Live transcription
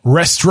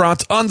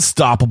Restaurant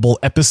Unstoppable,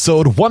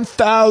 episode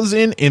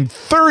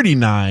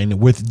 1039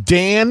 with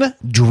Dan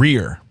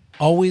Dreher.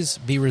 Always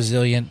be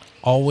resilient.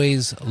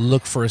 Always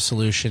look for a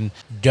solution.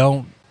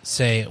 Don't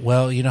say,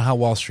 well, you know how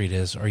Wall Street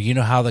is, or you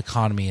know how the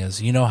economy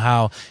is, you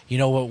know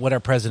what our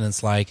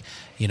president's like.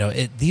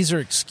 These are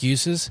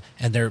excuses,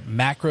 and they're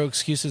macro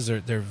excuses.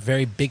 They're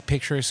very big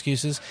picture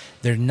excuses.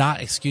 They're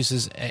not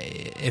excuses.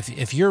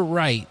 If you're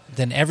right,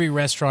 then every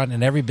restaurant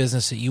and every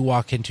business that you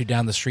walk into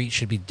down the street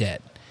should be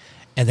dead.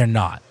 And they're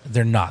not.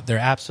 They're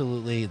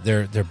absolutely,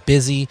 they're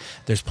busy.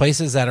 There's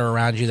places that are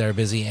around you that are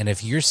busy. And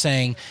if you're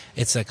saying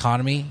it's the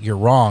economy, you're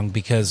wrong,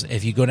 because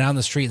if you go down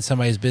the street and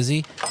somebody's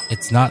busy,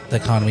 it's not the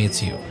economy,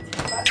 it's you.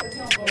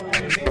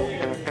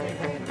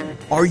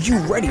 Are you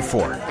ready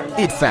for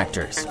it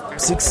factors,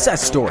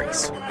 success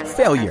stories,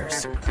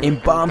 failures, and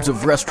bombs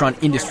of restaurant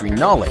industry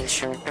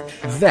knowledge?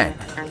 Then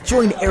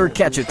join Eric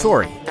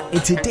Cacciatore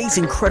and today's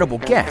incredible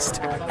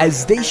guest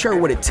as they share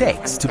what it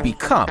takes to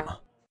become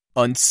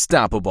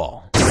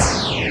unstoppable.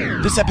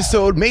 This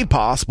episode made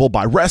possible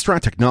by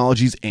Restaurant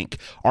Technologies, Inc.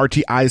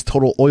 RTI's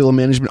Total Oil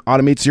Management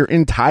automates your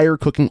entire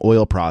cooking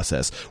oil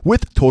process.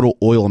 With Total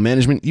Oil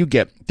Management, you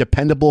get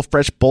dependable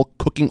fresh bulk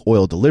cooking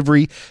oil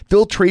delivery,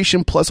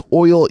 filtration plus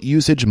oil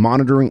usage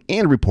monitoring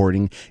and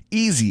reporting,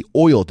 easy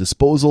oil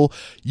disposal,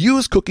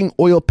 use cooking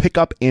oil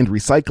pickup and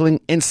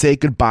recycling, and say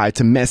goodbye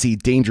to messy,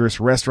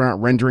 dangerous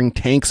restaurant rendering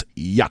tanks.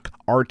 Yuck.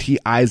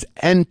 RTI's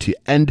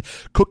end-to-end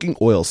cooking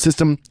oil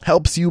system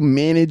helps you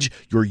manage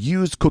your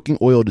used cooking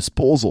oil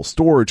disposal,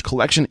 storage,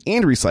 collection,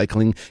 and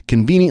recycling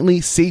conveniently,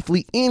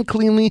 safely, and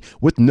cleanly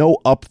with no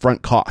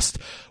upfront cost.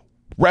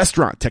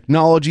 Restaurant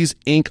Technologies,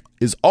 Inc.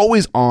 is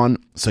always on,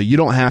 so you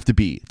don't have to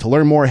be. To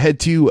learn more, head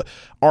to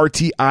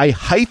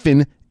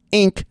rti-inc.com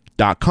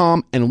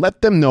and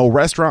let them know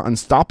Restaurant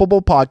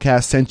Unstoppable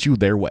Podcast sent you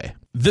their way.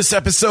 This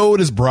episode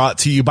is brought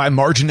to you by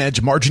Margin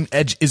Edge. Margin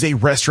Edge is a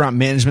restaurant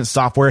management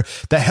software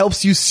that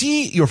helps you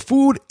see your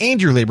food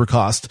and your labor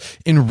costs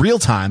in real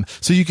time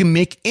so you can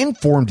make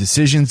informed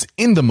decisions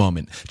in the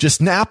moment. Just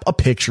snap a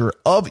picture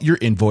of your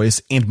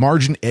invoice and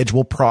Margin Edge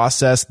will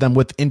process them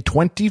within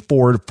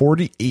 24 to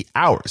 48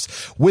 hours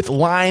with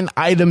line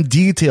item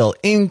detail,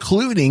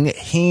 including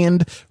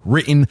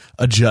handwritten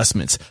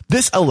adjustments.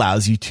 This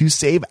allows you to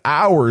save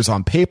hours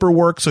on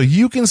paperwork so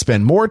you can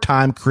spend more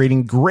time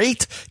creating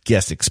great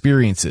guest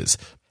experiences.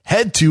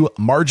 Head to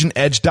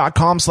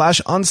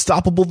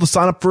marginedge.com/unstoppable to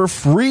sign up for a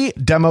free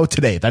demo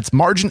today. That's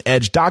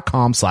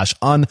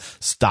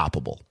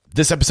marginedge.com/unstoppable.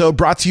 This episode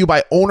brought to you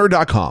by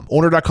Owner.com.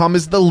 Owner.com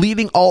is the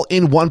leading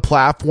all-in-one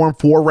platform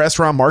for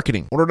restaurant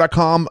marketing.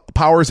 Owner.com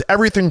powers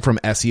everything from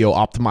SEO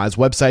optimized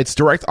websites,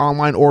 direct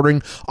online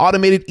ordering,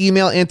 automated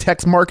email and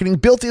text marketing,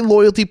 built-in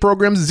loyalty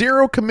programs,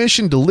 zero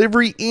commission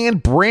delivery,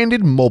 and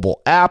branded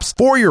mobile apps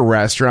for your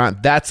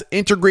restaurant that's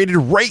integrated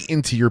right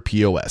into your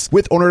POS.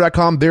 With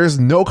Owner.com, there's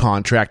no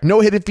contract, no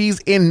hidden fees,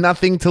 and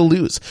nothing to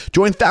lose.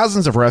 Join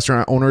thousands of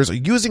restaurant owners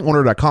using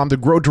Owner.com to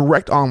grow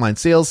direct online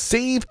sales,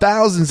 save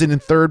thousands in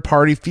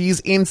third-party fees,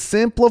 and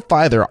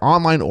simplify their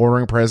online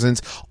ordering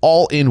presence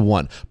all in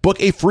one. Book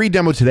a free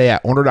demo today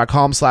at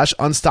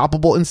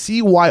owner.com/unstoppable and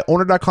see why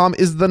Owner.com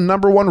is the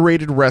 #1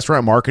 rated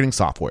restaurant marketing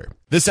software.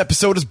 This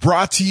episode is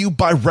brought to you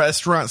by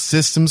Restaurant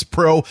Systems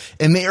Pro,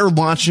 and they are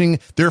launching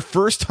their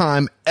first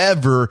time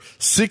ever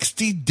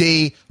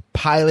 60-day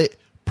pilot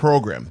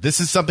program. This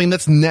is something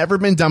that's never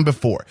been done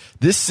before.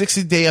 This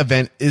 60-day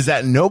event is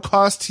at no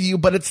cost to you,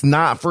 but it's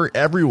not for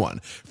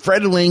everyone.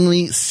 Fred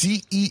Langley,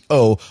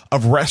 CEO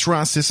of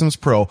Restaurant Systems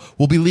Pro,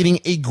 will be leading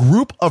a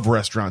group of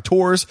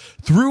restaurateurs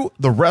through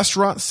the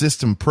Restaurant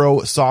System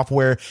Pro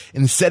software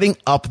and setting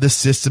up the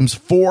systems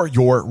for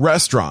your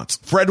restaurants.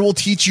 Fred will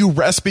teach you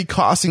recipe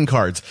costing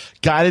cards,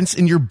 guidance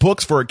in your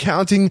books for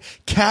accounting,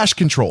 cash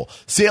control,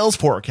 sales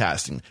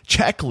forecasting,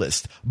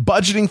 checklist,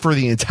 budgeting for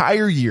the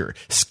entire year,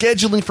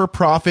 scheduling for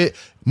profit,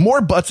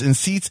 more butts and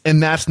seats,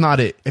 and that's not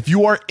it. If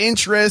you are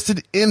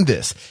interested in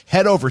this,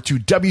 head over to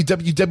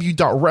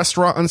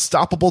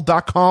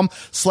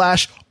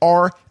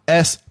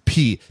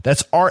www.restaurantunstoppable.com/RSP.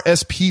 That's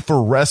RSP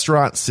for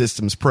Restaurant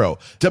Systems Pro.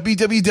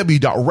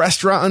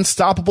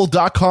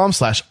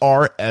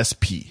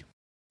 www.restaurantunstoppable.com/RSP.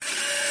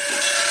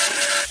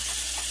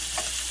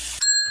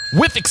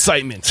 With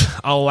excitement,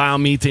 allow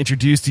me to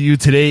introduce to you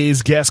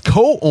today's guest,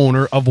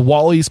 co-owner of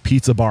Wally's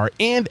Pizza Bar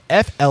and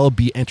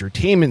FLB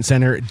Entertainment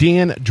Center,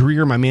 Dan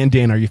Dreher. My man,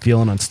 Dan, are you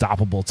feeling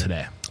unstoppable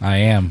today? I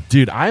am.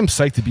 Dude, I'm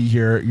psyched to be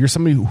here. You're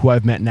somebody who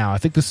I've met now. I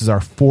think this is our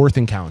 4th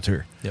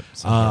encounter. Yep.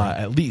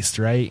 At least,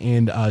 right?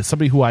 And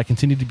somebody who I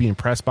continue to be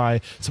impressed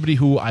by, somebody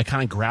who I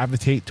kind of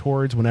gravitate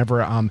towards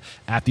whenever I'm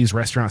at these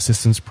Restaurant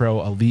Systems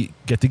Pro elite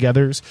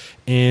get-togethers.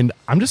 And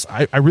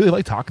I really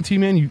like talking to you,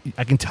 man.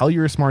 I can tell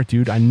you're a smart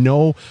dude. I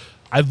know,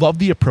 I love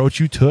the approach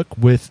you took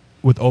with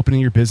opening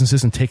your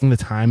businesses and taking the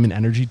time and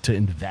energy to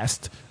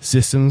invest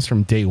systems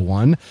from day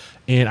one.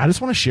 And I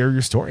just want to share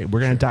your story. We're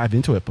going to dive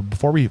into it. But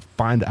before we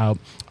find out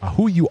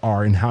who you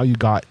are and how you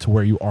got to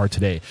where you are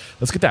today,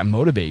 let's get that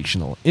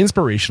motivational,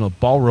 inspirational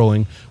ball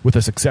rolling with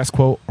a success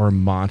quote or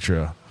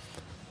mantra.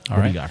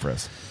 What do you got for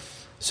us?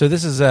 So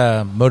this is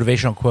a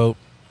motivational quote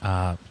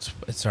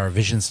It's our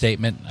vision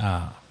statement.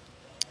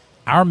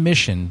 Our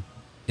mission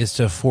is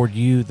to afford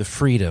you the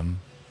freedom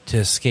to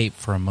escape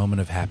for a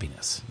moment of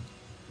happiness.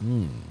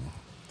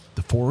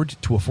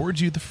 To afford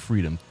you the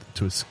freedom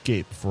to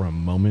escape for a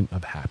moment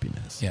of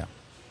happiness. Yeah.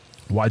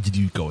 Why did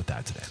you go with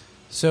that today?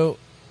 So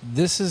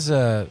this is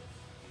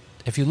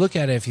if you look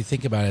at it, if you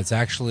think about it, it's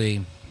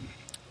actually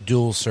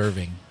dual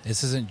serving.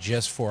 This isn't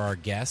just for our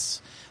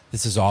guests.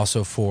 This is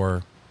also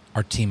for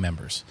our team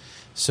members.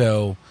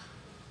 So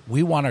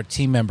we want our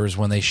team members,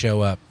 when they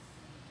show up,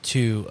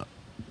 to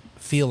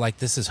feel like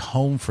this is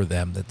home for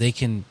them, that they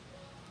can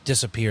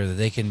disappear, that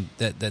they can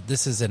that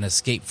this is an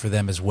escape for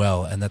them as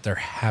well, and that they're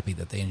happy,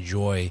 that they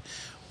enjoy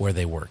where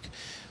they work.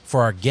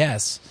 For our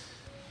guests,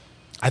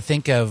 I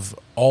think of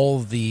all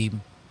the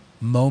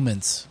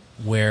moments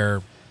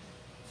where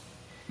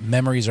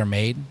memories are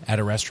made at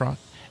a restaurant,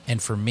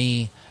 and for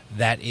me,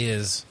 that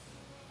is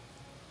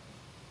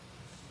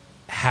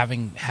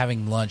having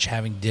lunch,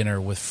 having dinner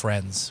with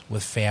friends,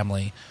 with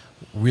family,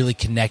 really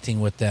connecting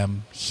with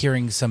them,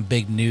 hearing some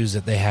big news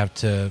that they have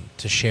to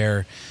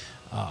share,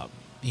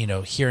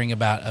 hearing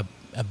about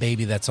a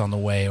baby that's on the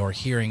way, or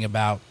hearing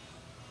about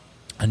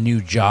a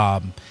new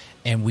job.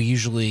 And we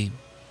usually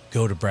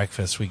go to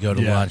breakfast, we go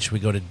to lunch, we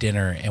go to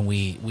dinner, and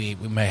we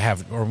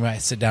might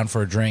sit down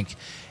for a drink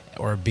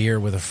or a beer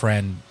with a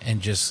friend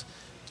and just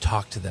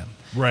talk to them.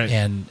 Right.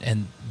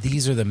 And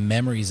these are the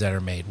memories that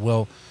are made.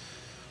 Well,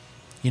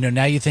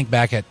 now you think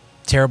back at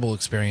terrible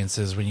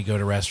experiences when you go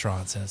to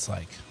restaurants, and it's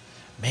like,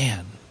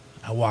 man,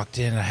 I walked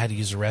in and I had to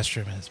use the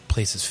restroom and this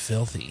place is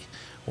filthy,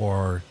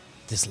 or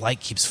this light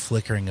keeps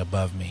flickering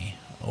above me,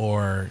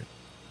 or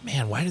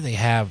man, why do they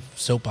have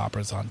soap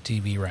operas on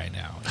TV right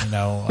now?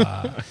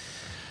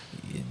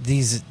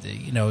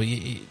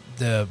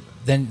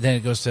 Then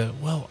it goes to,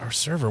 well, our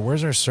server,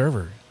 where's our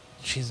server?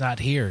 She's not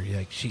here.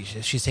 Like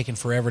she's taking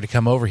forever to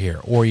come over here.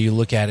 Or you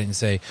look at it and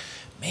say,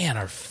 man,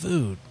 our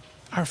food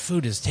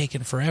is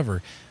taking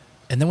forever.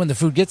 And then when the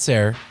food gets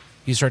there,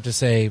 you start to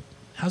say,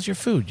 how's your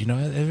food?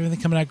 Everything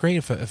coming out great?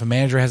 If a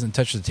manager hasn't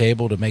touched the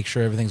table to make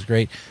sure everything's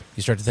great,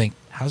 you start to think,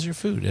 how's your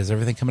food? Is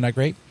everything coming out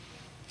great?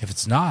 If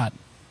it's not,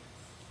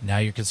 now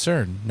you're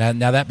concerned.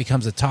 Now that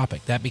becomes a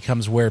topic. That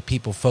becomes where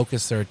people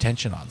focus their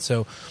attention on.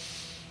 So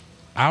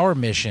our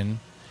mission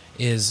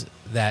is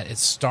that it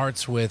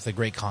starts with a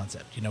great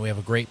concept. We have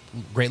a great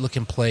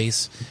looking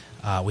place.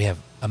 We have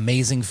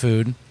amazing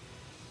food.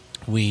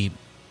 We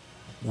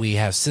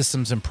have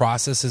systems and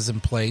processes in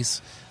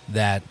place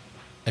that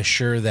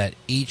assure that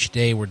each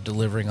day we're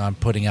delivering on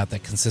putting out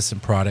that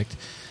consistent product.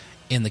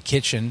 In the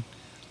kitchen,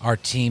 our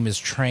team is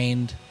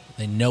trained.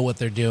 They know what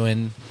they're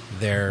doing.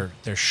 They're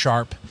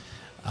sharp.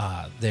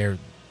 They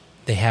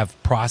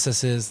have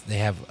processes. They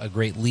have a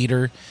great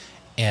leader,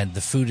 and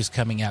the food is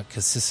coming out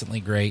consistently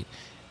great.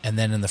 And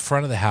then in the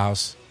front of the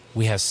house,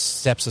 we have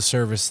steps of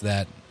service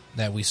that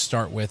we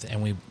start with,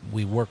 and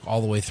we work all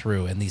the way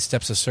through. And these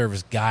steps of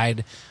service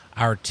guide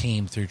our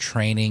team through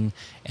training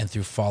and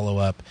through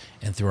follow-up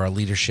and through our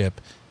leadership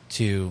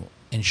to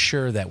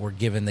ensure that we're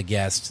giving the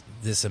guest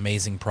this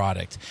amazing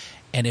product.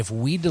 And if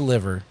we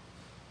deliver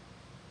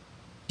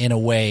in a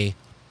way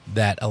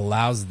that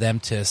allows them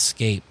to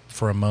escape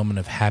for a moment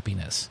of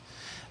happiness,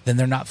 then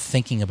they're not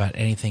thinking about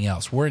anything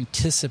else. We're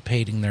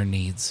anticipating their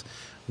needs.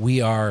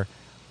 We are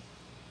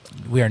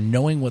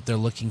knowing what they're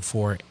looking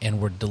for, and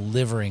we're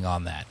delivering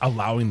on that.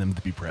 Allowing them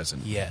to be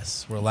present.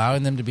 Yes, we're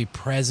allowing them to be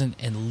present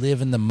and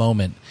live in the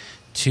moment,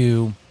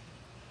 to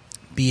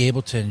be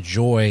able to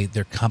enjoy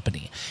their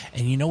company.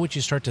 And what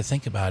you start to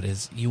think about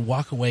is you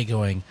walk away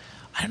going,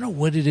 I don't know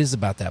what it is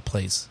about that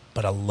place,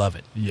 but I love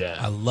it. Yeah.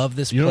 I love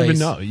this place. You don't even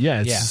know.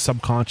 Yeah, it's a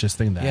subconscious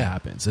thing that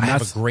happens. And I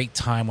have a great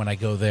time when I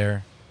go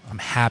there. I'm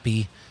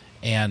happy.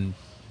 And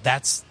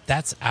that's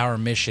our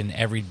mission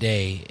every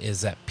day,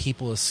 is that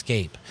people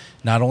escape.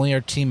 Not only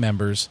our team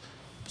members,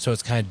 so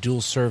it's kind of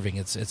dual serving.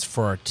 It's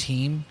for our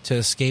team to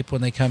escape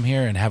when they come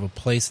here and have a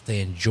place that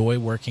they enjoy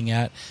working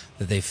at,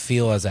 that they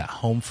feel as at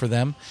home for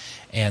them,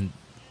 and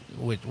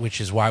which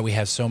is why we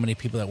have so many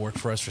people that work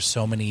for us for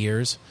so many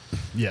years.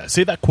 Yeah,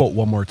 say that quote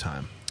one more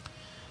time.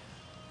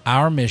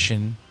 Our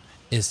mission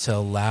is to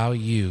allow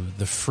you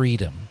the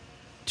freedom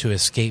to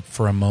escape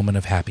for a moment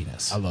of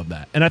happiness. I love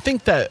that. And I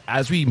think that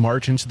as we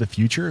march into the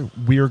future,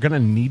 we are going to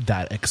need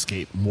that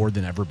escape more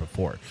than ever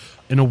before.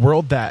 In a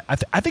world that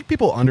I think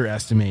people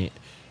underestimate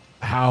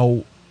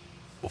how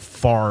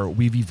far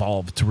we've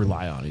evolved to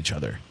rely on each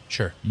other.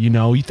 Sure.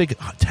 You think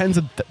tens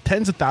of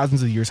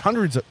thousands of years,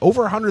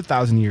 over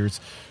 100,000 years,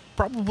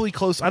 probably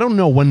close. I don't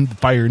know when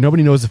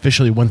nobody knows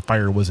officially when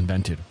fire was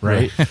invented,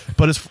 right?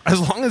 But as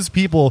long as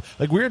people,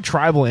 we're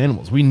tribal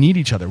animals, we need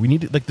each other. We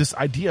need this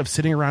idea of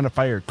sitting around a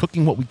fire,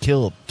 cooking what we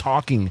killed,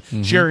 talking,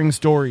 sharing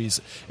stories,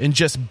 and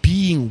just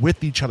being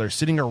with each other,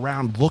 sitting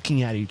around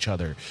looking at each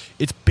other.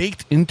 It's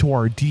baked into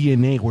our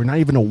DNA. We're not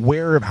even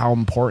aware of how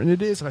important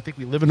it is. And I think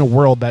we live in a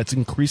world that's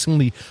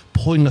increasingly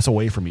pulling us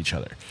away from each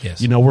other.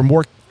 Yes. We're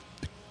more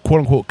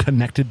quote-unquote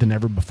connected than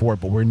ever before,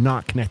 but we're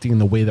not connecting in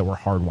the way that we're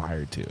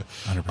hardwired to.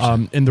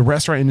 100%. And the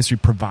restaurant industry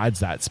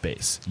provides that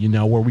space,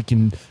 where we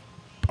can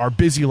our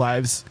busy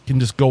lives can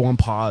just go on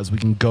pause. We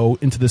can go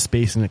into this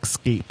space and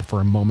escape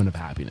for a moment of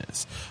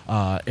happiness.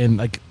 And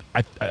like,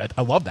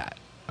 I love that.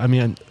 I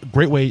mean,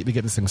 great way to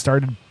get this thing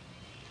started.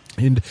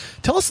 And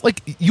tell us,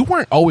 like, you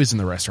weren't always in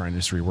the restaurant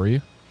industry, were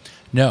you?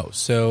 No.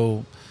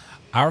 So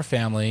our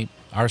family,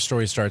 our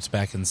story starts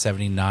back in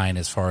 '79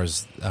 as far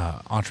as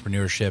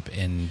entrepreneurship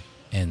in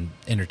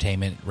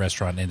entertainment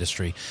restaurant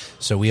industry.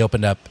 So we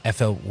opened up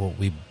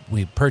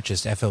we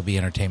purchased FLB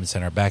Entertainment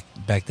Center. Back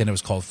then it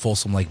was called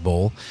Folsom Lake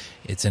Bowl.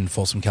 It's in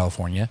Folsom,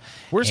 California.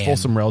 Where's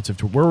Folsom relative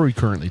to where are we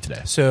currently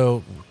today?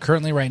 So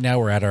currently right now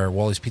we're at our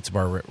Wally's Pizza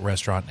Bar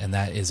restaurant, and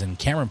that is in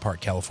Cameron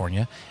Park,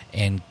 California.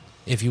 And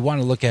if you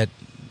want to look at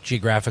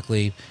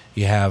geographically,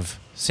 you have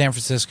San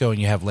Francisco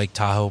and you have Lake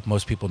Tahoe.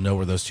 Most people know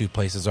where those two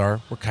places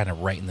are. We're kind of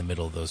right in the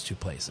middle of those two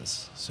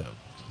places. So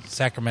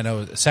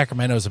Sacramento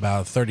is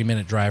about a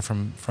 30-minute drive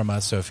from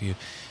us. So if you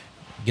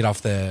get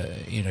off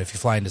if you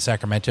fly into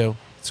Sacramento,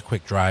 it's a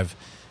quick drive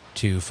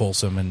to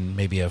Folsom and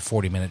maybe a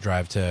 40-minute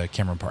drive to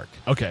Cameron Park.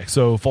 Okay,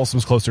 so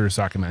Folsom's closer to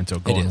Sacramento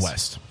going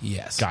west.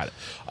 Yes. Got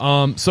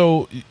it.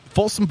 So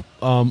Folsom,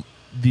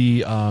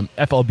 the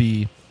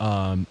FLB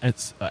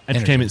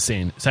Entertainment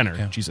Center,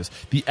 Yeah. Jesus.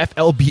 The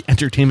FLB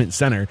Entertainment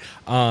Center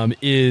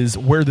is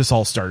where this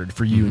all started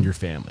for you and your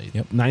family.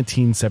 Yep.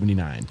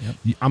 1979.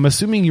 Yep. I'm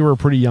assuming you were a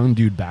pretty young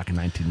dude back in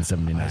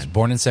 1979. I was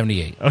born in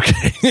 '78.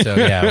 Okay. So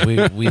yeah,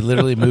 we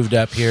literally moved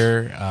up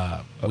here.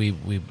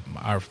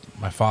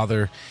 My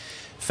father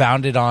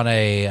found it on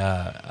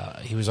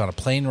he was on a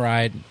plane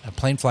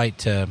flight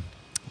to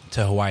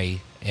Hawaii,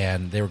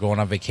 and they were going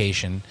on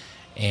vacation,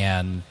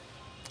 and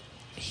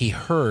he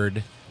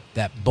heard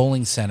that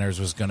bowling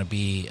centers was going to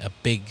be a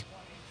big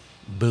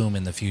boom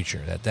in the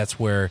future. That's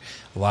where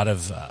a lot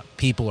of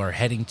people are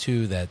heading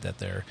to. That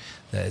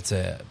it's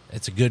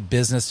a good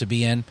business to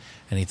be in.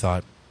 And he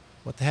thought,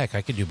 what the heck?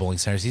 I could do bowling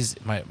centers.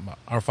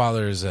 Our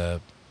father is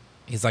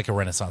he's like a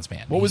Renaissance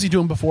man. What was he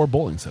doing before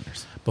bowling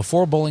centers?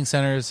 Before bowling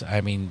centers,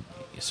 I mean,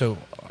 so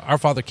our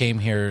father came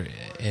here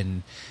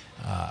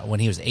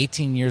when he was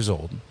 18 years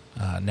old.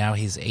 Now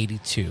he's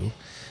 82.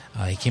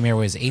 He came here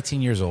when he was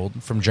 18 years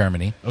old from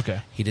Germany.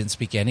 Okay. He didn't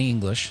speak any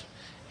English.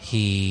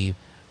 He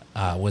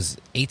was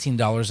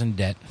 $18 in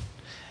debt,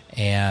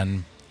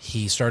 and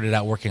he started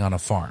out working on a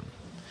farm.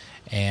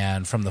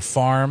 And from the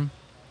farm,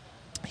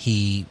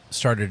 he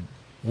started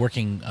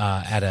working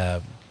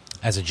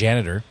as a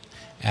janitor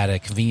at a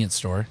convenience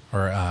store,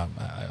 or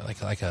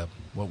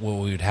what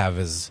we would have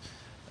is,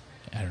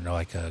 I don't know,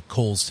 like a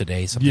Kohl's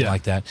today, something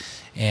like that.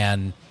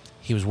 And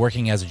he was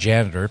working as a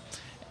janitor,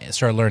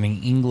 started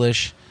learning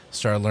English,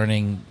 started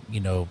learning,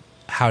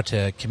 how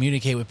to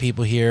communicate with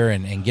people here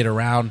and get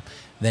around.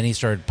 Then he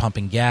started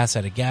pumping gas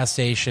at a gas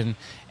station,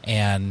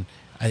 and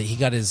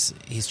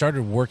he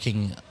started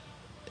working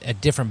at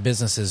different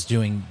businesses,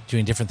 doing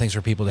different things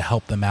for people to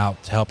help them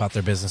out, to help out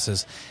their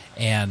businesses.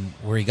 And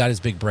where he got his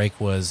big break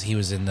was he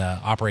was in the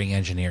operating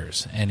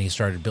engineers, and he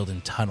started building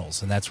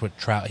tunnels, and that's what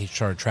he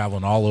started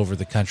traveling all over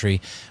the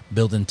country,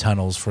 building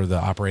tunnels for the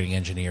operating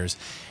engineers,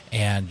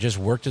 and just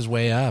worked his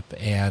way up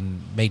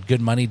and made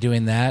good money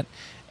doing that.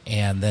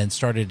 And then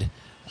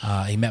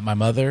he met my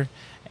mother,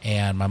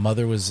 and my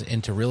mother was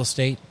into real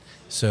estate,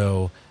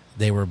 so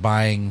they were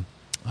buying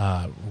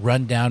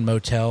run-down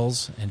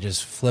motels and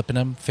just flipping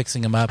them,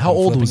 fixing them up. How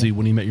old was he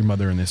when he met your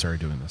mother and they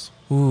started doing this?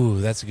 Ooh,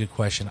 that's a good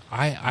question.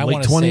 I late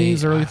want to 20s,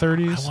 say, early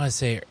 30s? I want to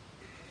say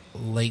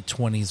late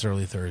 20s,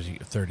 early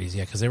 30s,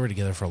 yeah, because they were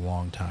together for a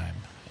long time.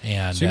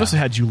 And so he must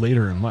have had you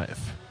later in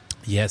life.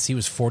 Yes, he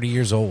was 40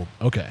 years old.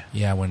 Okay.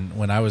 Yeah, when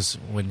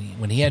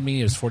he had me,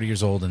 he was 40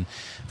 years old. And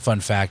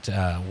fun fact,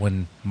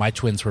 when my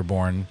twins were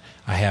born,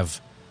 I have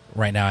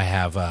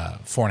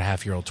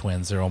 4.5-year-old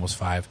twins. They're almost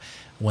 5.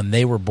 When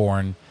they were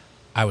born,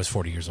 I was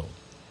 40 years old.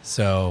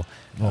 So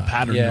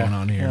pattern going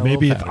on here. Yeah,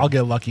 Maybe if I'll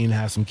get lucky and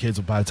have some kids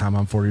by the time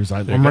I'm 40 years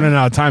old. I'm go. running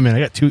out of time, man. I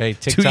got two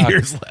TikTok.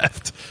 years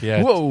left.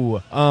 Yeah.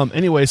 Whoa.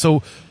 Anyway,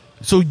 so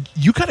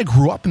you kind of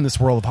grew up in this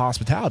world of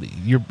hospitality.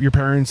 Your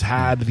parents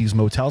had these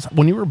motels.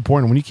 When you were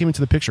born, when you came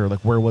into the picture, like,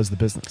 where was the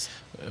business?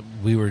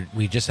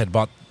 We just had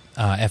bought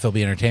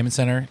FLB Entertainment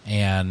Center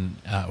and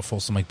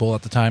Folsom Lake Bowl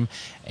at the time,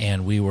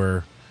 and we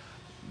were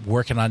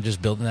working on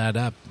just building that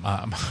up.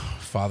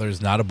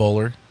 Father's not a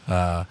bowler.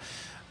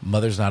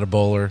 Mother's not a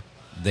bowler.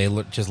 They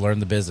just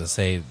learned the business.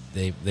 They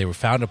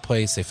found a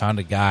place. They found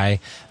a guy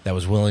that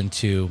was willing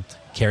to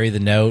carry the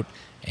note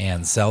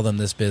and sell them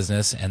this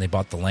business, and they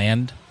bought the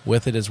land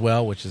with it as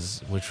well, which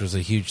was a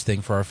huge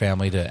thing for our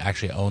family, to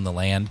actually own the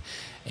land.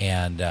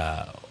 And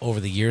over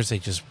the years, they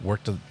just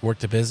worked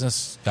the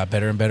business, got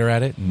better and better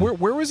at it. And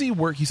where was he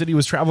work? He said he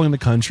was traveling the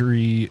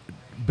country,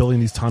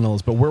 building these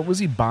tunnels, but where was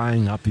he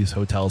buying up these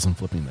hotels and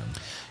flipping them?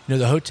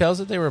 The hotels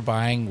that they were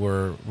buying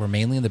were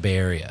mainly in the Bay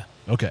Area.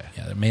 Okay.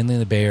 Yeah, they're mainly in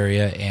the Bay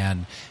Area,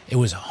 and it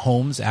was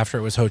homes. After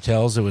it was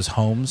hotels, it was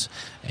homes,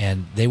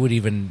 and they would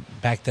even,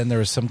 back then there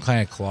was some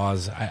kind of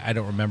clause. I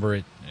don't remember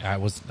it. I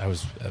was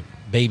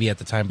baby at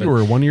the time, but You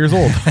were 1 year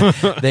old.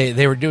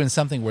 they were doing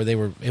something where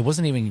it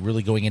wasn't even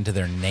really going into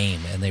their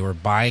name, and they were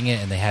buying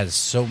it, and they had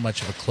so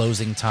much of a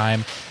closing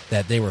time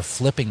that they were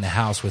flipping the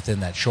house within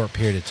that short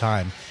period of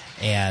time,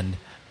 and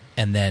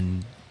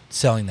then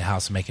selling the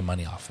house and making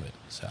money off of it.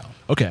 So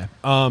okay,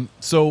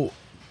 so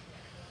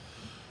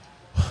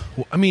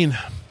I mean,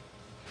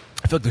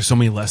 I feel like there's so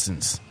many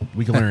lessons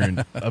we can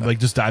learn of like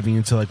just diving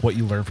into like what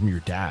you learned from your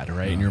dad,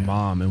 right, and your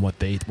mom, and what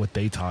they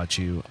taught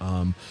you.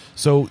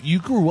 So you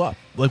grew up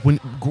like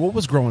what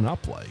was growing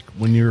up like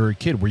when you were a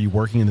kid? Were you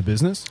working in the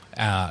business?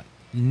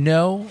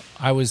 No,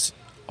 I was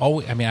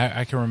always. I mean,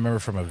 I can remember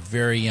from a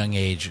very young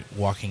age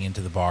walking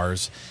into the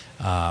bars,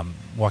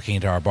 walking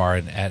into our bar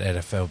at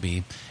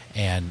FLB,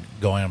 and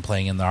going and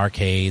playing in the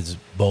arcades,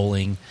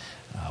 bowling.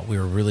 We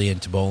were really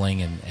into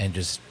bowling, and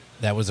just.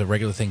 That was a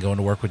regular thing, going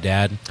to work with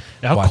Dad.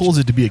 How cool is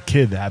it to be a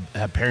kid that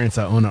have parents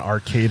that own an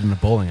arcade and a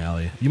bowling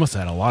alley? You must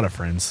have had a lot of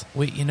friends.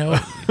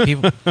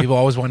 People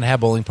always wanted to have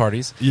bowling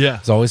parties. Yeah.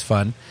 It's always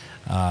fun.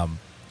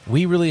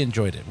 We really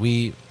enjoyed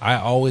it. I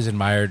always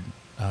admired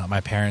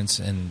my parents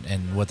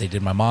and what they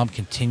did. My mom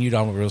continued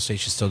on with real estate.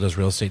 She still does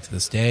real estate to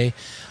this day.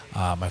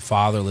 My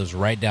father lives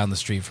right down the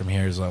street from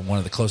here. He's one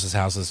of the closest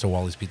houses to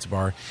Wally's Pizza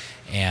Bar.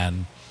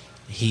 And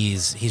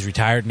he's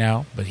retired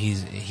now, but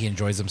he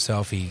enjoys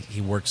himself. He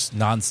works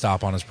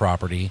nonstop on his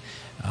property,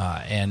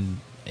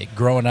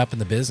 growing up in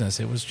the business,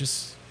 it was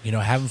just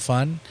having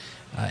fun,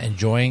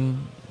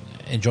 enjoying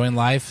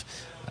life,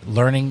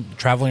 learning,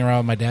 traveling around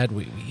with my dad.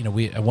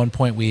 We at one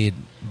point we had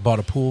bought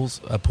a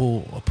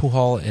pool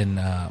hall in.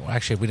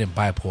 Actually, we didn't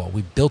buy a pool hall.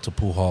 We built a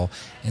pool hall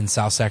in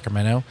South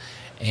Sacramento,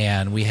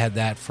 and we had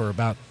that for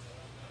about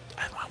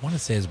I want to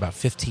say it was about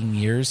 15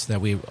 years that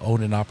we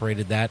owned and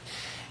operated that.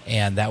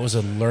 And that was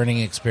a learning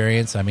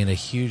experience. I mean, a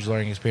huge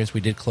learning experience.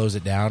 We did close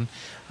it down.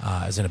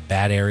 It was in a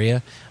bad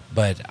area.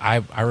 But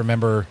I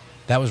remember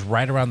that was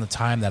right around the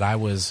time that I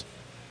was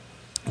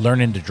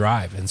learning to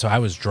drive. And so I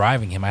was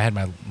driving him. I had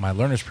my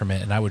learner's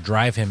permit, and I would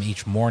drive him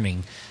each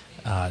morning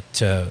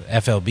to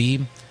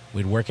FLB.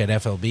 We'd work at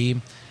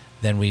FLB.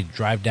 Then we'd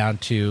drive down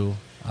to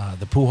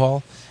the pool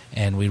hall,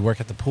 and we'd work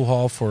at the pool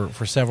hall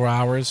for several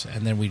hours,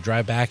 and then we'd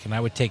drive back, and I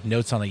would take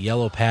notes on a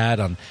yellow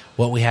pad on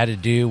what we had to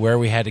do, where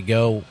we had to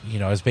go.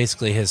 I was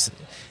basically his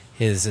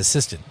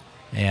assistant,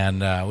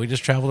 and we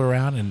just traveled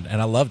around, and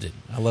I loved it.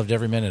 I loved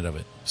every minute of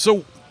it.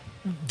 So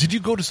did you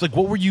go to, like,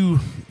 what were you,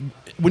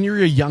 when you were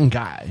a young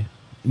guy,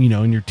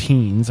 in your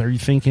teens, are you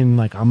thinking,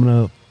 like, I'm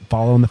going to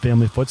follow in the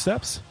family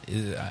footsteps?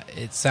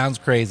 It sounds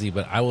crazy,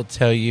 but I will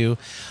tell you,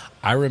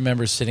 I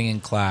remember sitting in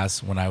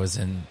class when I was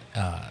in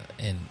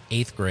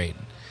 8th grade,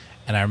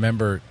 and I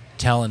remember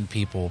telling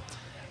people,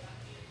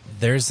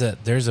 there's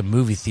a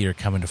movie theater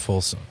coming to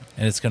Folsom,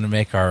 and it's going to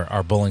make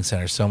our bowling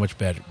center so much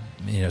better,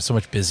 so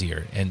much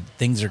busier, and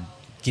things are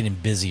getting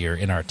busier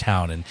in our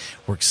town, and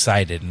we're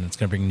excited, and it's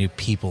going to bring new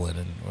people in,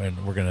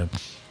 and we're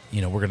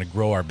going to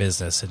grow our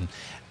business,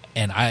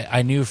 and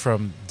I knew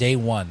from day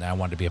one that I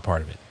wanted to be a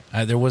part of it.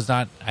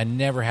 I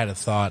never had a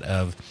thought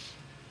of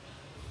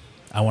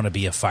I want to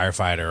be a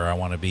firefighter, or I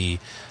want to be,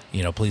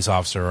 police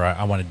officer, or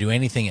I want to do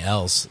anything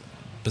else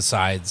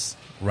besides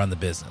run the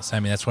business. I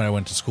mean, that's what I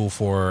went to school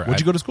for. What'd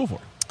you go to school for?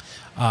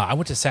 I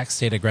went to Sac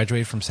State. I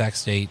graduated from Sac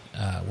State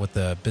with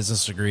a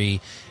business degree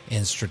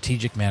in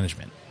strategic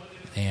management,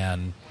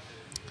 and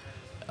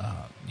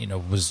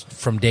was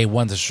from day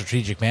one. The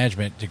strategic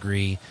management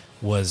degree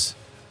was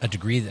a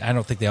degree that I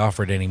don't think they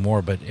offer it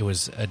anymore, but it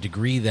was a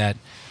degree that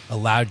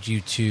allowed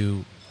you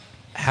to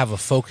have a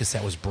focus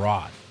that was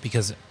broad,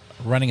 because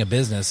running a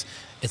business,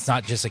 it's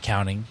not just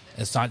accounting,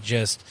 it's not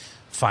just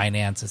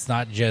finance, it's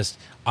not just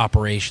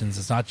operations,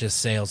 it's not just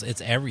sales,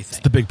 it's everything.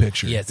 It's the big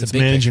picture. Yeah, it's big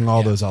picture. Managing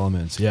all those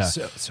elements. Yeah.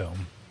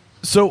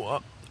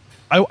 So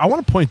I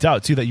want to point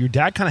out too that your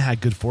dad kind of had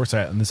good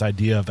foresight on this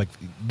idea of like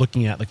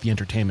looking at like the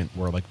entertainment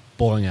world, like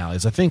bowling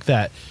alleys. I think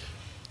that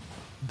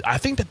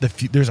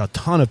there's a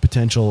ton of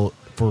potential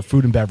for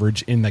food and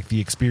beverage in like the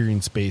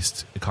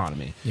experience-based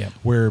economy,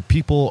 where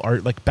people are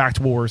like, back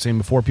to what we were saying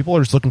before, people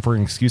are just looking for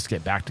an excuse to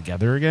get back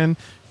together again,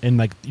 and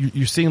like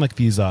you're seeing like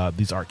these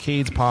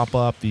arcades pop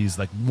up, these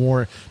like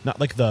more not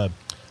like the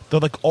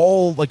like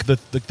all like the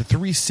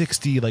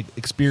 360 like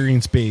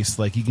experience based,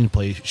 like you can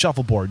play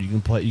shuffleboard, you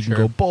can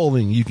go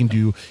bowling, you can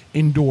do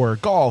indoor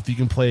golf, you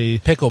can play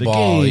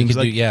pickleball, you can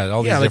like, do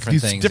all these different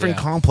these things. Different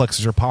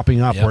complexes are popping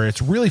up where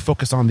it's really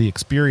focused on the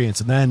experience,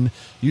 and then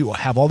you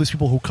have all these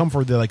people who come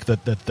for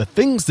the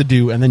things to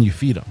do, and then you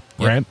feed them,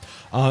 right?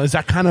 Is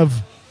that kind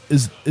of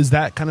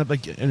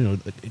like,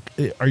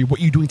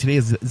 what you're doing today,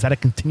 is that a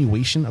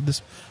continuation of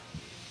this?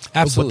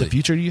 Absolutely. What the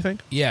future, do you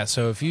think? Yeah.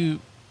 So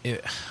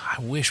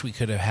I wish we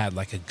could have had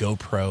like a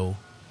GoPro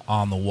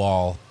on the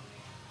wall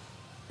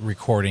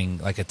recording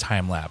like a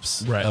time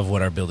lapse of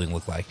what our building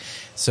looked like.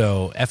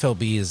 So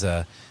FLB is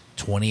a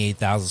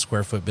 28,000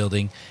 square foot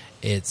building.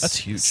 That's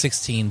huge.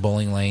 16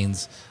 bowling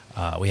lanes.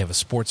 We have a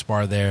sports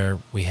bar there.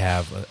 We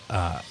have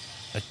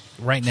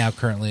right now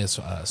currently a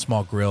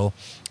small grill.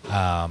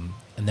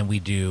 And And then we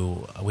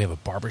have a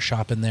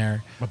barbershop in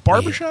there. A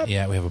barbershop?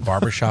 Yeah, we have a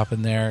barbershop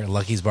in there,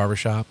 Lucky's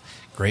Barbershop,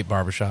 great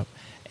barbershop.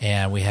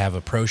 And we have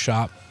a pro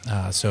shop.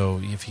 So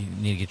if you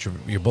need to get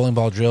your bowling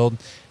ball drilled,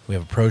 we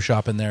have a pro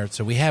shop in there.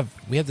 So we have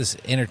this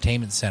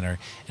entertainment center.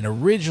 And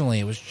originally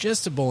it was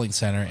just a bowling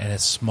center and a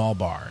small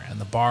bar.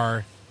 And the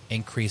bar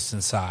increased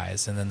in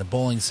size. And then the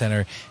bowling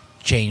center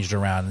changed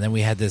around, and then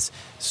we had this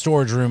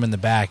storage room in the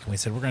back, and we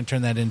said we're going to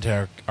turn that into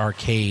our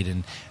arcade.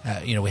 And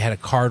we had a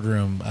card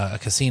room, a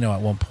casino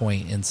at one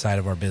point inside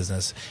of our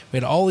business. We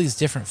had all these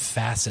different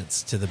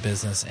facets to the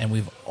business, and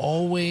we've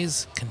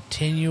always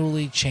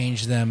continually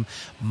changed them,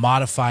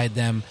 modified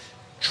them,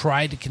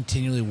 tried to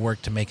continually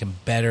work to make them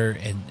better,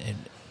 and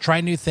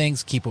try new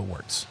things, keep what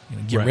works,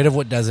 get rid of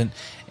what doesn't.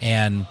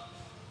 And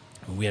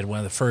we had one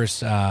of the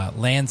first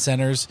land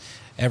centers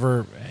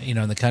ever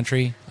in the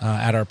country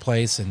at our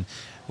place, and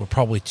we're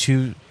probably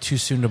too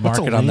soon to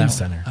market on that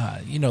center?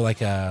 Like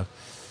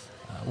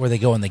where they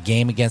go in the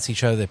game against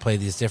each other. They play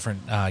these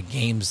different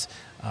games.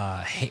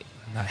 Not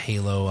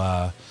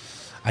Halo.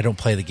 I don't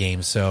play the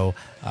game. So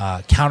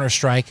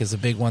Counter-Strike is a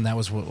big one. That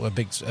was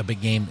a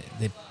big game.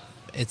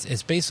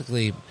 It's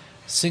basically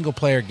single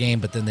player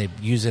game, but then they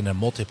use it in a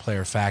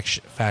multiplayer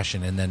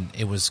fashion, and then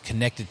it was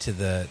connected to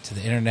the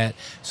internet,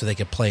 so they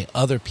could play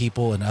other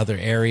people in other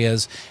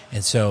areas,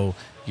 and so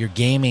you're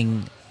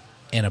gaming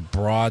in a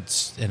broad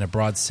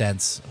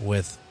sense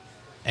with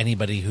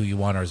anybody who you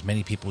want or as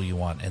many people you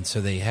want. And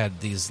so they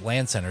had these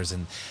land centers,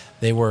 and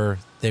they were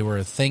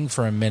a thing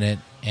for a minute,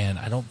 and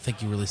I don't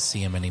think you really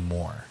see them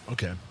anymore.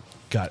 Okay,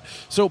 got it.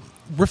 So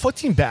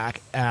reflecting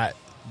back at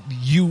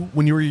you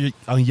when you were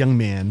a young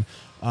man,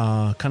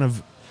 kind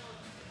of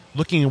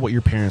looking at what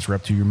your parents were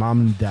up to, your mom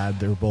and dad,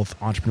 they were both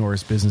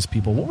entrepreneurs, business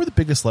people. What were the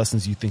biggest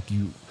lessons you think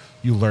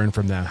you learned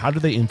from them? How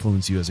did they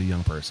influence you as a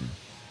young person?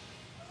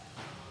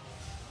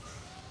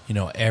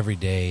 Every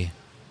day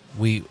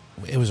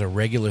it was a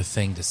regular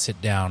thing to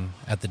sit down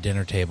at the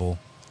dinner table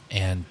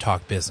and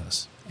talk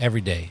business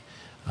every day.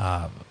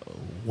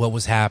 What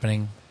was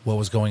happening, what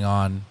was going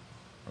on.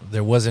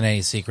 There wasn't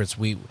any secrets.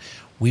 We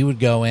would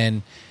go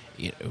in.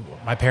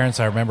 My parents,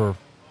 I remember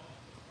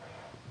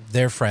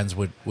their friends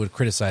would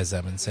criticize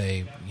them and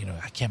say,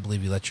 I can't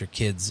believe you let your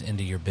kids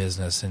into your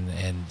business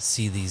and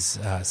see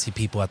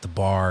people at the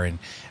bar and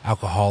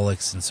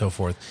alcoholics and so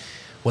forth.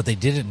 What they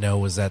didn't know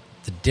was that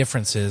the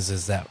difference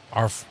is that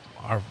our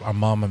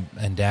mom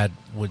and dad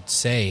would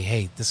say,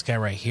 hey, this guy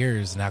right here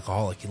is an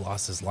alcoholic. He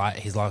lost his life.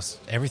 He's lost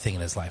everything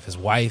in his life. His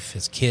wife,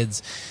 his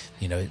kids,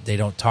 they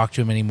don't talk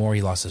to him anymore.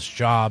 He lost his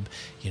job.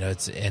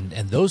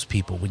 And those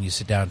people, when you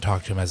sit down and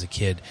talk to them as a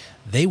kid,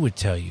 they would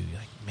tell you,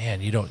 like, man,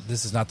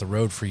 this is not the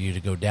road for you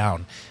to go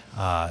down.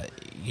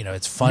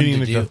 It's fun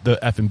to do. The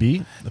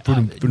FLB, the food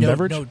and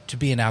beverage? No, to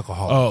be an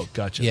alcoholic. Oh,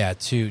 gotcha. Yeah,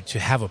 to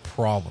have a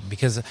problem.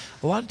 Because a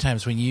lot of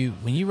times when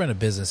you run a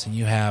business and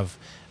you have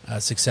a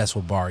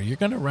successful bar, you're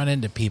going to run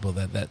into people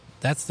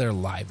that's their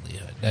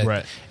livelihood.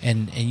 Right.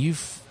 And you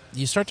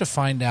start to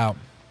find out.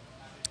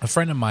 A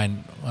friend of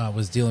mine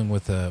was dealing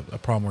with a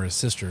problem where his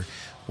sister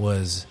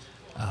was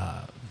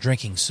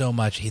drinking so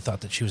much he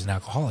thought that she was an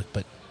alcoholic.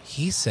 But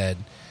he said,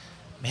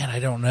 man, I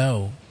don't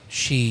know.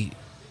 She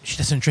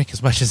doesn't drink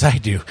as much as I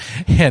do,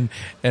 and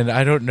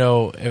I don't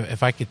know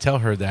if I could tell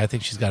her that I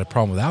think she's got a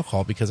problem with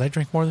alcohol because I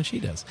drink more than she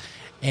does.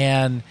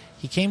 And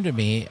he came to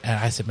me, and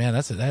I said, man,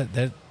 that's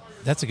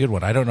a good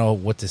one. I don't know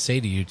what to say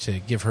to you to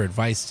give her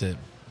advice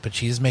but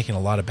she is making a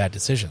lot of bad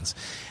decisions.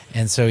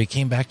 And so he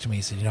came back to me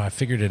and said, I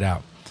figured it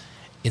out.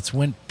 It's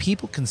when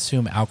people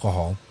consume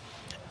alcohol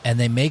and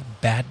they make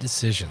bad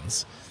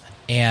decisions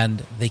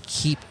and they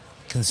keep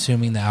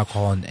consuming the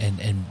alcohol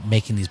and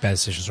making these bad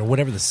decisions, or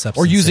whatever the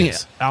substance is. Or using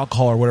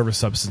alcohol or whatever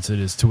substance it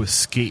is to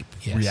escape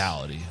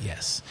reality.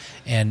 Yes.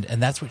 And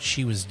that's what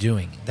she was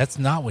doing. That's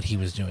not what he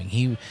was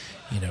doing.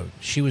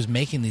 She was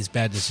making these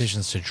bad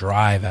decisions to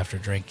drive after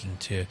drinking,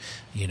 to,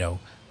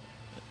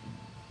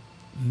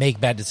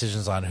 make bad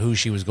decisions on who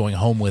she was going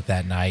home with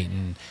that night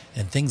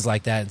and things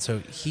like that. And so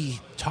he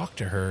talked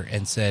to her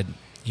and said,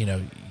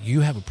 you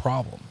have a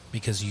problem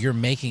because you're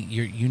making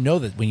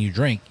that when you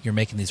drink, you're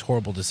making these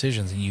horrible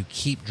decisions, and you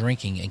keep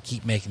drinking and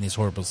keep making these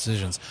horrible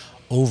decisions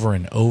over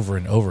and over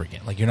and over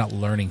again. Like, you're not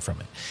learning from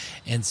it.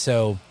 And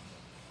so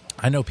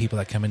I know people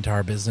that come into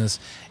our business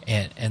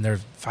and they're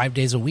 5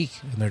 days a week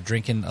and they're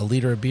drinking a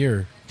liter of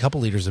beer, a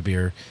couple liters of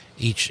beer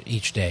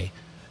each day,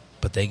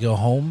 but they go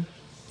home,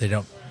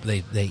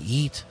 they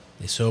eat,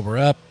 they sober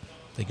up,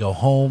 they go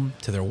home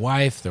to their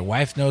wife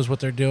knows what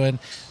they're doing,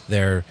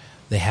 they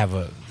have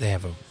a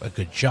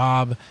good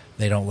job,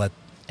 they don't let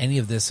any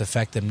of this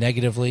affect them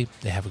negatively,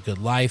 they have a good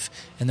life,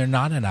 and they're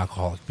not an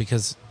alcoholic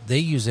because they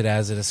use it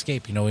as an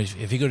escape.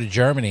 If you go to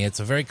Germany, it's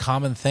a very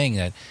common thing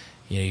that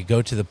you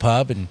go to the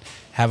pub and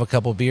have a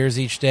couple beers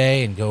each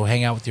day and go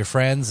hang out with your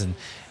friends,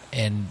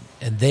 and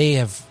they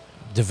have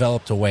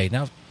developed a way.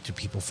 Now, do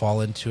people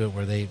fall into it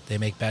where they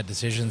make bad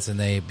decisions and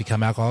they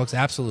become alcoholics?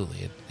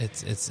 Absolutely.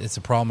 It's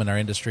a problem in our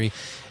industry,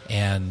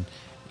 and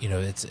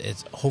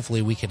it's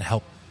hopefully we can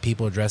help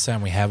people address that,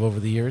 and we have over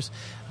the years.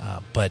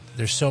 But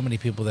there's so many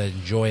people that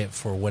enjoy it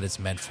for what it's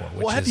meant for.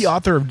 Well, I had the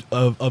author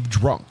of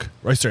Drunk.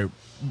 Right, sorry,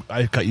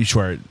 I cut you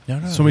short.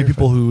 No, so many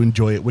people who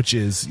enjoy it, which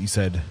is, you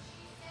said,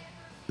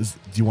 do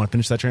you want to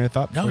finish that train of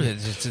thought? No,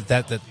 it's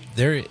that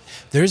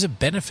there's a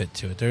benefit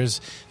to it.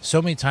 There's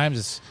so many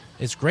times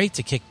it's great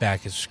to kick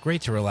back. It's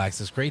great to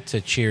relax. It's great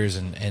to cheers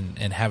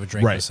and have a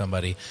drink with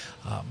somebody.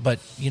 But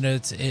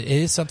it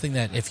is something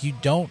that if you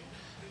don't,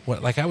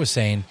 like I was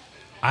saying,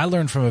 I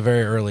learned from a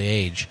very early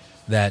age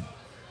that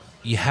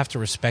you have to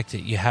respect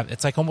it.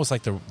 It's like almost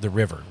like the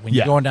river. When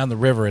you're going down the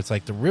river, it's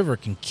like the river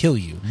can kill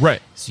you.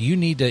 Right. So you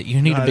need to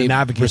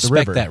navigate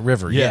respect the river. that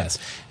river. Yeah. Yes.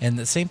 And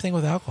the same thing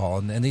with alcohol.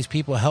 And these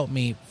people help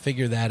me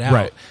figure that out.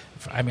 Right.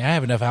 I mean, I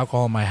have enough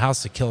alcohol in my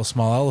house to kill a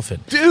small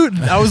elephant. Dude,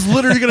 I was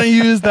literally going to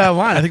use that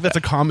line. I think that's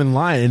a common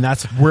line, and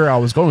that's where I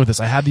was going with this.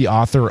 I had the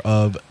author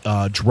of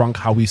Drunk,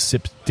 How We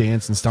Sipped,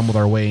 Danced, and Stumbled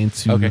Our Way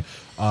into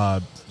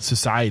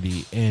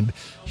Society, and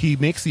he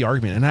makes the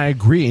argument, and I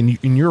agree,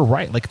 and you're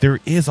right. Like, there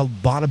is a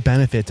lot of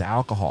benefit to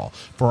alcohol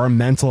for our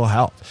mental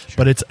health,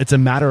 but it's a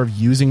matter of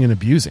using and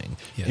abusing.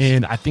 Yes.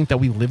 And I think that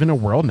we live in a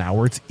world now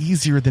where it's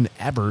easier than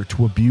ever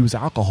to abuse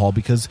alcohol,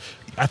 because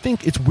I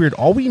think it's weird.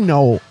 All we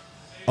know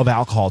of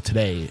alcohol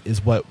today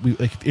is what we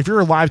like. If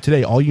you're alive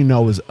today, all you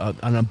know is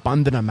an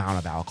abundant amount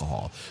of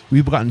alcohol.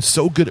 We've gotten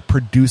so good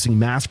at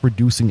mass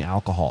producing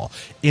alcohol,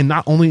 and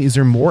not only is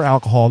there more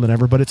alcohol than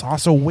ever, but it's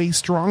also way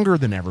stronger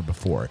than ever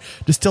before.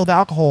 Distilled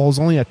alcohol is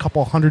only a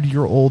couple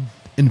 100-year-old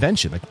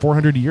invention, like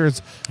 400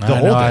 years the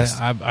oldest.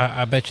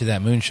 I bet you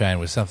that moonshine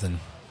was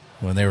something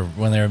when they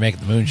were making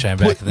the moonshine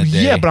back in the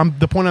day. Yeah, but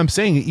the point I'm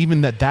saying,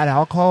 even that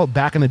alcohol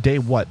back in the day,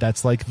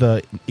 that's like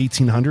the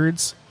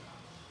 1800s.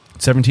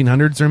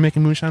 1700s they're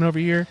making moonshine over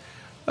here.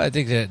 I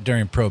think that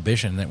during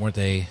Prohibition, that weren't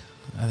they?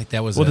 I think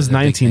that was this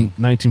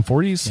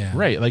 1940s, yeah.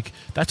 Right? Like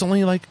that's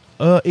only like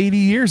 80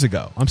 years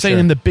ago. I'm saying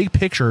in the big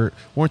picture,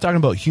 when we're talking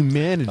about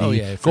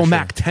humanity, going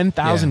back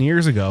 10,000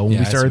 years ago when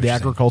we started the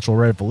agricultural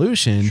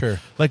revolution,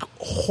 like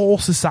whole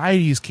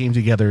societies came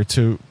together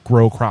to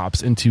grow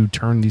crops and to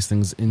turn these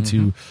things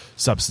into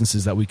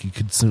substances that we could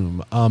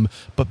consume.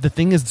 But the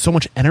thing is, so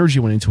much energy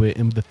went into it,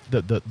 and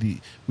the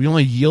we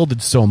only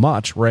yielded so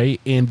much, right?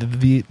 And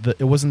the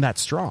it wasn't that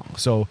strong.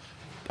 So,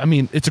 I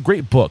mean, it's a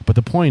great book, but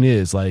the point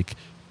is, like,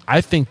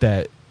 I think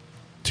that,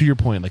 to your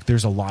point, like,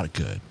 there's a lot of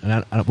good,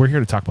 and we're here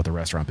to talk about the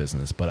restaurant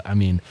business. But I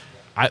mean,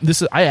 I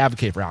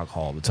advocate for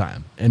alcohol all the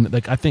time, and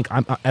like I think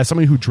I'm, as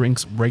somebody who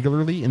drinks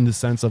regularly, in the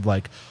sense of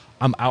like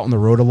I'm out on the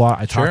road a lot.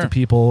 I talk to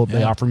people,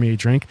 they offer me a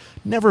drink,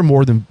 never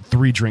more than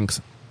 3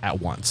 drinks at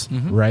once,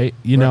 right?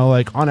 You know,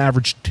 like on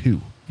average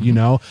 2. You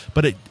know,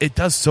 but it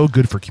does so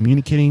good for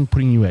communicating,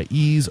 putting you at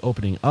ease,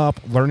 opening up,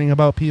 learning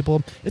about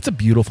people. It's a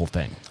beautiful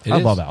thing. I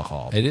love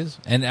alcohol. It is,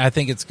 and I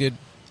think it's good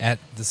at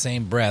the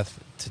same breath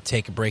to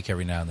take a break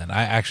every now and then.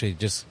 I actually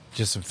just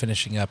am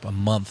finishing up a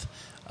month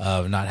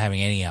of not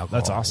having any alcohol.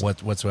 That's awesome.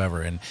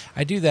 Whatsoever. And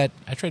I do that.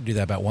 I try to do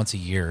that about once a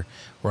year,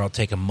 where I'll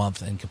take a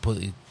month and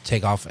completely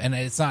take off. And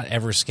it's not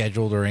ever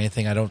scheduled or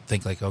anything. I don't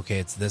think like, okay,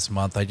 it's this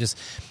month.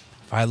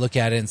 If I look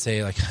at it and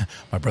say, like,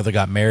 my brother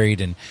got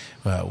married and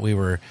we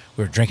were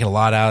drinking a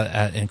lot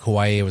out in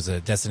Kauai. It was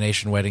a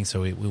destination wedding,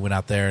 so we went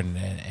out there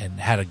and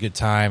had a good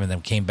time, and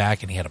then came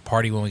back and he had a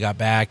party when we got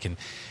back, and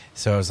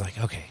so I was like,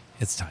 okay,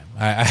 it's time.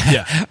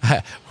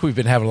 We've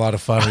been having a lot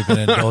of fun. We've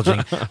been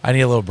indulging. I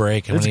need a little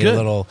break, and we need a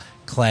little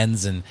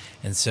cleanse, and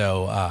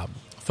so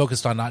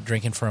focused on not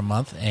drinking for a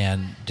month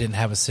and didn't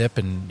have a sip,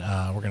 and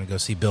we're going to go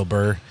see Bill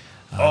Burr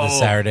this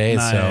Saturday.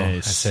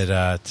 Nice. So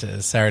I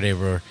said Saturday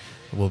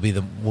we'll be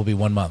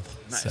 1 month.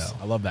 Nice. So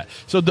I love that.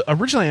 So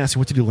originally I asked you,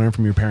 what did you learn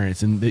from your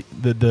parents? And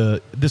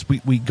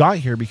we got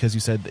here because you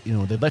said that,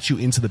 they let you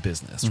into the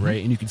business,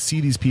 right? And you could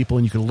see these people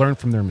and you could learn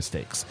from their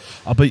mistakes.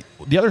 But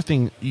the other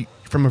thing,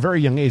 from a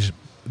very young age,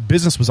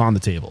 business was on the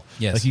table.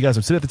 Yes. Like, you guys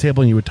would sit at the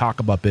table and you would talk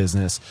about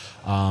business.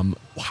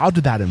 How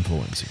did that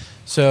influence you?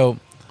 So,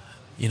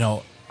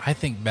 I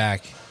think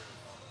back,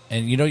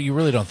 and you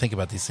really don't think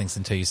about these things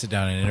until you sit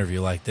down in an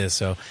interview like this.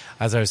 So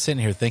as I was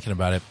sitting here thinking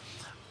about it,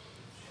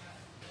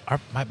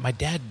 my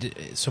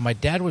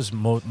dad was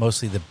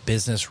mostly the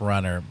business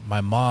runner. My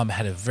mom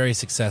had a very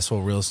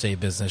successful real estate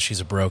business. She's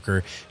a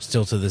broker,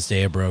 still to this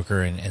day a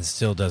broker, and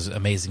still does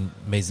amazing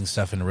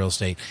stuff in real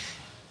estate.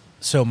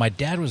 So my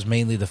dad was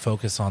mainly the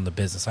focus on the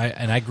business.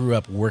 I grew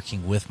up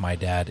working with my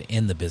dad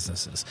in the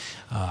businesses.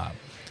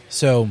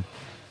 So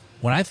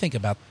when I think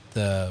about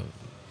the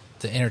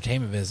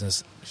entertainment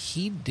business,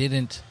 he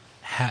didn't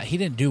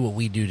do what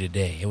we do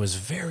today. It was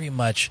very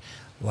much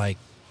like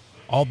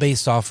all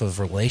based off of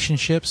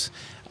relationships.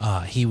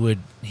 He would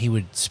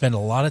spend a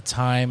lot of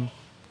time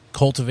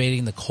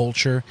cultivating the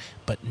culture,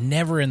 but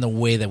never in the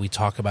way that we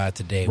talk about it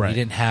today. Right. We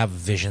didn't have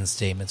vision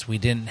statements. We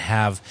didn't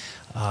have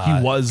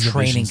he was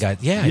training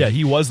guides. Yeah,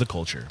 he was the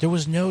culture. There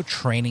was no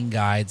training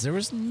guides. There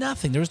was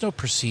nothing. There was no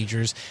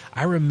procedures.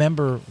 I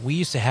remember we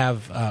used to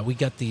have we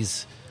got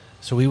these.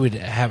 So we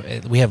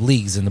have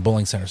leagues in the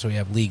bowling center. So we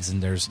have leagues,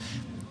 and there's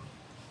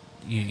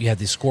you had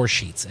these score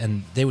sheets,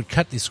 and they would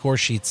cut these score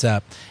sheets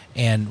up,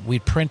 and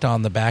we'd print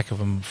on the back of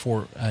them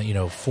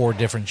four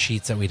different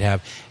sheets that we'd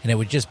have, and it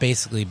would just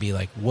basically be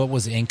like, what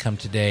was the income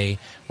today?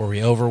 Were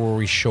we over? Were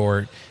we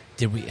short?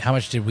 How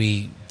much did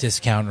we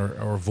discount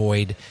or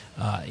void?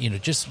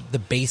 Just the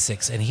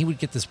basics. And he would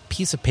get this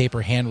piece of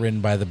paper handwritten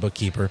by the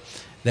bookkeeper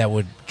that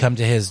would come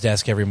to his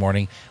desk every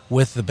morning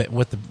with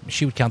the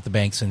she would count the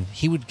banks, and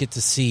he would get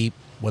to see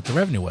what the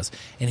revenue was.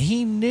 And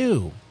he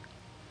knew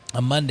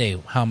a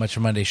Monday how much a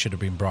Monday should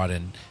have been brought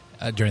in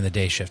during the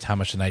day shift, how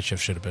much the night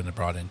shift should have been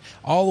brought in,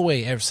 all the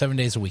way every 7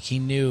 days a week. He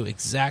knew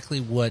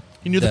exactly what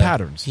he knew the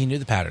patterns. He knew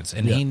the patterns,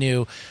 and he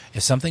knew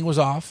if something was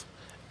off,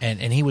 and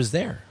he was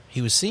there.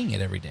 He was seeing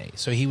it every day.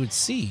 So he would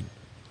see,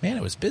 man,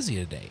 it was busy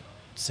today.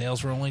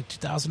 Sales were only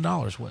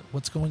 $2,000.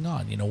 What's going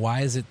on?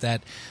 Why is it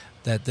that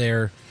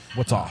they're...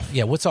 What's off?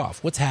 Yeah, what's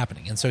off? What's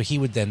happening? And so he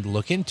would then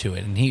look into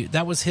it. And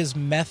that was his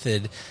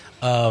method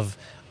of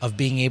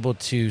being able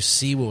to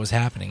see what was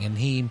happening. And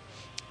he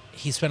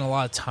spent a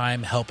lot of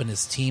time helping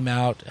his team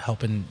out,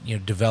 helping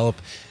develop,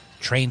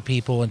 train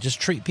people, and just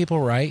treat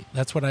people right.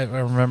 That's what I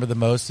remember the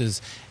most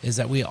is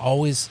that we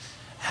always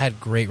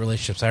had great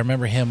relationships. I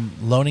remember him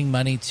loaning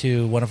money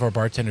to one of our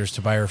bartenders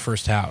to buy her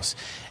first house.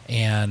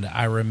 And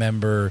I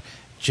remember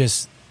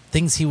just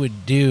things he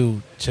would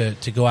do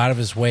to go out of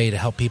his way to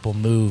help people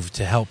move,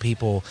 to help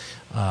people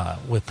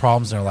with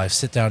problems in their life,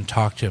 sit down and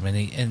talk to him.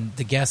 And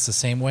the guests the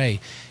same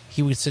way.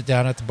 He would sit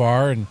down at the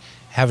bar and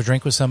have a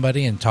drink with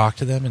somebody and talk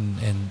to them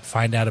and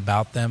find out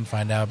about them,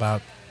 find out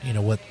about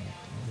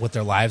what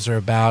their lives are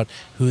about,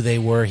 who they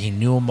were. He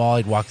knew them all.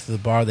 He'd walk through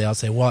the bar. They all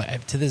say, well,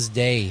 to this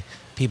day,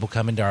 people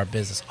come into our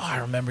business. Oh, I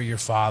remember your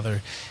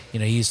father. He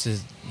used to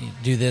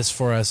do this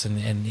for us,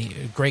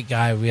 and great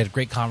guy. We had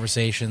great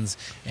conversations.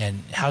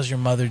 And how's your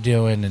mother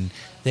doing? And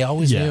they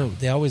always knew.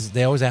 They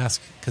always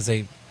ask because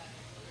they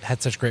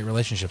had such great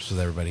relationships with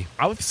everybody.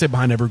 I would say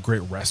behind every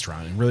great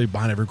restaurant, and really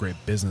behind every great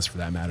business for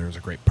that matter, is a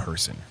great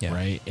person,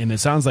 right? And it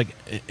sounds like,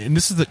 and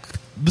this is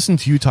listening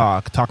to you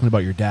talking about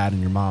your dad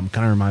and your mom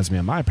kind of reminds me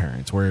of my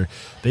parents, where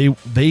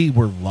they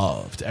were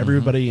loved.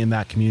 Everybody in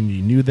that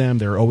community knew them.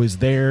 They were always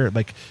there.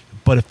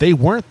 But if they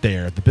weren't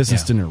there, the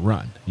business didn't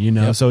run,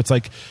 So it's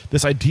like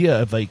this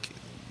idea of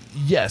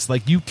yes,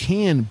 you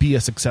can be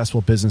a successful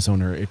business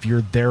owner if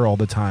you're there all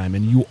the time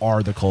and you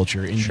are the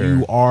culture and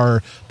you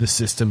are the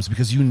systems,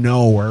 because you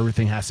know where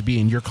everything has to be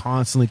and you're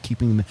constantly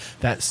keeping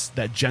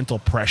that gentle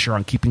pressure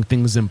on keeping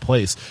things in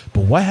place.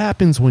 But what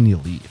happens when you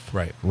leave?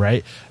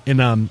 Right.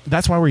 And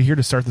that's why we're here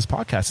to start this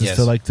podcast,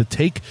 is to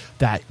take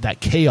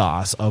that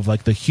chaos of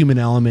the human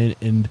element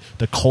and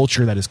the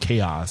culture that is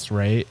chaos,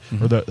 right?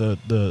 Mm-hmm. Or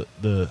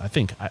the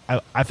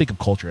I think of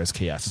culture as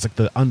chaos. It's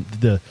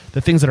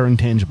the things that are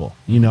intangible,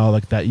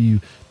 that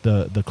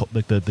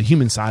the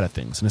human side of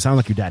things. And it sounded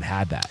like your dad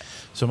had that.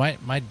 So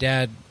my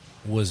dad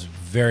was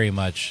very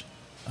much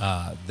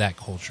that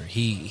culture.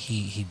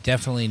 He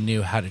definitely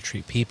knew how to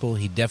treat people.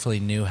 He definitely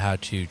knew how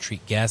to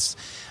treat guests,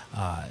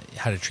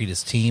 how to treat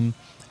his team,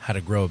 how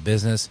to grow a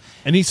business.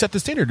 And he set the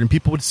standard, and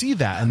people would see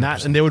that,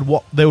 and they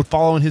would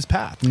follow in his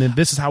path. And then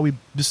this is how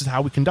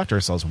we conduct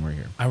ourselves when we're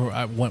here.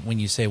 When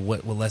you say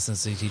what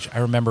lessons did he teach, I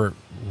remember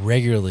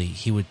regularly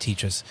he would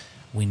teach us,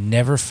 we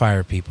never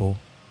fire people.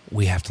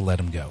 We have to let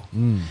them go.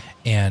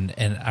 And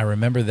I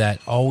remember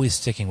that always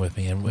sticking with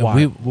me. And why?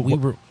 we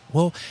were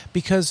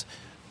because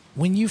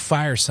when you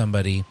fire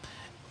somebody,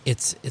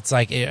 it's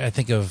like, I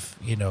think of,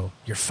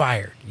 you're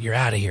fired, you're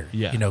out of here.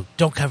 Yeah.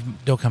 Don't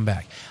come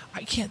back.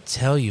 I can't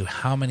tell you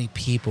how many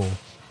people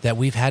that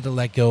we've had to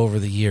let go over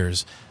the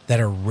years that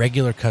are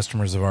regular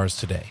customers of ours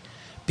today,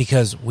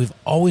 because we've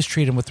always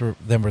treated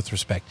them with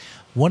respect.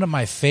 One of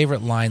my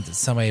favorite lines that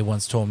somebody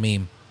once told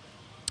me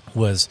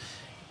was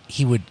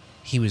he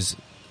was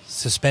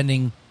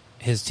suspending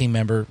his team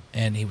member,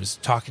 and he was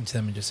talking to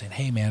them and just saying,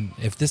 hey man,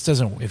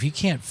 if you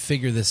can't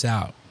figure this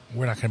out,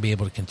 we're not going to be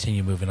able to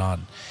continue moving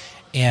on.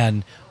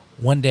 And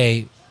one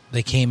day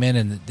they came in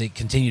and they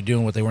continued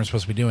doing what they weren't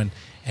supposed to be doing.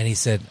 And he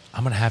said,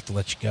 I'm going to have to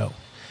let you go.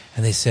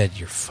 And they said,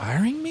 you're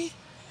firing me?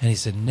 And he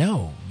said,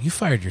 no, you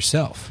fired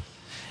yourself.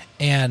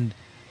 And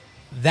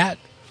that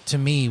to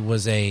me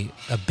was a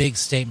big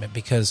statement,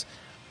 because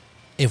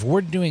if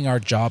we're doing our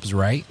jobs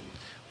right,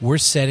 we're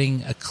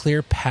setting a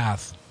clear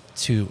path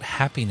to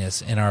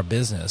happiness in our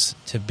business,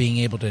 to being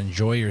able to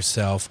enjoy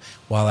yourself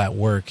while at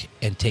work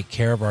and take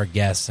care of our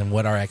guests and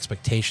what our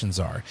expectations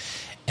are.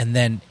 And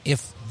then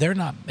if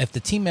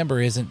the team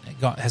member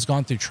has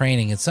gone through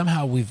training and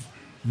somehow we've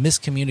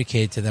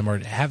miscommunicated to them or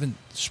haven't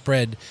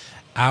spread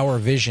our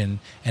vision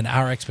and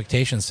our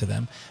expectations to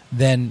them,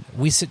 then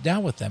we sit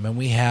down with them and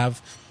we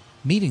have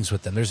meetings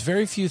with them. There's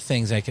very few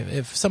things like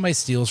if somebody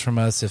steals from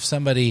us, if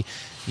somebody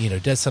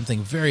does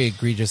something very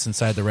egregious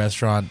inside the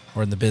restaurant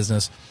or in the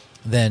business,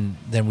 then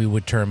we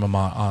would term them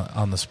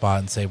on the spot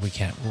and say,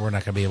 we're not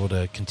going to be able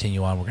to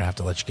continue on. We're going to have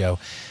to let you go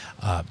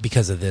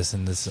because of this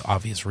and this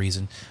obvious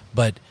reason.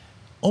 But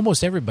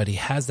almost everybody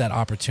has that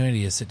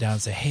opportunity to sit down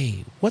and say,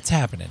 hey, what's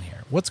happening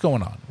here? What's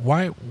going on?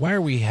 Why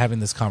are we having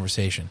this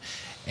conversation?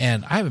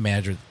 And I have a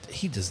manager,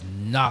 he does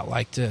not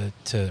like to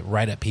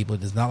write at people,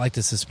 does not like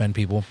to suspend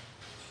people.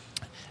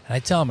 And I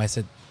tell him, I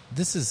said,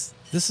 this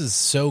is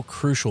so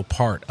crucial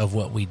part of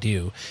what we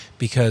do,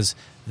 because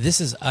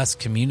this is us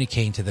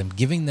communicating to them,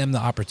 giving them the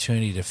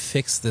opportunity to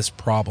fix this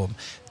problem,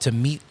 to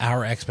meet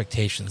our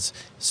expectations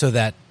so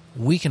that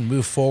we can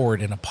move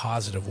forward in a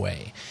positive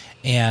way.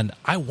 And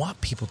I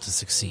want people to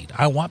succeed.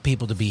 I want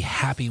people to be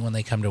happy when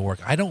they come to work.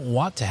 I don't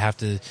want to have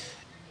to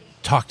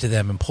talk to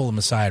them and pull them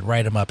aside,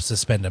 write them up,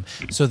 suspend them.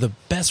 So the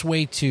best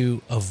way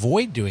to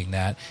avoid doing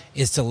that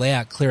is to lay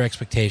out clear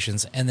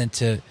expectations and then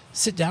to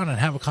sit down and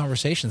have a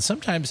conversation.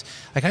 Sometimes,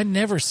 like, I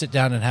never sit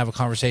down and have a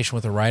conversation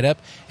with a write-up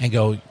and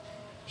go,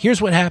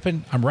 here's what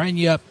happened, I'm writing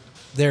you up,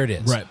 there it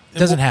is. Right. It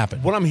doesn't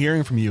happen. What I'm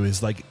hearing from you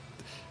is like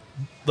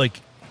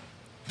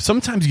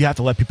sometimes you have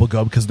to let people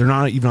go because they're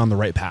not even on the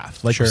right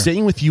path. Like, Sure.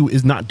 staying with you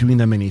is not doing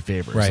them any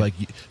favors. Right. Like,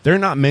 they're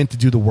not meant to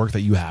do the work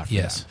that you have for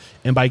Yes.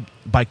 them. And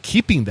by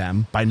keeping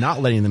them, by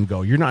not letting them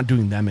go, you're not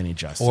doing them any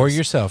justice. Or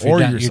yourself. Or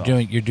You're yourself.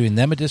 You're doing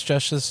them a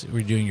disjustice.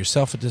 You're doing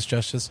yourself a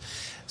disjustice.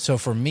 So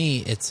for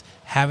me, it's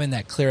having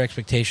that clear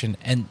expectation,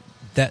 and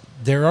that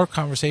there are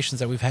conversations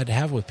that we've had to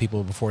have with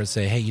people before to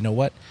say, hey, you know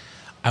what?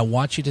 I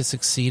want you to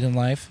succeed in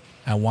life.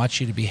 I want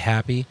you to be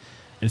happy.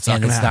 It's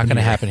not going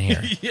to happen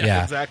here.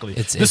 yeah, exactly.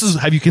 It's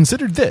Have you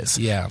considered this?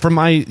 Yeah. From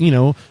my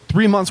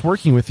 3 months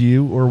working with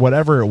you or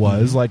whatever it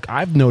was, like,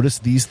 I've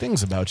noticed these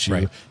things about you.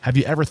 Right. Have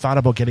you ever thought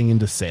about getting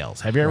into sales?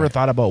 Have you ever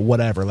thought about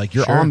whatever? Like,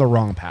 you're Sure. on the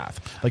wrong path.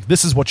 Like,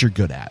 this is what you're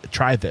good at.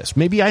 Try this.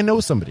 Maybe I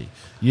know somebody.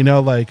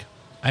 Like,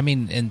 I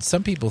mean, and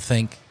some people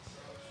think,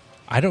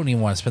 I don't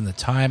even want to spend the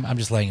time. I'm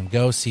just letting him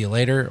go. See you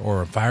later.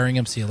 Or I'm firing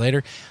him. See you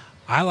later.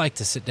 I like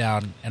to sit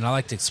down and I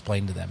like to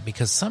explain to them,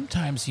 because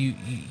sometimes you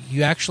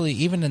actually,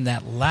 even in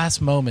that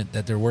last moment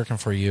that they're working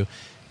for you,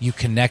 you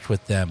connect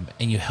with them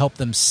and you help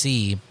them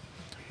see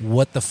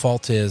what the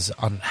fault is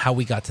on how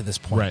we got to this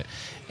point. Right.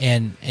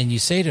 And you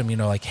say to them,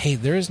 like, hey,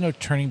 there is no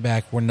turning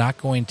back. We're not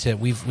going to,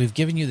 we've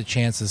given you the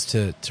chances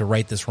to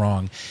right this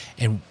wrong,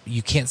 and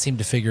you can't seem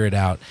to figure it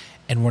out.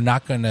 And we're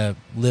not going to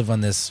live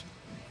on this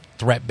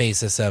threat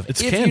basis of, It's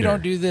if candor. you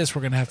don't do this,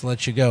 we're going to have to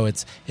let you go.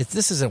 It's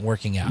this isn't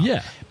working out.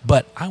 Yeah.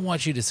 But I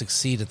want you to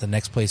succeed at the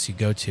next place you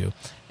go to.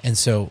 And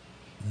so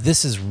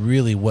this is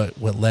really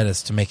what led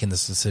us to making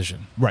this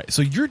decision. right.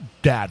 So your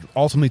dad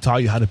ultimately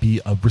taught you how to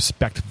be a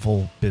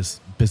respectful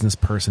business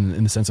person,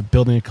 in the sense of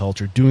building a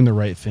culture, doing the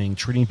right thing,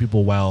 treating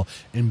people well,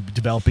 and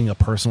developing a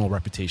personal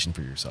reputation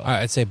for yourself.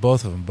 I'd say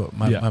both of them, but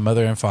my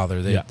mother and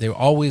father, they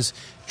always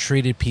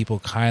treated people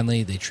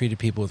kindly. They treated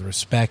people with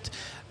respect.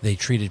 They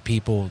treated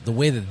people the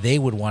way that they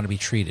would want to be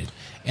treated.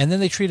 And then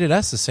they treated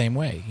us the same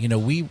way.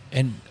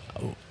 And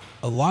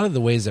a lot of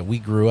the ways that we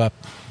grew up,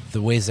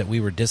 the ways that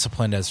we were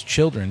disciplined as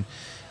children,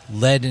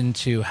 led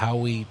into how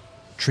we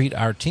treat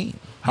our team.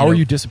 How are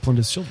you disciplined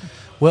as children?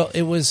 Well,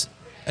 it was,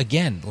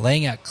 again,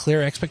 laying out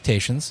clear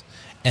expectations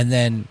and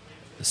then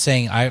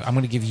saying, I'm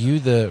going to give you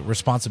the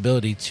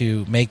responsibility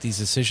to make these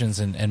decisions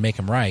and make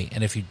them right.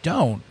 And if you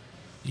don't,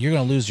 you're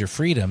going to lose your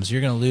freedoms.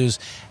 You're going to lose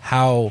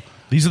how...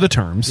 These are the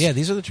terms. Yeah,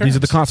 these are the terms. These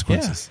are the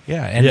consequences.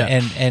 Yeah.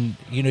 And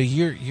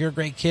you're a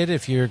great kid.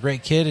 If you're a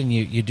great kid and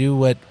you do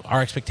what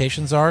our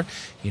expectations are,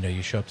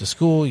 you show up to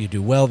school, you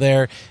do well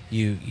there,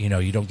 you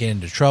don't get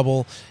into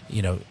trouble,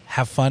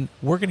 have fun.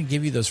 We're going to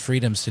give you those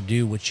freedoms to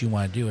do what you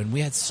want to do. And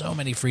we had so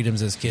many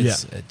freedoms as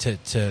kids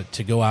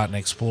to go out and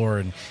explore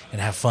and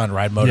have fun,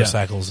 ride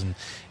motorcycles and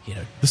This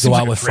go seems out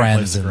like with a great place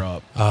friends. to And, grow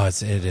up. oh,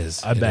 it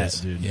is. I bet,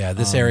 dude. Yeah,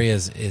 this area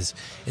is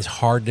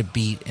hard to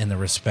beat in the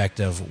respect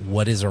of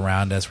what is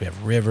around us. We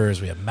have rivers,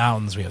 we have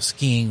mountains, we have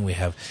skiing, we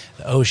have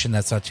the ocean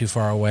that's not too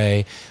far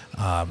away,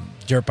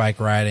 dirt bike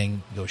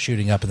riding, go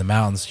shooting up in the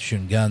mountains,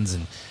 shooting guns,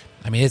 and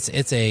I mean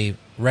it's a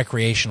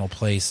recreational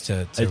place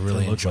to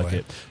really looks enjoy. like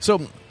it.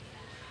 So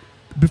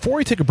before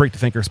we take a break to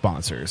thank our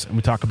sponsors, and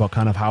we talk about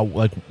kind of how,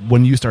 like,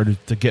 when you started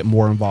to get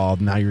more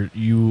involved, now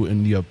you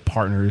and your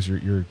partners,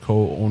 your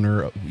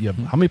co-owner, you have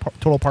how many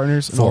total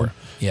partners? 4.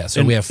 Yeah,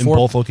 so we have 4 in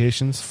both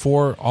locations.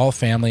 4 all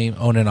family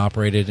owned and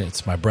operated.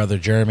 It's my brother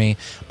Jeremy,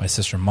 my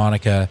sister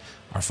Monica,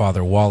 our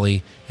father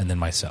Wally, and then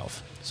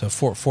myself. So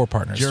 4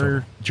 partners.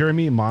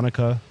 Jeremy,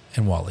 Monica,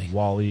 and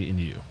Wally, and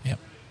you. Yep.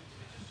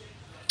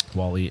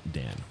 Wally,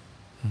 Dan.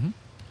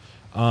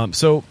 Mm-hmm.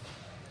 So,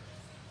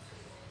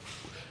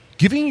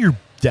 giving your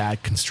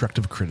dad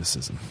constructive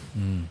criticism.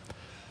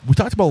 We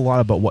talked about a lot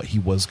about what he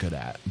was good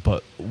at,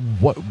 but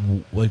what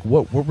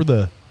were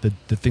the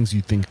things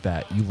you think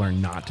that you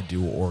learned not to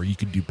do or you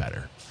could do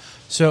better?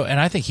 So, and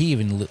I think he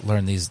even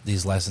learned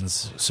these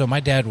lessons. So my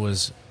dad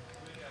was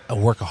a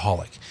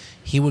workaholic.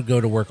 He would go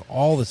to work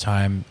all the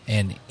time,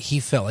 and he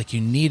felt like you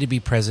need to be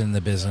present in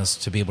the business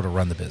to be able to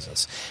run the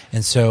business.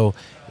 And so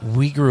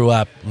we grew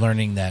up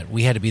learning that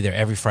we had to be there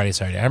every Friday,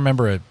 Saturday. I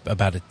remember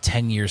about a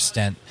 10-year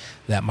stint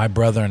that my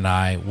brother and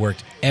I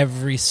worked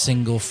every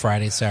single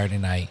Friday, Saturday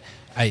night.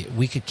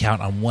 We could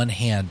count on one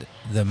hand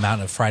the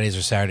amount of Fridays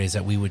or Saturdays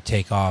that we would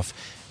take off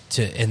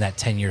in that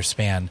 10-year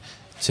span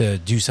to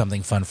do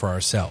something fun for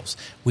ourselves.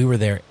 We were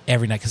there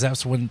every night because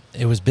that's when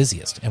it was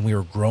busiest, and we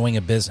were growing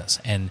a business,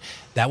 and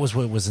that was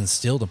what was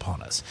instilled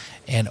upon us.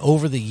 And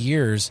over the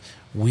years,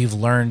 we've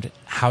learned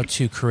how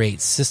to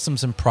create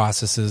systems and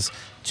processes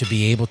to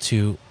be able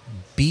to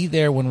be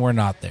there when we're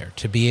not there,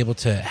 to be able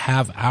to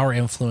have our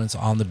influence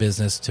on the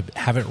business, to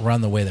have it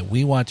run the way that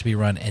we want it to be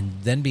run, and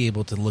then be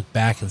able to look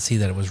back and see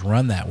that it was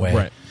run that way.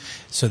 Right.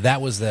 So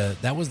that was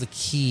the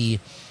key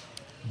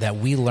that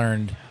we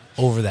learned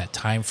over that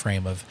time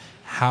frame of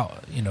how,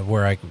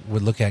 where I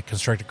would look at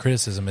constructive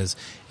criticism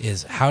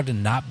is how to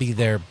not be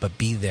there, but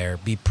be there,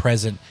 be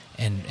present,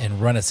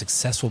 and run a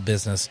successful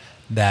business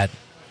that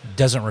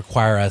doesn't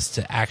require us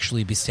to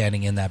actually be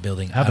standing in that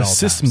building. Have at a all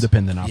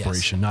system-dependent times.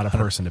 operation, Yes. not a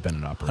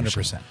person-dependent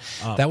operation.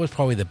 100%. That was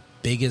probably the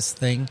biggest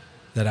thing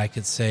that I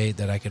could say,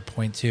 that I could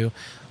point to.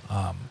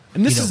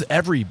 And this is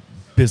every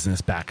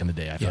business back in the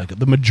day. I feel like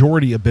the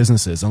majority of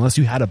businesses, unless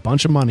you had a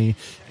bunch of money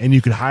and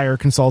you could hire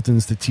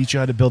consultants to teach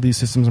you how to build these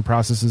systems and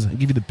processes and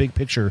give you the big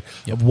picture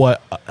of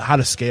how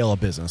to scale a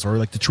business, or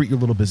like to treat your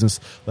little business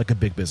like a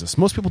big business.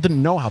 Most people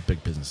didn't know how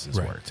big businesses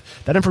worked.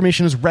 That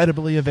information is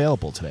readily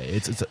available today.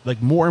 It's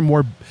like more and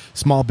more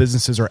small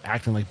businesses are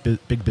acting like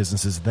big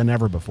businesses than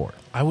ever before.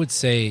 I would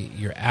say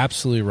you're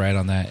absolutely right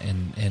on that.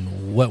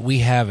 And what we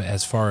have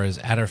as far as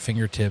at our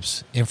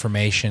fingertips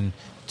information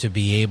to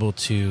be able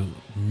to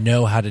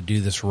know how to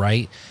do this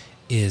right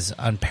is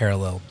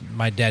unparalleled.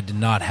 My dad did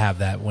not have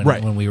that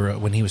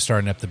when he was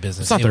starting up the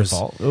business. It's not their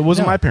fault. It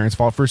wasn't my parents'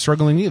 fault for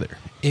struggling either.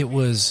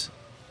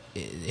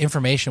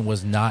 Information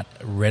was not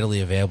readily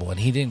available, and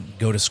he didn't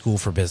go to school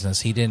for business.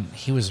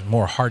 He was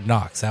more hard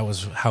knocks. That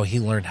was how he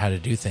learned how to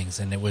do things,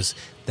 and it was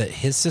that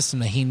his system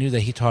that he knew that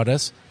he taught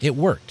us, it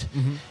worked.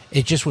 Mm-hmm.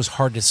 It just was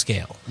hard to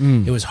scale.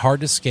 It was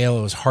hard to scale.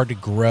 It was hard to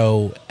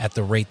grow at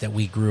the rate that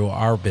we grew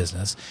our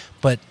business.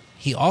 But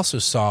he also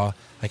saw,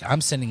 like,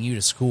 I'm sending you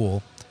to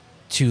school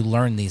to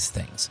learn these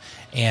things.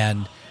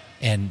 And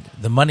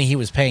the money he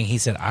was paying, he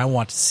said, I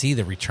want to see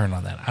the return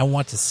on that. I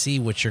want to see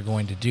what you're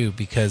going to do,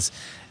 because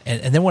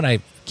and then when I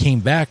came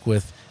back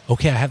with,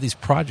 okay, I have these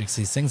projects,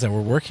 these things that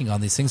we're working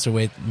on, these things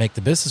to make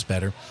the business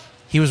better,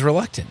 he was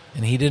reluctant,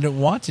 and he didn't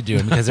want to do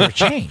it because it would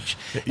change.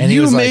 And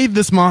you made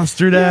this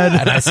monster, Dad.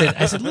 And I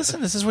said,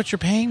 listen, this is what you're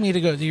paying me to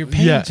go. You're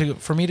paying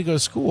for me to go to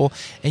school,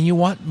 and you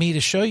want me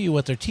to show you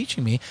what they're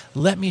teaching me.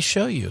 Let me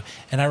show you.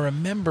 And I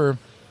remember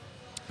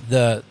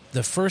the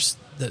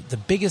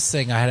biggest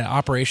thing. I had an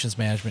operations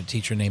management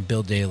teacher named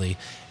Bill Daly,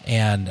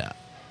 and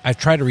I've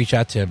tried to reach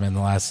out to him in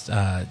the last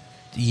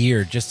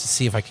year just to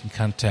see if I can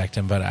contact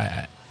him, but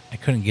I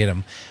couldn't get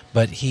him.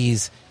 But he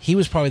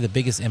was probably the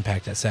biggest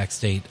impact at Sac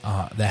State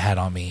that had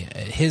on me.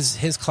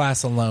 His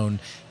class alone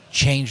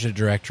changed the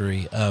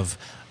directory of.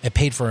 It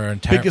paid for our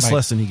entire biggest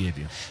lesson he gave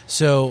you.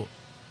 So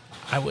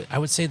I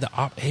would say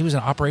he was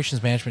an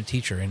operations management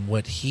teacher, and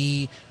what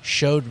he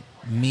showed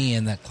me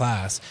in that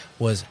class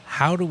was,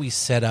 how do we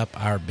set up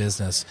our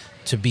business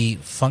to be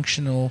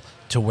functional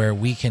to where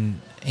we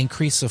can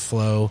increase the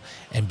flow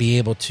and be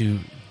able to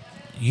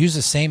use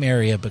the same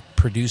area but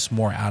produce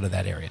more out of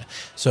that area.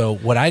 So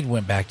what I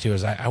went back to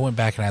is I went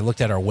back and I looked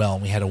at our well,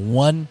 and we had a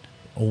one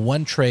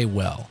tray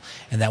well,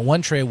 and that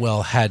one tray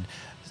well had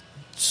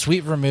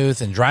sweet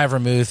vermouth and dry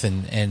vermouth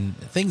and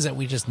things that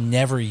we just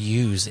never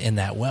use in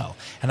that well.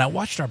 And I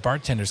watched our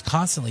bartenders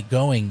constantly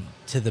going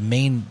to the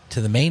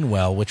main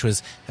well, which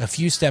was a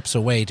few steps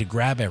away, to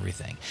grab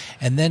everything.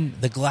 And then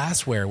the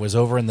glassware was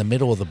over in the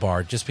middle of the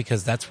bar, just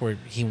because that's where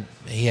he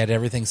had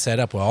everything set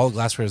up. Well, all the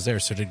glassware was there.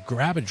 So to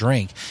grab a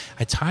drink,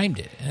 I timed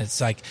it, and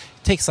it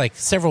takes like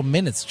several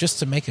minutes just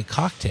to make a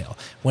cocktail,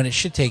 when it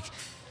should take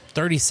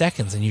 30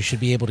 seconds and you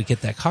should be able to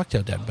get that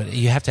cocktail done, but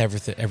you have to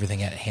have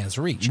everything at hand's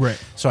reach. Right.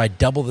 So I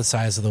doubled the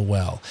size of the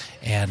well,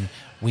 and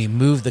we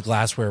moved the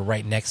glassware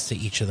right next to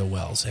each of the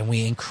wells, and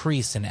we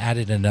increased and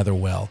added another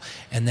well,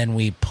 and then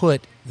we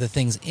put the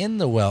things in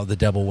the well, the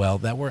double well,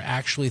 that were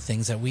actually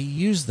things that we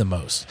used the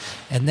most.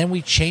 And then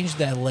we changed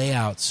that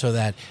layout so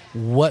that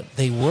what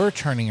they were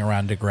turning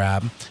around to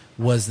grab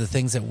was the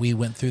things that we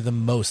went through the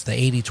most, the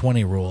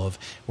 80-20 rule of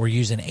we're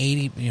using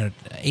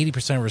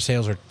 80% of our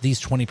sales are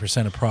these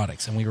 20% of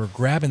products, and we were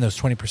grabbing those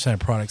 20% of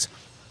products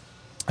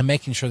and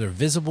making sure they're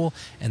visible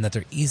and that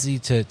they're easy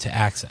to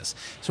access.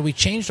 So we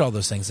changed all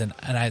those things, and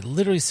I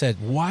literally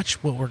said,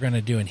 watch what we're going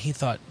to do. And he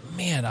thought,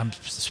 man, I'm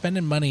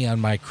spending money on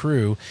my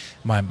crew,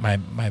 my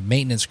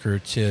maintenance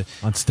crew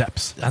on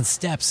steps,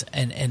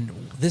 and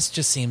this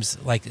just seems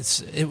like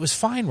it was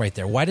fine right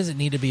there. Why does it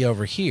need to be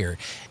over here?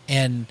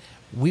 And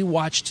we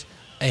watched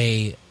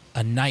a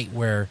night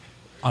where,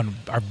 on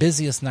our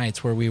busiest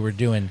nights, where we were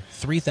doing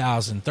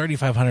 $3,000,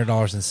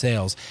 $3,500 in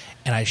sales,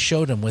 and I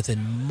showed him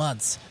within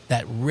months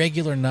that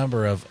regular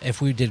number of,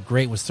 if we did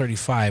great was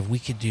 35, we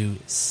could do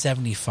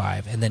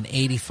 75 and then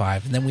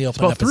 85, and then we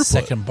opened up a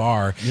second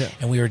bar,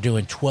 and we were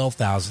doing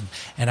 12,000.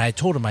 And I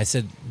told him, I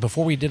said,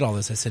 before we did all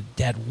this, I said,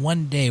 Dad,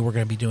 one day we're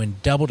going to be doing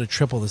double to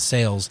triple the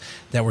sales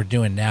that we're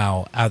doing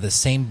now out of the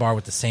same bar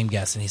with the same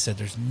guests. And he said,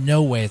 there's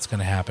no way it's going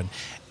to happen.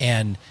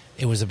 And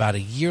it was about a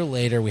year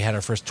later, we had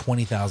our first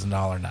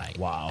 $20,000 night.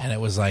 Wow. And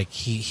it was like,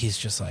 he's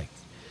just like,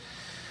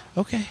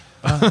 Okay.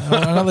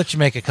 I'll let you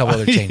make a couple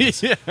other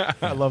changes. Yeah,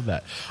 I love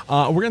that.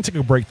 We're going to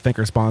take a break to thank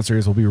our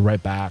sponsors. We'll be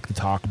right back to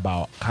talk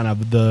about kind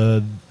of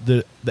the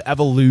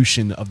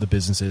evolution of the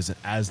businesses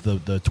as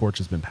the torch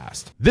has been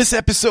passed. This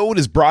episode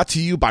is brought to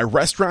you by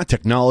Restaurant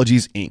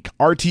Technologies, Inc.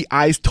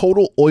 RTI's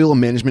Total Oil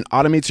Management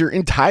automates your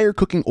entire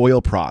cooking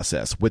oil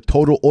process. With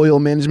Total Oil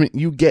Management,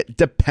 you get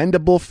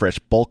dependable fresh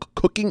bulk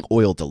cooking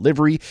oil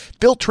delivery,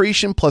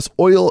 filtration plus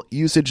oil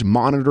usage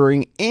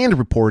monitoring and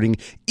reporting,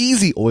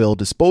 easy oil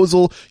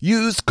disposal,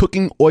 used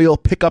cooking oil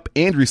pickup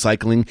and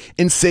recycling,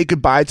 and say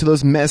goodbye to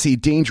those messy,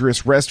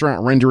 dangerous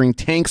restaurant rendering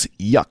tanks.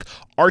 Yuck.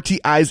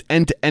 RTI's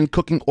end-to-end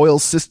cooking oil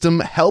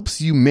system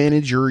helps you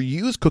manage your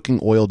used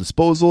cooking oil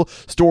disposal,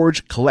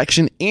 storage,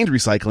 collection, and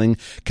recycling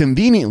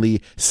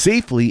conveniently,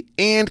 safely,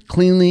 and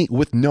cleanly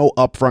with no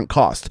upfront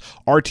cost.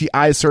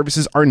 RTI's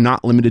services are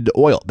not limited to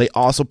oil. They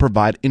also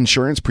provide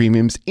insurance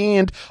premiums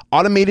and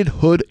automated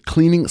hood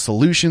cleaning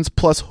solutions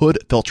plus hood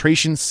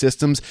filtration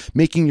systems,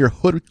 making your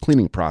hood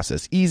cleaning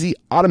process easy,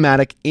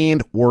 automatic,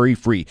 and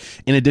worry-free.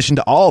 In addition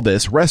to all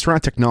this,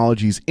 Restaurant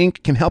Technologies,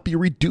 Inc. can help you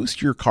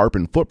reduce your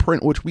carbon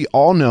footprint, which we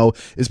all know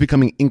is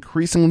becoming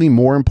increasingly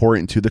more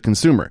important to the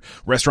consumer.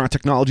 Restaurant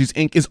Technologies,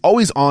 Inc. is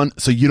always on,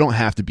 so you don't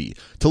have to be.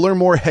 To learn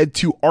more, head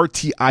to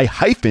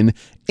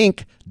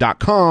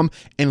RTI-Inc.com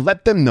and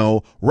let them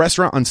know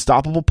Restaurant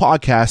Unstoppable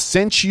Podcast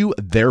sent you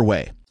their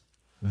way.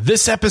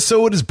 This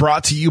episode is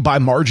brought to you by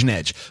Margin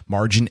Edge.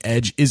 Margin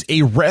Edge is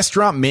a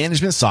restaurant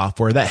management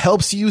software that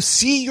helps you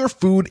see your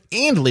food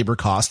and labor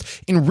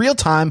costs in real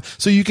time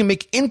so you can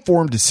make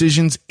informed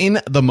decisions in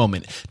the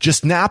moment.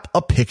 Just snap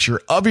a picture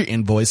of your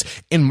invoice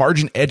and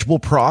Margin Edge will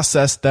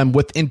process them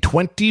within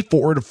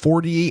 24 to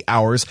 48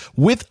 hours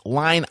with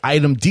line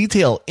item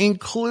detail,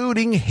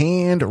 including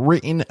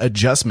handwritten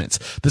adjustments.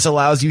 This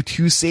allows you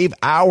to save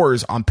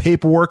hours on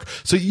paperwork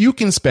so you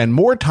can spend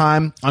more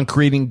time on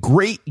creating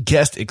great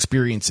guest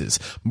experiences.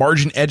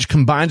 Margin Edge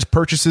combines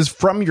purchases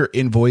from your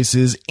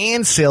invoices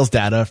and sales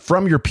data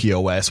from your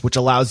POS, which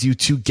allows you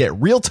to get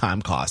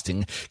real-time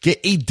costing, get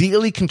a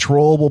daily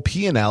controllable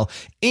P&L,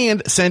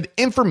 and send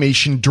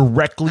information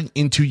directly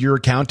into your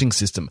accounting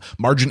system.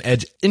 Margin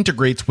Edge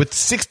integrates with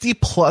 60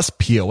 plus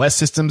POS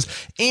systems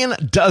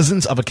and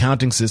dozens of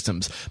accounting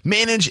systems.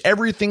 Manage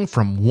everything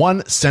from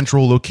one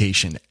central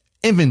location: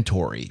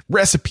 inventory,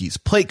 recipes,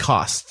 plate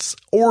costs,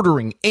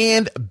 ordering,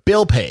 and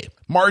bill pay.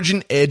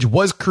 Margin Edge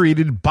was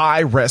created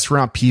by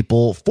restaurant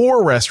people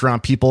for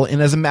restaurant people,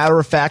 and as a matter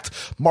of fact,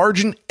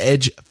 Margin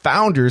Edge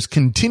founders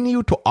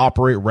continue to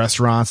operate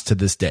restaurants to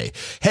this day.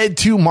 Head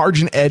to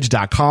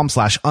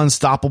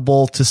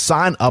marginedge.com/unstoppable to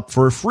sign up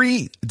for a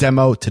free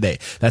demo today.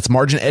 That's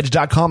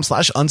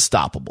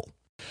marginedge.com/unstoppable.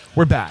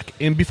 We're back,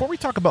 and before we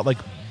talk about like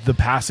the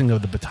passing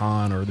of the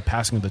baton or the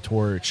passing of the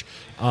torch,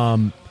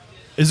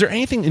 is there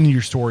anything in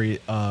your story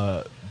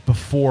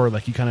before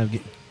like you kind of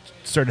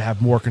started to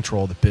have more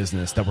control of the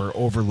business that we're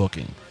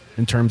overlooking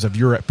in terms of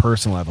your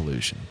personal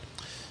evolution?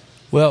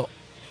 Well,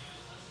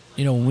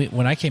 you know,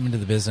 when I came into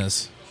the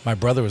business, my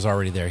brother was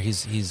already there.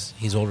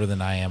 He's older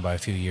than I am by a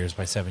few years,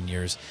 by 7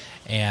 years,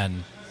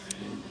 and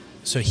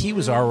so he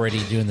was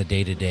already doing the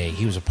day-to-day.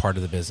 He was a part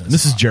of the business.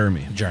 This is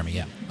Jeremy. Jeremy,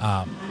 yeah.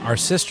 Our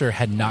sister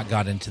had not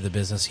got into the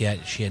business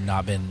yet. She had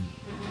not been,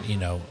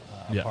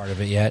 part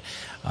of it yet.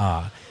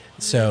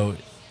 So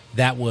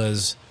that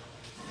was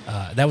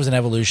an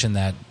evolution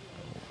that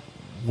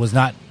was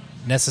not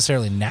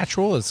necessarily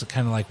natural. It's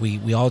kind of like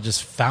we all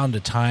just found a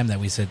time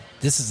that we said,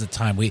 this is the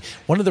time.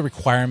 One of the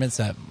requirements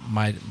that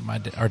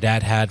our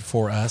dad had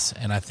for us,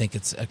 and I think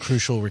it's a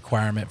crucial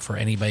requirement for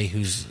anybody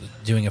who's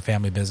doing a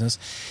family business,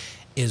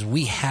 is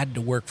we had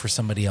to work for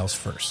somebody else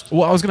first.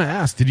 Well, I was going to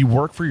ask, did you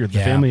work for the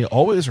family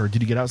always, or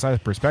did you get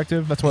outside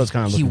perspective? That's what I was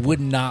kind of looking for. He would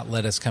not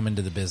let us come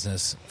into the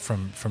business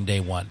from day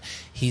one.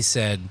 He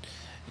said,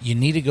 you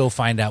need to go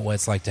find out what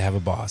it's like to have a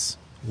boss,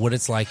 what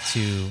it's like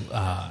to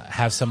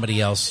have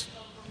somebody else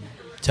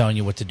telling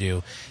you what to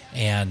do,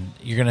 and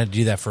you're going to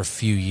do that for a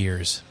few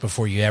years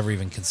before you ever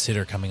even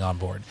consider coming on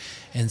board.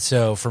 And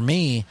so for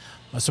me,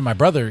 my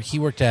brother, he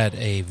worked at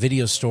a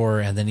video store,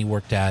 and then he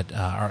worked at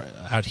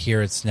out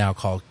here it's now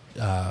called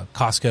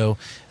Costco.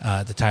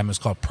 At the time it was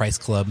called Price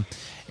Club,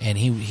 and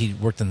he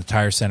worked in the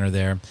tire center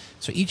there.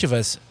 So each of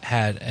us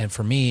had, and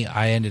for me,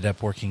 I ended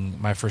up working,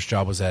 my first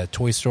job was at a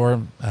toy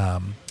store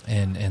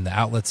in the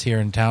outlets here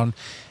in town,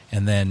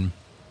 and then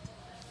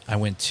I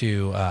went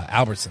to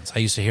Albertsons. I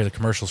used to hear the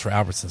commercials for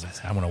Albertsons. I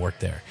said, I want to work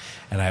there.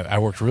 And I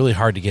worked really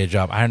hard to get a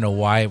job. I don't know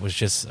why. It was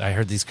just, I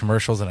heard these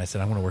commercials and I said,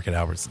 I want to work at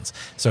Albertsons.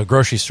 So a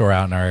grocery store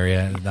out in our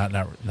area,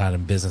 not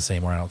in business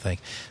anymore, I don't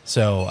think.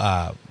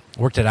 So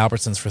worked at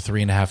Albertsons for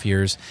 3.5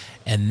 years.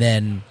 And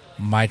then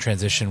my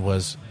transition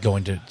was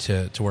going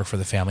to work for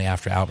the family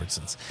after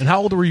Albertsons. And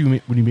how old were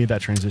you when you made that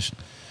transition?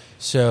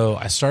 So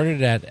I started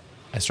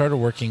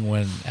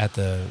working at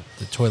the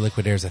toy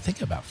liquidators, I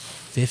think about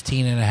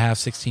 15 and a half,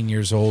 16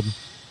 years old.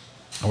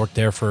 I worked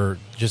there for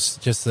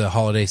just the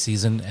holiday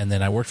season, and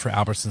then I worked for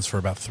Albertsons for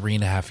about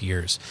 3.5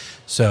 years.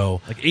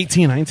 So like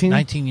 18, 19?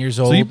 19 years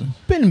old. So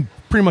you've been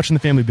pretty much in the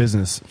family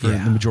business for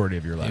Yeah. the majority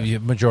of your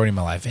life. Majority of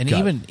my life, and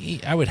Got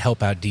I would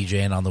help out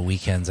DJing on the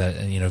weekends,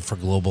 for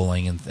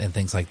Globaling and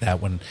things like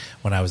that when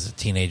I was a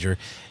teenager,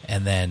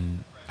 and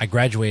then I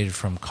graduated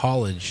from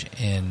college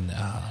in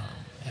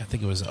I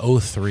think it was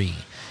 2003.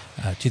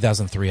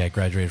 I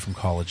graduated from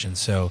college, and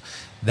so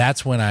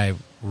that's when I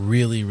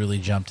really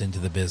jumped into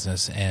the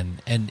business.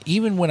 And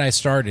even when I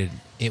started,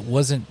 it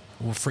wasn't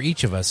for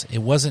each of us. It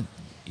wasn't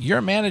you're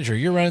a manager,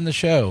 you're running the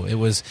show. It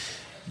was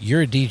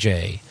you're a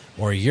DJ.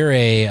 Or you're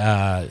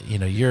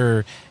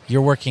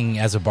you're working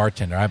as a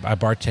bartender. I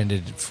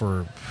bartended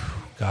for,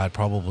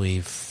 probably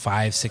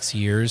 5-6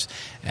 years,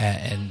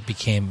 and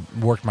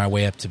worked my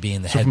way up to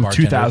being the head from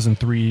bartender.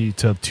 2003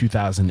 to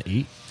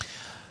 2008,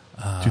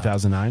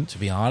 2009. To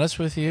be honest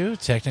with you,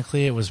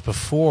 technically it was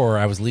before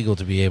I was legal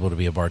to be able to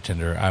be a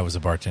bartender. I was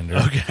a bartender.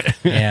 Okay,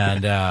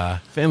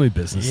 and family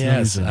business.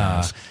 yes,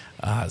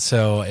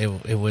 so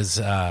it was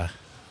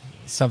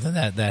something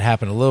that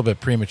happened a little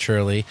bit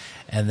prematurely,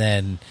 and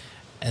then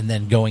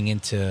going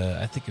into,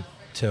 I think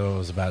until I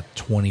was about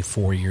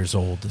 24 years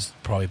old, is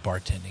probably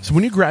bartending. So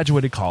when you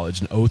graduated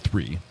college in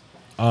 2003,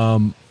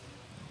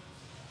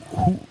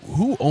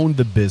 who owned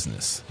the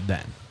business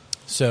then?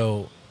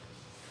 So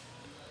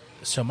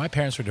my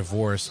parents were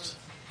divorced.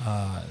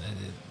 I'm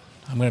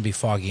going to be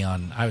foggy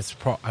on. I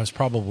was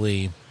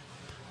probably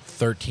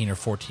 13 or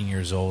 14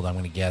 years old, I'm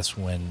going to guess,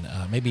 when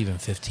maybe even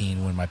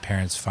 15, when my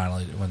parents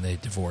when they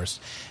divorced.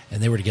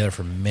 And they were together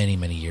for many,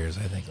 many years.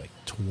 I think like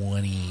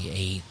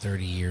 28,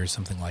 30 years,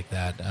 something like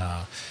that,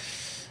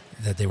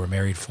 that they were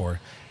married for.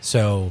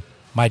 So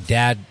my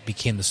dad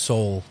became the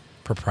sole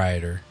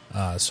proprietor,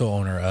 sole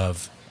owner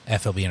of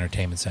FLB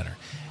Entertainment Center.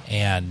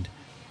 And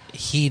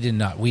he did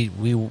not,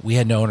 we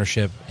had no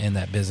ownership in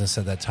that business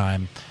at that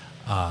time.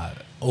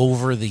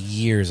 Over the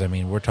years, I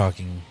mean, we're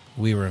talking,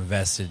 we were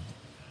invested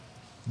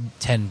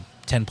 10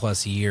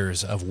 plus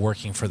years of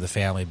working for the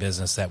family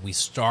business that we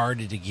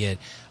started to get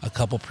a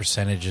couple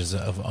percentages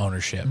of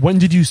ownership. When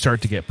did you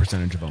start to get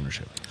percentage of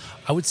ownership?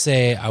 I would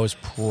say I was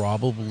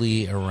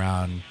probably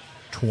around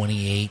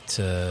 28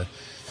 to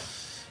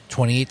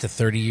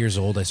 30 years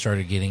old. I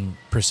started getting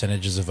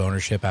percentages of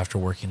ownership after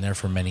working there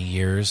for many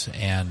years.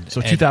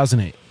 So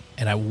 2008.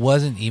 And I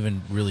wasn't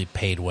even really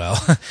paid well.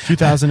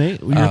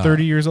 2008? When you were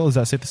 30 years old? Is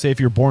that safe to say? If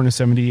you were born in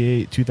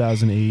 78,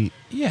 2008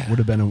 would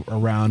have been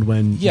around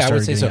when you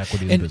started getting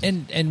equity in the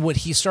business. And what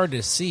he started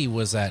to see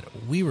was that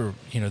we were,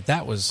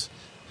 that was...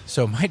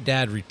 So my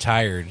dad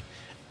retired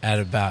in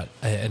about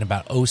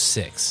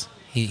 06.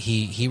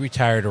 He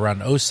retired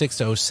around 06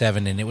 to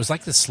 07, and it was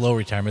like the slow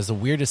retirement. It was the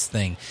weirdest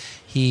thing.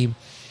 It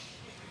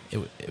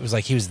was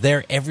like he was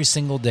there every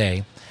single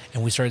day.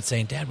 And we started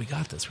saying, Dad, we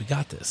got this. We've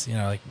got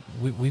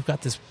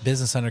this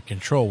business under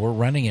control. We're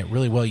running it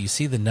really well. You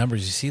see the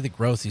numbers. You see the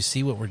growth. You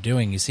see what we're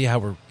doing. You see how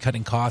we're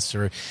cutting costs,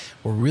 or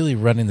we're really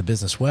running the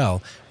business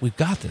well. We've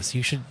got this.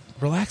 You should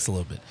relax a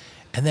little bit.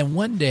 And then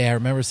one day I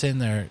remember sitting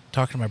there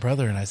talking to my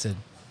brother, and I said,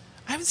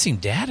 I haven't seen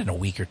Dad in a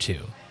week or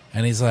two.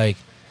 And he's like,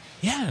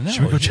 yeah, no.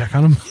 Should we go check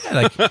on him? Yeah,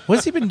 like,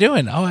 what's he been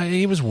doing? Oh,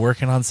 he was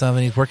working on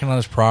something. He's working on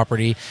his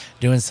property,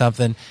 doing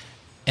something.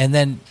 And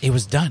then it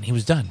was done. He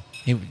was done.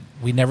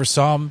 We never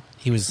saw him.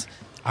 He was,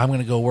 I'm going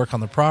to go work on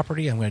the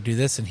property. I'm going to do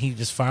this. And he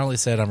just finally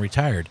said, I'm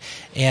retired.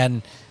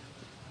 And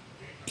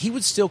he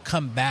would still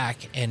come back,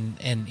 and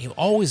he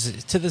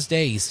always, to this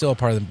day, he's still a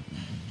part of the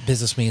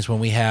business meetings when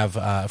we have,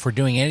 if we're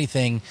doing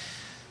anything,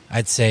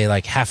 I'd say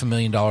like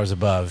 $500,000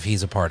 above,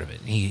 he's a part of it.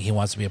 He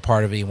wants to be a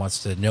part of it. He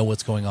wants to know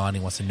what's going on.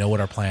 He wants to know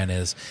what our plan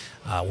is.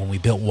 When we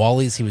built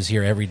Wally's, he was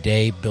here every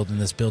day building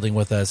this building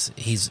with us.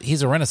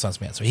 He's a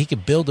Renaissance man, so he can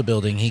build a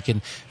building. He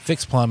can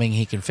fix plumbing.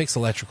 He can fix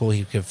electrical.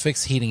 He can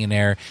fix heating and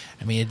air.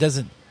 I mean, it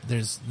doesn't.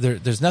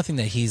 There's nothing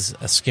that he's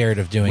scared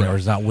of doing or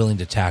is not willing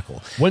to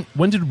tackle.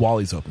 When did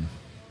Wally's open?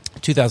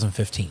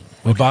 2015.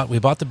 We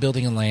bought the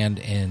building and land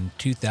in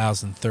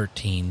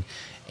 2013.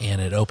 And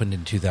it opened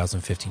in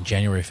 2015,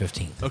 January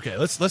 15th. Okay,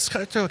 let's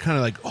kind of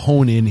like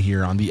hone in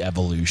here on the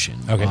evolution.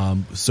 Okay.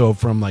 So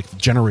from like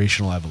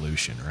generational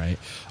evolution, right?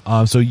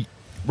 So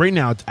right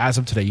now, as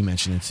of today, you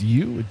mentioned it's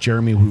you,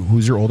 Jeremy,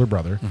 who's your older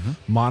brother,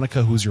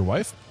 Monica, who's your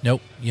wife.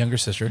 Nope, younger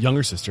sister.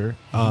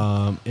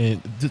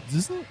 And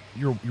isn't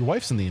your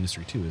wife's in the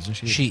industry too, isn't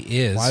she? She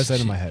is. Why is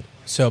that in my head?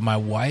 So my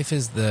wife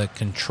is the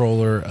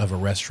controller of a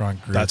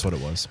restaurant group. That's what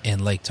it was.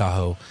 In Lake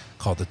Tahoe,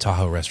 called the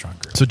Tahoe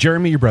Restaurant Group. So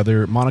Jeremy, your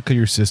brother, Monica,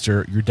 your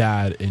sister, your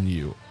dad, and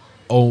you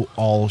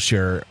all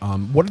share.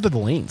 What are the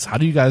lanes? How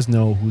do you guys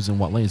know who's in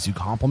what lanes? Do you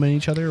complement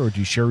each other, or do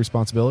you share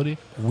responsibility?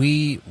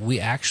 We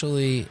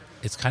actually,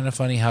 it's kind of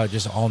funny how it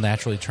just all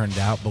naturally turned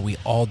out, but we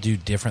all do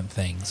different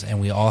things, and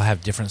we all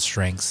have different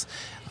strengths.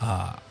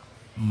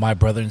 My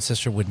brother and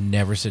sister would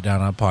never sit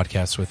down on a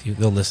podcast with you.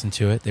 They'll listen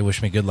to it. They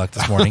wish me good luck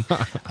this morning.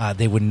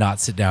 They would not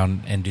sit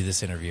down and do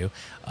this interview.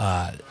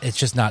 It's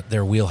just not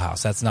their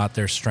wheelhouse. That's not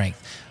their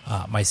strength.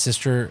 My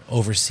sister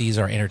oversees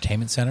our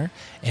entertainment center,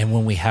 and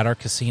when we had our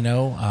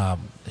casino,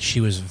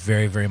 she was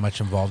very, very much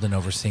involved in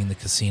overseeing the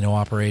casino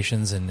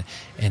operations and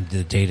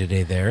the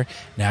day-to-day there.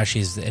 Now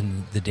she's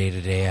in the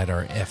day-to-day at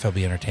our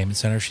FLB entertainment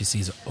center. She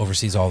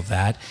oversees all of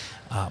that.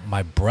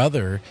 My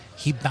brother,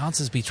 he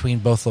bounces between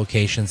both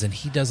locations, and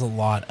he does a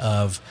lot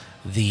of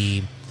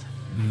the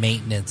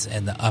maintenance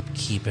and the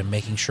upkeep and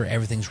making sure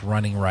everything's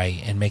running right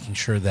and making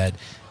sure that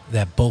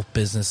both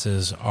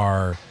businesses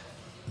are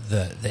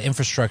the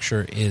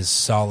infrastructure is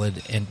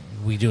solid, and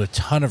we do a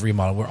ton of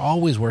remodel. We're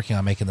always working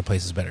on making the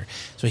places better.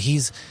 So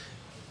he's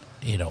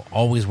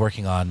always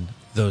working on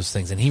those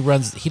things, and he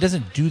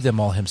doesn't do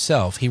them all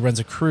himself. He runs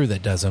a crew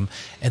that does them,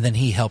 and then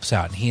he helps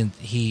out, and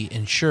he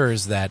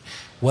ensures that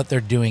what they're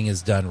doing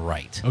is done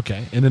right.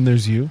 Okay, and then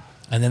there's you.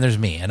 And then there's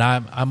me, and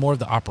I'm more of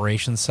the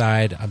operations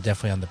side. I'm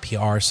definitely on the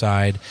PR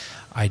side.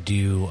 I'm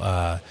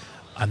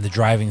the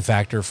driving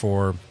factor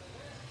for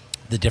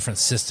the different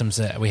systems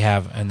that we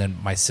have, and then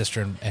my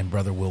sister and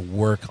brother will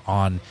work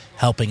on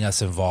helping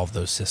us evolve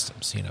those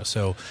systems.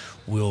 So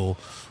we'll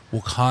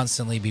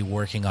constantly be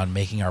working on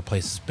making our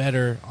places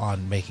better,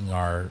 on making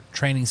our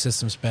training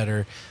systems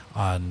better,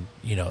 on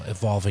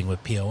evolving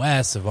with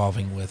POS,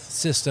 evolving with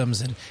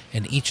systems,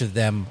 and each of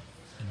them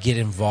get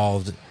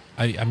involved.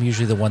 I'm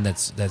usually the one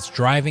that's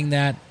driving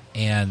that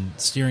and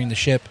steering the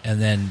ship,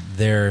 and then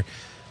they're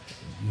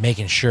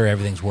making sure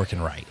everything's working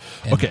right.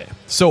 And okay,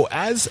 so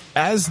as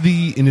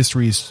the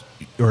industry is,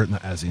 or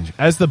not as the industry,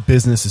 as the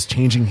business is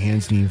changing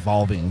hands and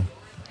evolving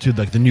to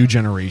like the new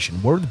generation,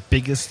 what are the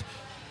biggest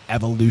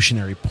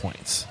evolutionary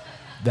points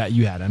that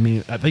you had? I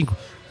mean, I think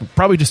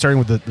probably just starting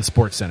with the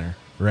sports center,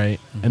 right?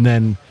 Mm-hmm. And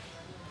then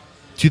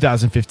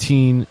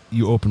 2015,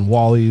 you opened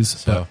Wally's.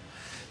 So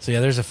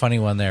yeah, there's a funny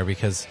one there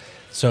because.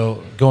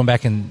 So going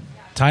back in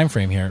time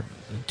frame here,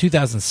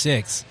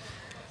 2006,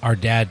 our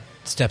dad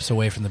steps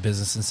away from the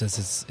business and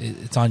says,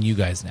 it's on you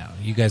guys now.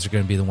 You guys are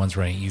going to be the ones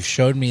running it. You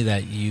showed me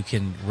that you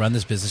can run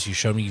this business. You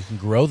showed me you can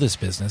grow this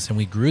business, and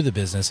we grew the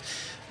business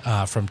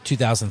from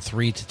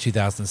 2003 to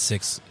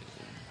 2006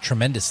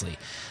 tremendously.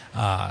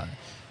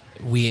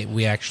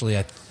 We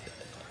actually,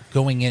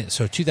 going in,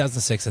 so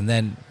 2006, and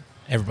then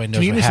everybody knows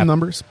what happened. Can you give me some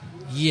numbers?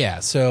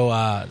 Yeah,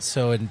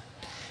 so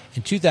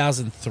in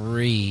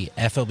 2003,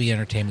 FLB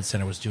Entertainment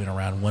Center was doing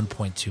around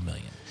 $1.2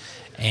 million.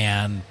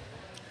 And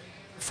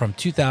from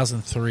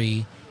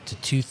 2003 to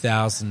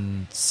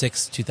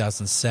 2006,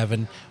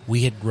 2007,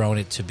 we had grown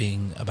it to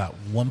being about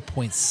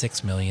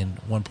 1.6 million,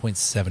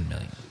 1.7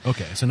 million.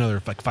 Okay, so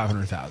another like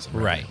 500,000.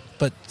 Right.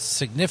 But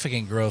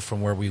significant growth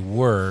from where we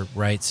were,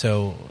 right?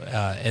 So,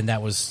 and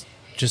that was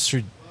just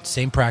through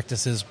same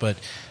practices, but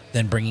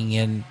then bringing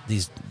in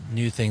these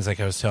new things like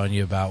I was telling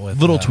you about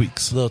with... Little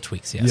tweaks. Little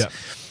tweaks, yes. Yeah.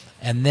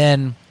 And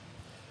then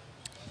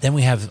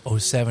we have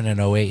 07 and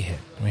 08 hit.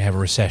 We have a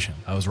recession.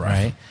 I was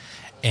right.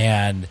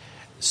 And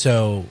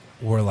so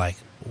we're like,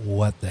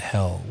 what the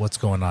hell? What's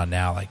going on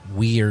now? Like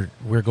we're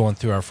going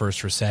through our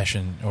first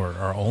recession, or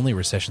our only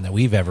recession that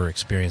we've ever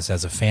experienced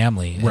as a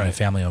family in a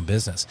family-owned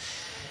business.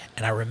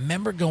 And I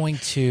remember going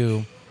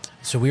to,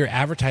 so we were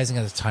advertising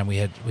at the time. We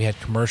had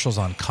commercials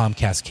on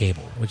Comcast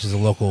Cable, which is a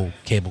local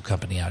cable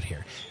company out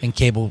here, and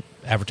cable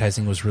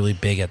advertising was really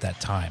big at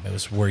that time. It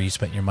was where you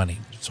spent your money.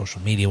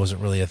 Social media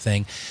wasn't really a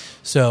thing.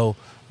 So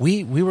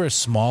we were a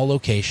small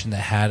location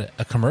that had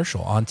a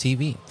commercial on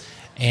TV,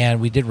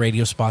 and we did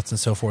radio spots and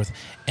so forth.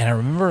 And I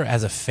remember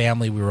as a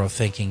family, we were all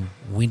thinking,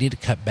 we need to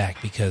cut back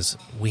because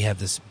we have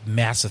this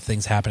massive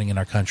things happening in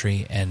our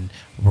country, and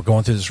we're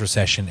going through this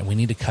recession, and we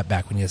need to cut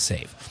back. We need to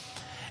save.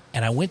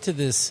 And I went to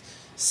this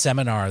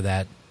seminar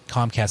that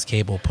Comcast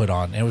Cable put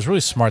on, and it was really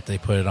smart they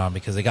put it on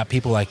because they got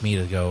people like me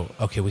to go,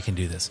 okay, we can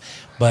do this.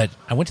 But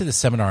I went to this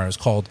seminar, and it was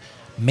called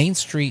Main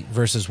Street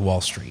versus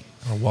Wall Street,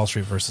 or Wall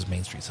Street versus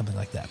Main Street, something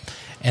like that.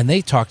 And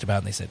they talked about,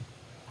 and they said,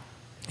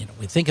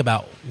 we think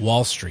about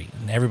Wall Street,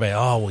 and everybody,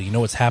 oh, well, you know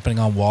what's happening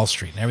on Wall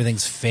Street, and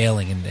everything's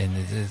failing, and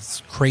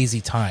it's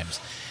crazy times.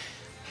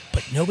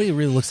 But nobody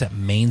really looks at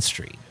Main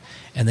Street.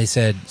 And they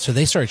said, so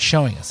they started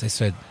showing us. They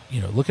said,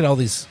 look at all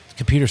these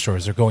computer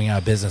stores. They're going out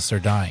of business. They're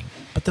dying.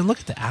 But then look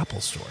at the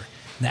Apple Store.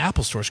 And the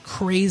Apple Store is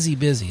crazy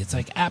busy. It's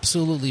like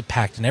absolutely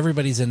packed, and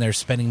everybody's in there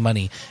spending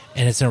money,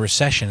 and it's in a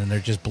recession, and they're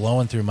just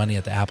blowing through money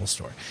at the Apple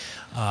Store.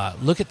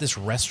 Look at this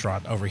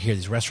restaurant over here.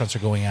 These restaurants are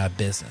going out of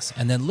business.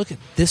 And then look at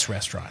this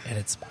restaurant, and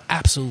it's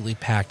absolutely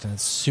packed, and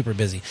it's super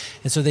busy.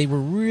 And so they were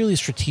really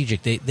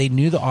strategic. They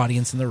knew the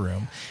audience in the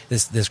room,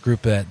 this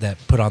group that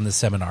put on this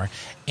seminar,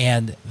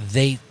 and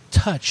they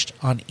touched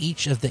on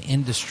each of the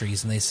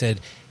industries, and they said,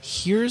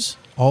 here's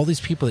all these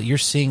people that you're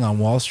seeing on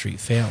Wall Street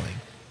failing.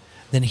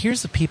 Then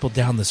here's the people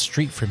down the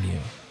street from you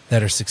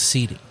that are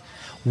succeeding.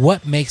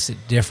 What makes it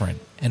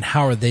different, and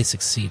how are they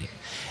succeeding?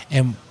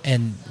 And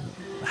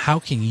how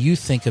can you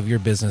think of your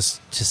business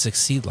to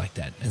succeed like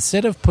that?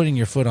 Instead of putting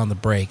your foot on the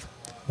brake,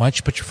 why don't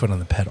you put your foot on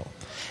the pedal?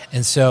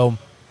 And so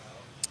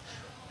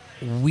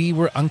we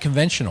were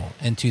unconventional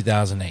in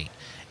 2008.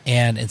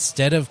 And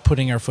instead of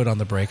putting our foot on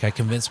the brake, I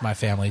convinced my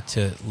family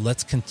to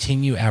let's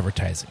continue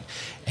advertising.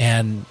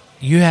 And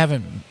you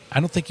haven't. I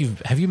don't think you've.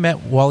 Have you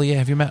met Wally?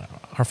 Have you met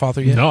our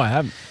father yet? No, I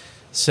haven't.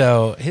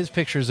 So his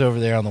picture's over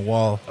there on the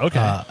wall. Okay.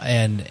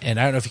 And I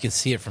don't know if you can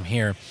see it from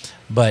here,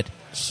 but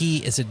he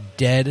is a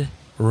dead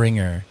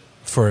ringer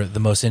for the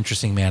most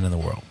interesting man in the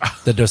world,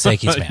 the Dos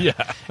Equis man.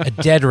 Yeah. A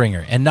dead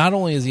ringer. And not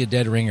only is he a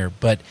dead ringer,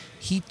 but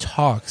he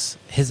talks,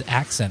 his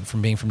accent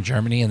from being from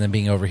Germany and then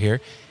being over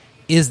here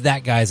is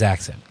that guy's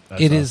accent.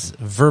 That's It awesome. is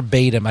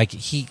verbatim. Like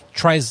he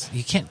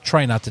can't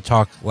try not to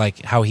talk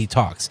like how he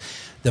talks.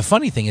 The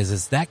funny thing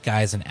is that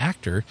guy's an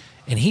actor,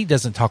 and he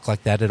doesn't talk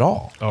like that at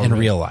all in really?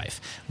 real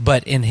life.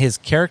 But in his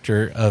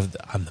character of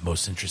I'm the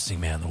most interesting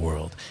man in the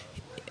world,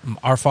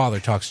 our father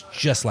talks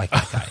just like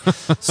that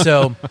guy.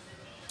 So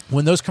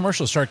when those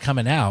commercials started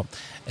coming out,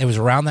 it was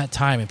around that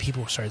time, and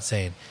people started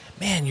saying,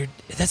 "Man,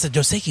 that's a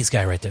Dos Equis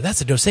guy right there.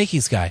 That's a Dos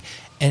Equis guy."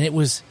 And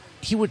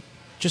he would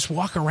just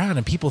walk around,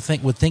 and people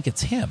would think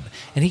it's him.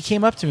 And he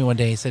came up to me one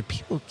day. He said,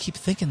 "People keep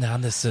thinking that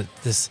I'm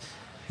this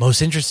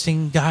most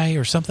interesting guy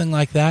or something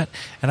like that."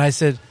 And I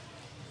said,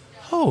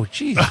 "Oh,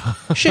 geez,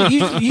 shit,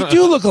 you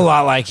do look a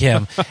lot like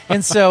him."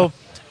 And so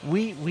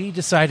we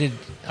decided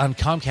on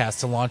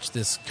Comcast to launch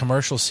this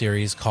commercial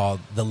series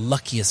called The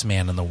Luckiest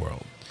Man in the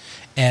World.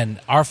 And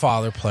our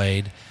father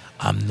played,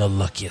 I'm the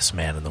luckiest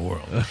man in the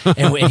world.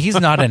 And he's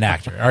not an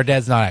actor. Our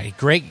dad's not.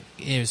 Great,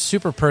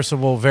 super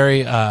personable,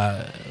 very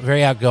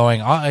very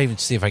outgoing. I'll even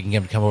see if I can get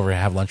him to come over and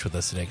have lunch with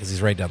us today because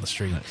he's right down the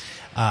street.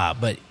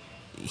 But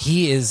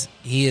he is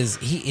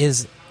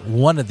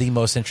one of the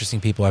most interesting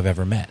people I've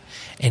ever met,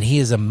 and he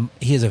is in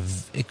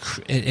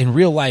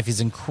real life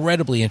he's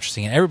incredibly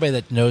interesting, and everybody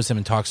that knows him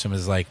and talks to him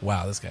is like,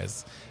 wow, this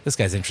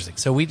guy's interesting.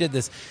 So we did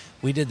this.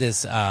 He's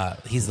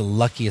the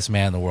luckiest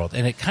man in the world,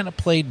 and it kind of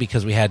played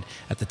because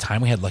at the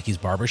time we had Lucky's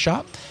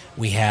Barbershop,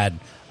 we had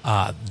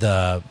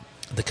the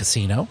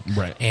casino,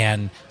 right?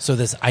 And so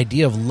this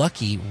idea of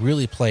Lucky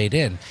really played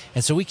in,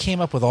 and so we came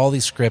up with all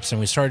these scripts,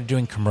 and we started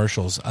doing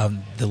commercials of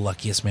the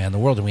luckiest man in the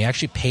world, and we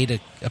actually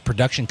paid a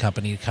production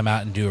company to come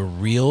out and do a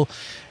real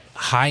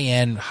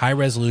high-end,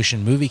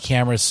 high-resolution movie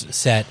camera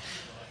set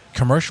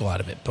commercial out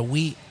of it. But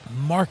we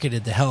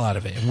marketed the hell out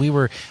of it, and we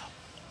were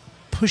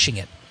pushing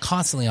it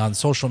constantly on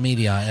social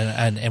media,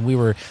 and we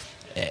were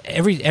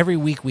every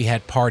week we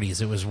had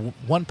parties. It was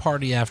one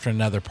party after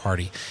another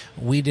party.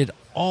 We did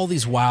all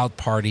these wild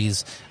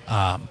parties,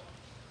 and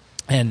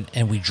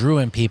we drew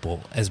in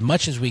people as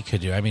much as we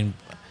could do. I mean,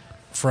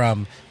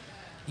 from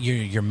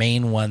your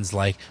main ones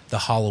like the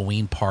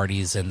Halloween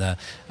parties and the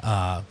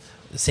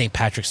St.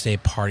 Patrick's Day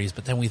parties,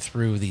 but then we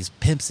threw these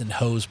pimps and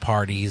hoes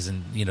parties,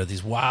 and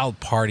these wild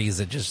parties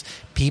that just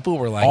people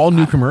were like, all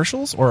new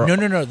commercials, or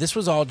no. This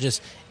was all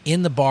just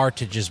in the bar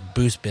to just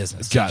boost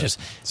business. Got just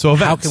it. So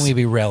how events. can we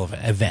be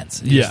relevant?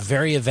 Events. Yeah. It's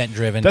very event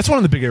driven. That's one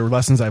of the bigger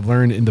lessons I've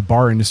learned in the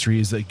bar industry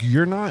is that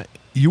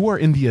you are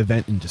in the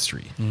event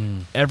industry.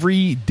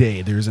 Every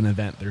day there's an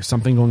event. There's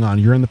something going on.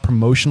 You're in the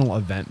promotional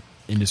event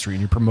industry,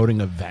 and you're promoting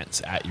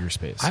events at your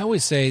space. I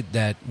always say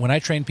that when I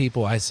train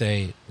people, I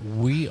say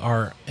we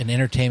are an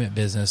entertainment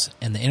business,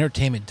 and the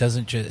entertainment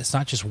it's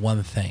not just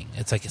one thing.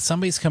 It's like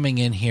somebody's coming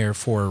in here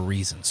for a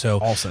reason. So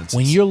all senses.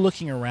 When you're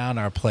looking around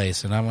our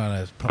place, and I'm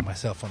going to put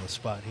myself on the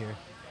spot here.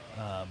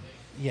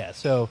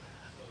 So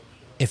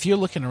if you're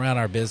looking around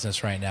our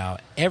business right now,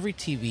 every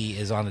TV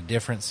is on a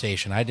different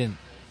station. I didn't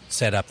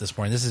set up this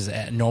morning. This is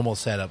a normal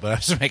setup, but I'm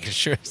just making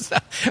sure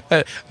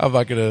I'm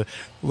not going to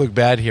look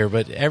bad here.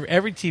 But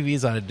every TV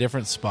is on a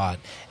different spot,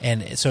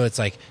 and so it's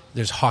like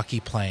there's hockey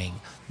playing,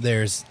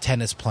 there's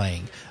tennis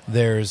playing,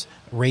 there's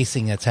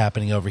racing that's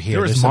happening over here.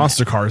 There was There's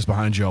monster cars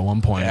behind you at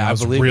one point. Yeah, I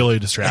was really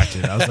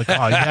distracted. I was like,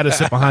 "Oh, you had to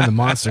sit behind the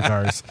monster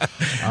cars."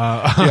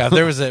 Yeah,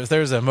 if there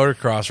was a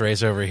motocross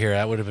race over here,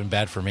 that would have been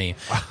bad for me.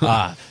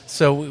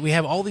 So we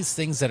have all these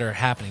things that are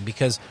happening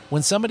because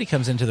when somebody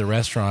comes into the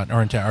restaurant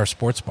or into our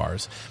sports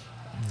bars,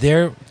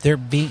 they're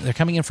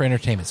coming in for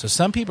entertainment. So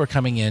some people are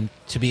coming in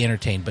to be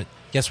entertained, but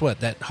guess what?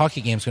 That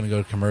hockey game's going to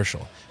go to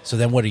commercial. So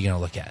then what are you going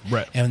to look at?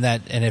 Right. And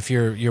if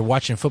you're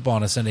watching football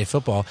on a Sunday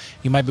football,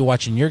 you might be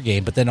watching your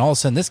game, but then all of a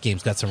sudden this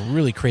game's got some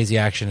really crazy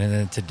action. And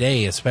then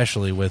today,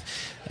 especially with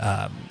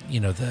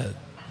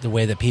the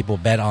way that people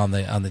bet on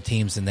the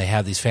teams, and they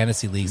have these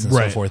fantasy leagues and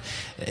so forth,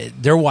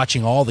 they're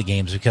watching all the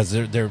games because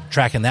they're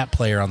tracking that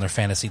player on their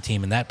fantasy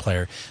team and that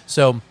player.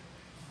 So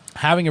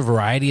having a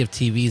variety of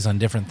TVs on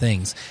different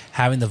things,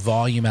 having the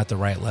volume at the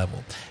right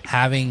level,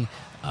 having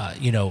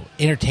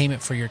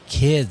entertainment for your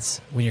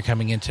kids when you're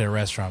coming into a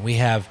restaurant. We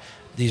have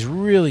these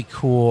really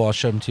cool, I'll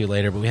show them to you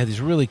later, but we have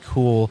these really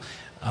cool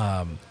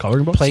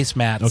coloring books,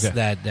 placemats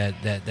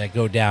that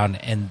go down,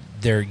 and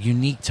they're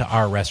unique to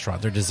our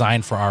restaurant. They're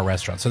designed for our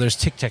restaurant. So there's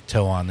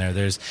tic-tac-toe on there.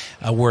 There's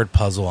a word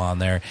puzzle on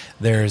there.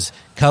 There's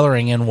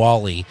coloring in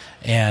Wally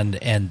and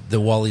the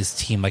Wally's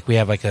team. Like we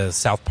have like a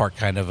South Park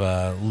kind of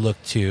a look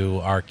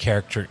to our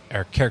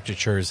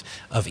caricatures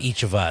of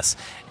each of us,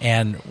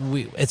 and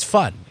it's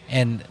fun.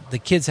 And the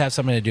kids have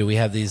something to do. We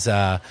have these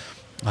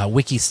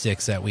wiki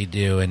sticks that we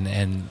do, and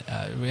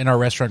in our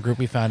restaurant group,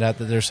 we found out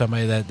that there's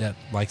somebody that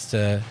likes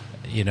to,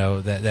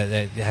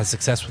 that has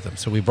success with them.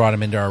 So we brought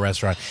them into our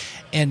restaurant,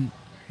 and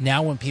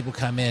now when people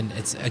come in,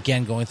 it's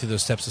again going through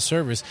those steps of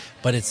service,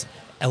 but it's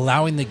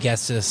allowing the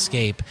guests to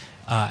escape,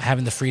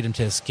 having the freedom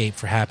to escape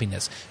for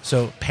happiness.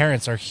 So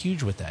parents are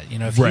huge with that. You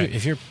know,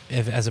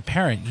 if as a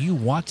parent you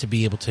want to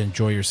be able to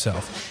enjoy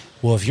yourself,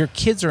 well, if your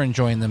kids are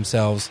enjoying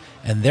themselves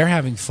and they're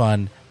having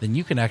fun, then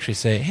you can actually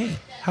say, "Hey,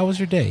 how was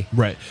your day?"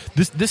 Right.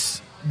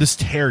 This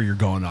tear you're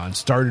going on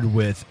started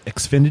with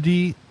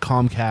Xfinity,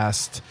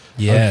 Comcast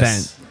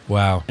event.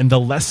 Wow. And the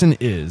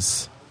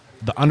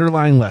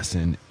underlying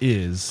lesson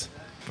is,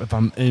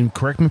 and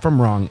correct me if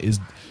I'm wrong, is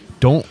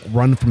don't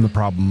run from the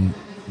problem,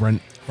 run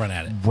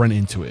at it. Run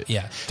into it.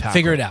 Yeah. Tackle.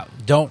 Figure it out.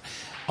 Don't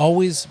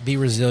always be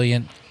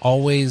resilient.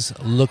 Always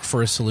look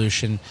for a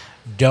solution.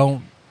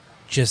 Don't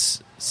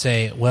just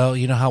say, well,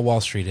 you know how Wall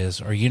Street is,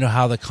 or you know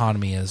how the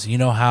economy is, you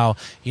know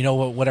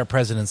what our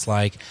president's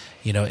like.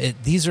 You know,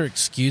 these are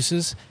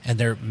excuses, and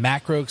they're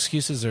macro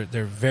excuses.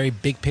 They're very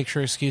big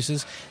picture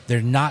excuses.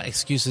 They're not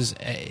excuses.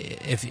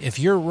 If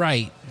you're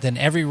right, then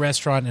every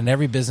restaurant and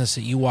every business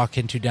that you walk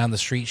into down the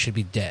street should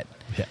be dead.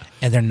 Yeah.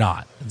 And they're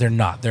not. They're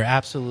not. They're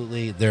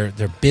absolutely, they're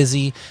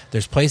busy.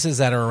 There's places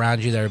that are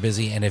around you that are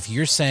busy. And if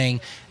you're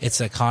saying it's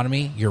the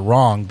economy, you're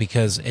wrong,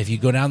 because if you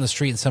go down the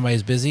street and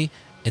somebody's busy,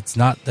 it's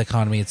not the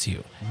economy, it's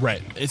you.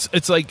 Right.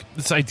 It's like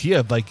this idea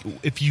of, like,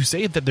 if you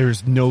say that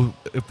there's no,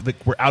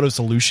 we're out of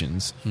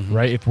solutions,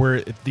 right?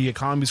 If the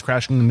economy's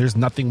crashing and there's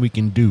nothing we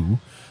can do,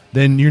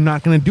 then you're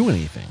not going to do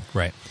anything.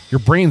 Right. Your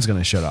brain's going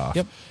to shut off.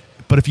 Yep.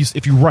 But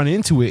if you run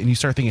into it and you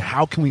start thinking,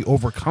 how can we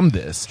overcome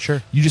this?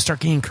 Sure. You just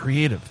start getting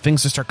creative.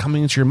 Things just start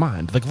coming into your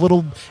mind, like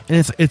little,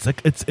 and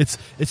it's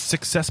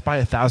success by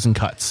 1,000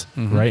 cuts,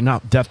 right?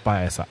 Not death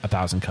by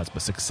 1,000 cuts,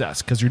 but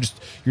success, because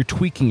you're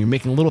tweaking, you're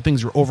making little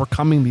things, you're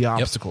overcoming the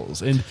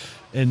obstacles,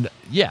 and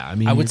yeah, I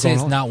mean, I would say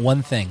it's not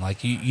one thing.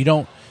 Like you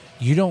don't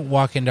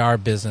walk into our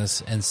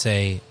business and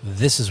say,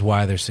 this is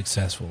why they're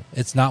successful.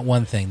 It's not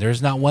one thing.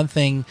 There's not one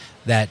thing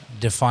that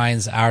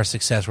defines our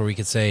success where we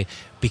could say,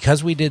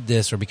 because we did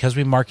this, or because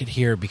we market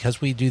here,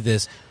 because we do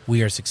this,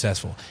 we are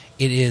successful.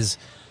 It is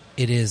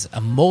a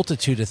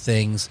multitude of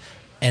things,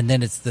 and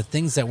then it's the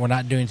things that we're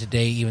not doing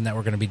today, even that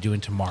we're going to be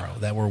doing tomorrow,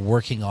 that we're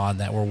working on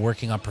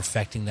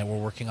perfecting, that we're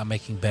working on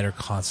making better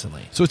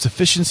constantly. So it's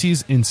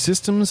efficiencies in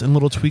systems and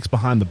little tweaks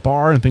behind the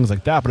bar and things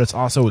like that, but it's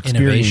also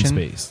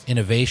experience-based.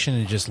 Innovation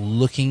and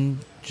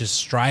just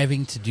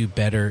striving to do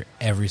better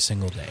every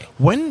single day.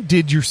 When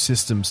did your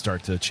system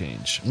start to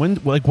change? When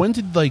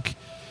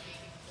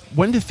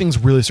did things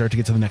really start to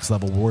get to the next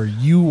level where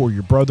you or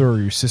your brother or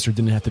your sister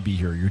didn't have to be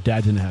here, or your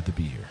dad didn't have to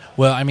be here?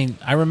 Well, I mean,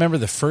 I remember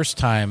the first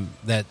time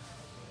that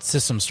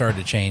systems started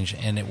to change,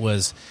 and it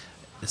was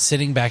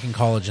sitting back in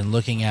college and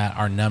looking at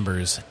our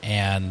numbers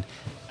and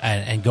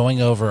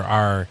going over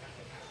our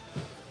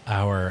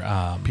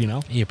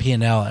P&L? Yeah,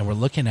 P&L, and we're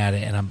looking at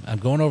it, and I'm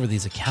going over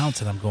these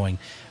accounts, and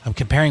I'm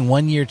comparing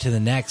one year to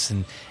the next,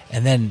 and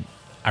then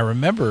I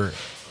remember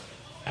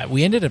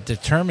we ended up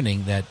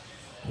determining that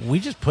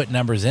we just put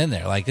numbers in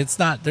there. Like, there's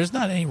not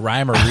any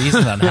rhyme or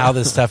reason on how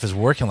this stuff is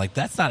working. Like,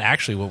 that's not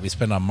actually what we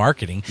spend on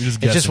marketing. It's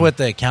just what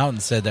the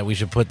accountant said that we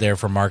should put there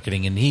for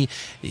marketing. And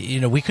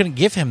we couldn't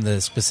give him the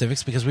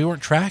specifics because we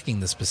weren't tracking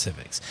the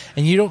specifics.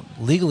 And you don't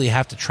legally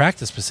have to track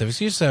the specifics.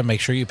 You just have to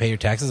make sure you pay your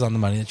taxes on the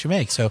money that you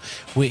make. So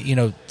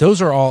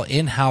those are all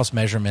in-house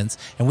measurements,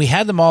 and we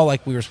had them all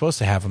like we were supposed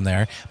to have them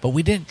there, but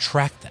we didn't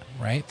track them,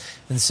 right?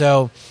 And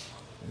so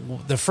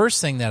the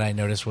first thing that I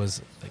noticed was,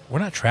 like, we're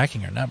not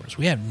tracking our numbers.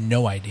 We have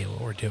no idea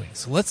what we're doing.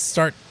 So let's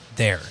start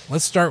there.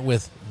 Let's start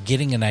with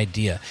getting an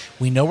idea.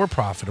 We know we're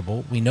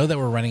profitable. We know that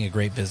we're running a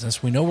great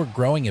business. We know we're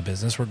growing a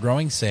business. We're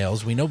growing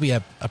sales. We know we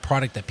have a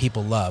product that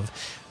people love.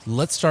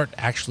 Let's start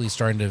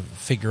starting to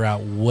figure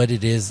out what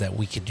it is that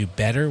we could do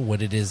better,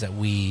 what it is that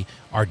we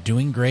are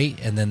doing great,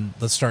 and then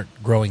let's start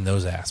growing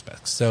those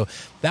aspects. So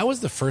that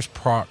was the first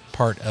part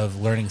of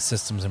learning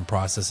systems and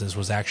processes,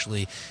 was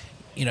actually,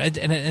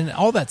 and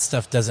all that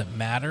stuff doesn't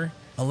matter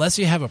unless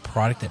you have a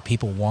product that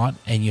people want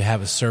and you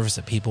have a service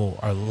that people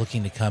are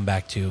looking to come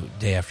back to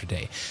day after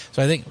day.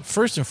 So I think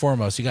first and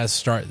foremost, you got to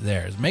start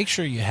there. Make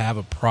sure you have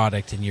a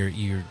product and you're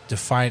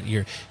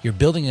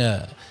building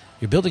a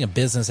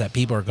business that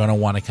people are going to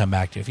want to come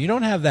back to. If you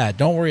don't have that,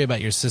 don't worry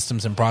about your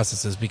systems and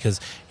processes, because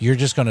you're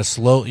just going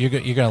to you're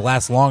going to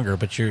last longer,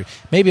 but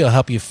maybe it'll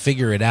help you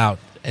figure it out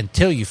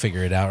until you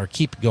figure it out, or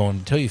keep going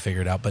until you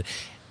figure it out.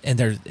 And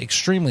they're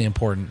extremely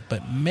important,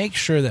 but make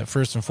sure that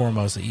first and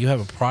foremost that you have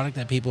a product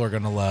that people are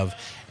going to love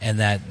and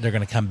that they're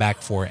going to come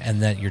back for,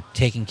 and that you're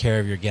taking care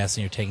of your guests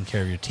and you're taking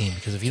care of your team.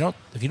 Because if you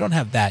don't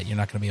have that, you're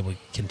not going to be able to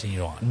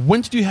continue on.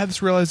 When did you have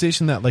this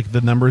realization that, like,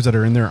 the numbers that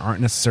are in there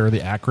aren't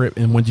necessarily accurate,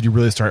 and when did you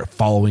really start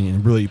following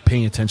and really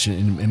paying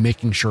attention and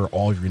making sure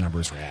all of your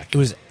numbers were accurate? It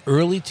was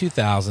early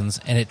 2000s,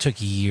 and it took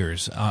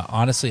years.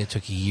 Honestly, it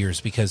took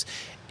years, because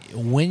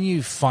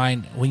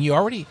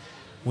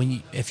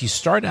if you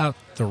start out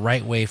the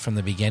right way from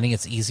the beginning,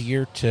 it's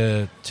easier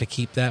to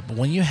keep that. But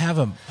when you have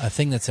a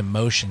thing that's in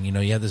motion, you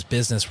have this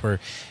business where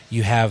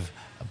you have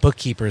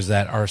bookkeepers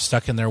that are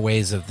stuck in their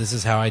ways of, this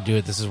is how I do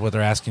it, this is what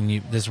they're asking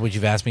you, this is what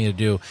you've asked me to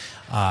do.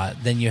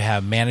 Then you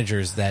have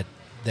managers that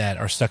that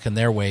are stuck in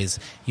their ways.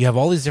 You have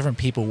all these different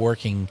people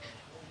working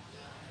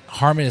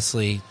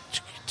harmoniously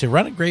to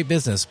run a great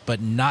business,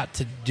 but not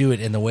to do it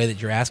in the way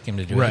that you're asking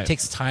them to do it. Right. It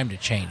takes time to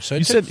change. So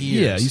You it took said,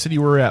 years. you said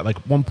you were at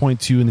like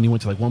 1.2, and then you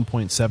went to like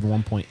 1.7,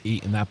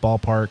 1.8 in that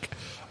ballpark.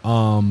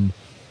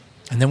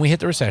 And then we hit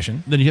the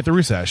recession. Then you hit the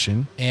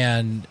recession.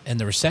 And in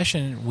the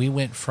recession, we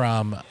went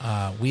from,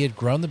 we had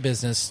grown the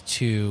business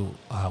to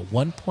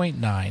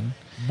 1.9.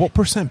 What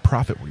percent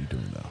profit were you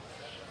doing, though?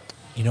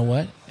 You know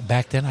what?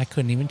 Back then, I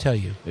couldn't even tell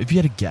you. If you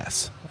had a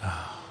guess.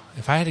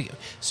 If I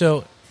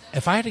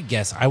had to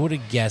guess, I would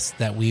have guessed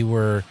that we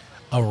were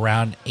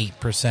around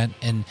 8%.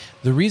 And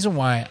the reason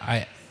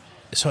why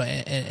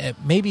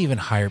maybe even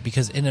higher,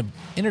 because in an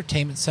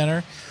entertainment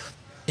center,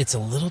 it's a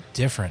little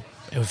different.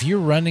 If you're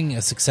running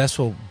a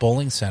successful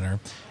bowling center,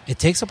 it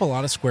takes up a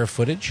lot of square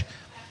footage,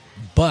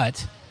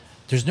 but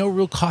there's no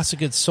real cost of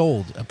goods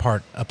sold a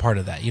part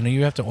of that. You know,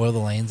 you have to oil the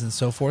lanes and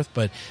so forth,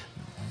 but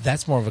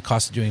that's more of a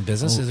cost of doing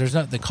business. There's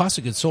not the cost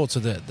of goods sold,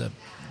 so the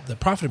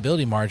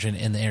profitability margin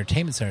in the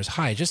entertainment center is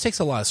high. It just takes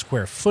a lot of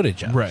square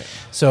footage up. Right.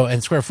 So,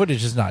 and square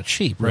footage is not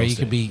cheap, right? You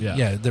could be,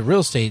 the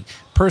real estate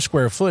per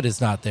square foot is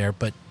not there,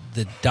 but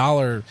the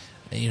dollar,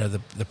 you know,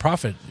 the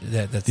profit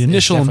that's the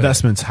initial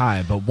investment's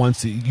high, but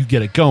once you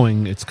get it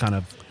going, it's kind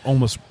of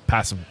almost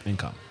passive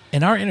income.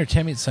 And our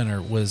entertainment center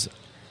was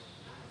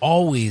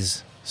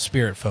always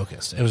spirit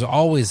focused. It was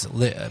always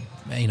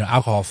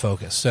alcohol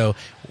focused. So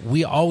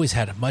we always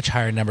had much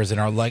higher numbers, and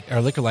our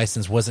liquor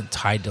license wasn't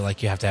tied to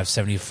like you have to have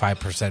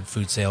 75%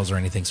 food sales or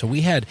anything. So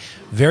we had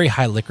very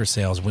high liquor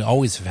sales. We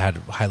always have had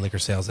high liquor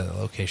sales at the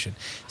location.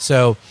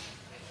 So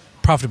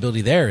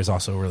profitability there is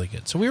also really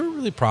good. So we were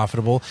really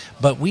profitable,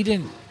 but we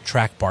didn't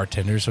track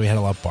bartenders. So we had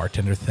a lot of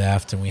bartender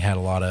theft, and we had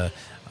a lot of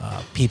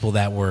people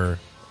that were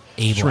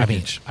able.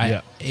 Shrinkage.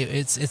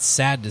 It's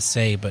sad to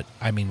say, but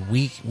I mean,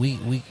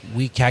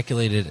 we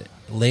calculated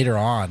later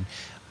on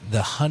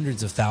the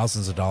hundreds of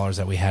thousands of dollars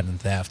that we had in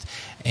theft,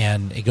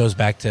 and it goes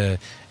back to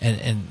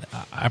and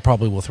I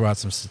probably will throw out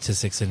some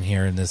statistics in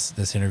here in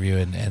this interview,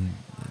 and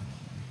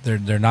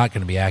they're not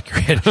going to be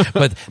accurate,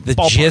 but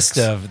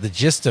the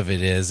gist of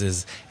it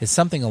is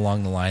something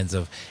along the lines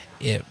of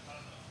it.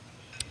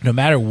 No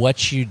matter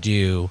what you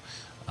do,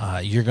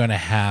 you're going to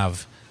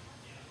have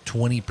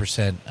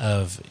 20%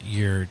 of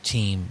your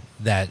team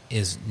that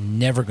is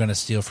never going to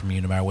steal from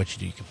you no matter what you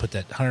do. You can put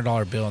that $100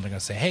 bill and they're going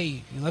to say,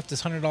 hey, you left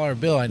this $100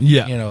 bill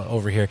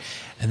over here.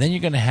 And then you're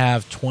going to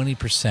have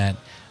 20%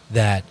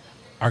 that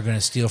are going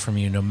to steal from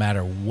you no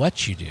matter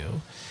what you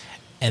do.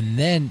 And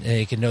then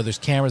they can know there's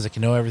cameras, they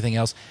can know everything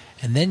else.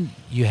 And then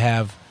you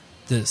have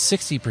the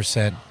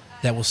 60%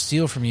 that will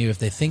steal from you if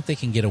they think they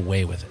can get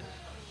away with it.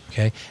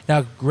 Okay.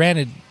 Now,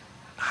 granted,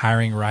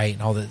 hiring right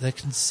and all that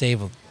can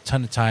save a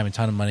ton of time and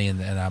ton of money,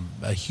 and I'm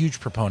a huge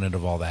proponent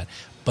of all that.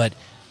 But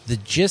the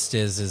gist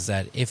is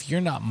that if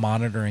you're not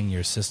monitoring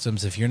your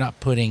systems, if you're not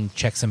putting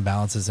checks and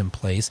balances in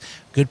place,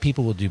 good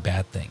people will do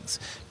bad things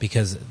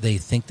because they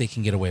think they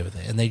can get away with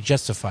it, and they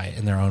justify it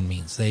in their own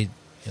means.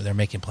 They're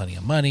making plenty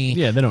of money.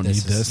 Yeah, they don't need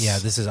this. Yeah,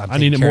 this is I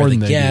need it more than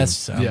they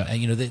guests. do.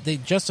 Yeah. They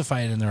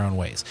justify it in their own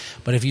ways.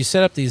 But if you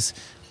set up these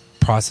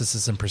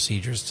processes and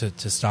procedures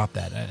to stop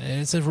that,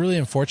 and it's really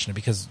unfortunate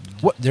because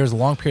there's a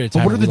long period of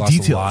time where we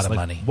lost a lot of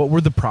money. What were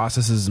the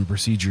processes and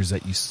procedures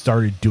that you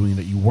started doing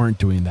that you weren't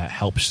doing that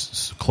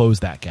helps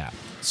close that gap?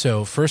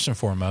 So first and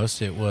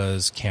foremost, it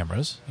was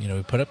cameras.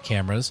 We put up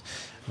cameras.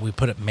 We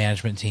put up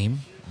management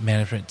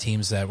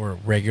teams that were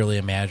regularly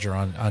a manager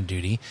on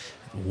duty,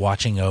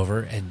 watching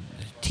over and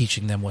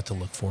teaching them what to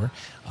look for,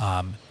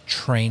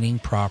 training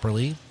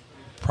properly,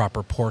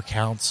 proper pour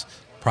counts,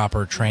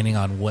 proper training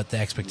on what the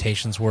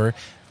expectations were,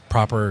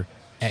 we're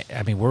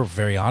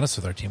very honest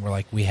with our team. We're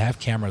like, we have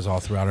cameras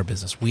all throughout our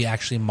business. We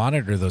actually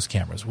monitor those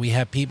cameras. We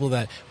have people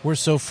that we have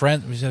so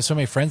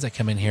many friends that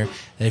come in here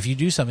that if you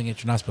do something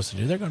that you're not supposed to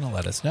do, they're going to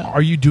let us know.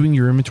 Are you doing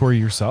your inventory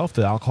yourself,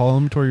 the alcohol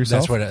inventory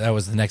yourself? That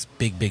was the next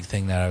big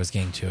thing that I was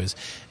getting to is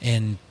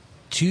in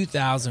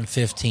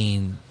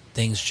 2015,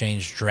 things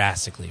changed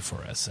drastically for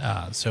us.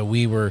 So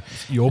we were...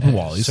 You opened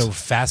Wally's. So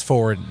fast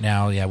forward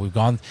now, we've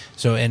gone...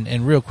 So,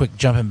 and real quick,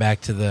 jumping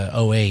back to the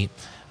 08,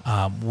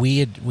 we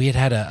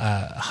had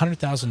a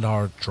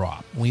 $100,000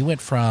 drop. We had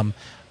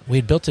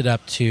built it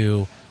up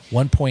to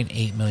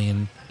 $1.8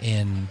 million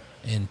in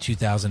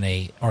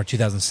 2008 or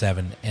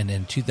 2007, and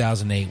in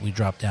 2008 we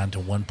dropped down to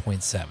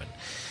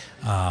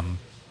 1.7.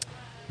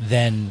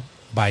 Then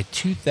by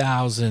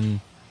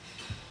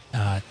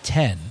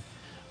 2010,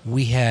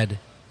 we had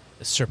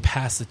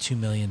surpassed the $2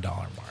 million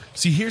mark.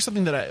 See, here's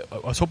something that I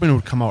was hoping it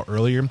would come out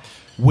earlier.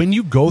 When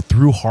you go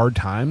through hard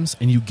times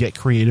and you get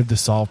creative to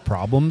solve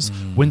problems,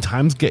 when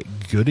times get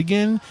good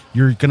again,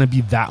 you're going to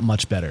be that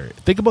much better.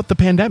 Think about the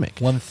pandemic.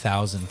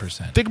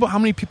 1,000%. Think about how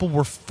many people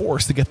were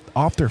forced to get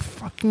off their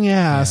fucking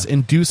ass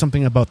and do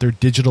something about their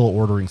digital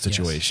ordering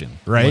situation,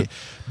 right?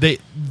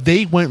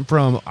 They went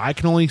from, I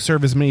can only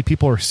serve as many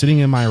people who are sitting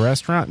in my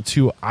restaurant,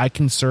 to I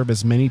can serve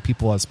as many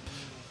people as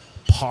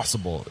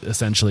possible,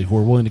 essentially, who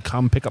are willing to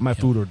come pick up my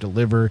food or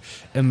deliver,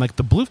 and like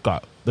the roof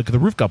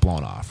got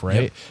blown off,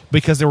 right? Yep.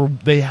 Because they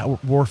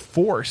were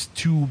forced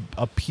to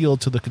appeal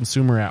to the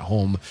consumer at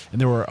home,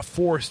 and they were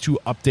forced to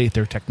update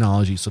their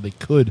technology so they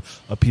could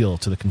appeal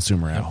to the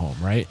consumer at home,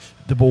 right?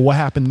 But what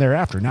happened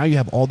thereafter? Now you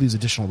have all these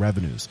additional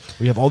revenues.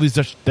 We have all these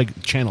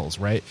channels,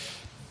 right?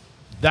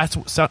 It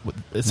sounds like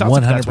that's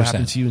what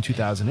happened to you in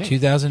 2008.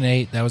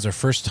 2008, that was our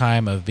first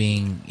time of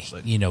being,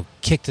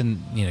 kicked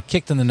in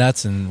the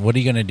nuts. And what are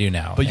you going to do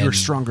now? But you were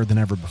stronger than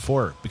ever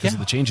before because of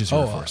the changes you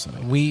were forced to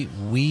make.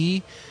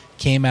 We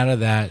came out of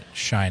that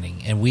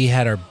shining, and we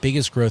had our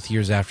biggest growth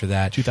years after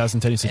that.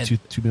 2010, you said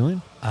 2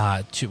 million.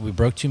 We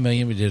broke 2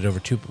 million. We did over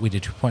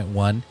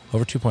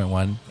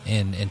 2.1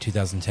 in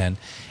 2010,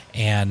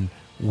 and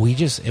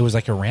it was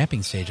like a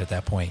ramping stage at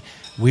that point.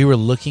 We were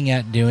looking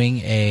at doing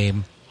a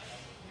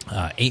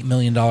 $8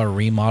 million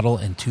remodel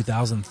in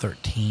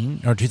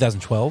 2013 or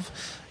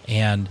 2012,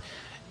 and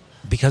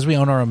because we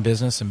own our own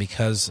business, and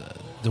because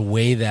the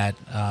way that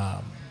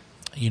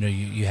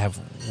you have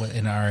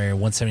in our area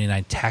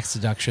 179 tax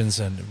deductions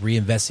and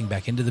reinvesting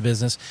back into the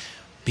business,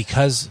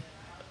 because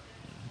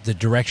the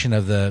direction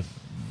of the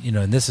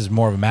and this is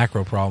more of a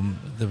macro problem,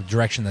 the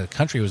direction that the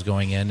country was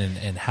going in,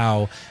 and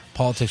how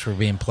politics were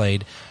being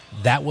played,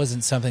 that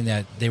wasn't something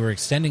that they were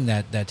extending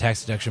that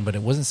tax deduction, but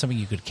it wasn't something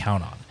you could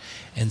count on.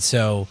 And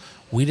so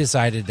we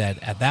decided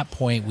that at that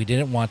point we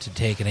didn't want to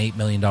take an $8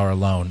 million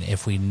loan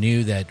if we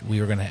knew that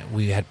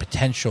we had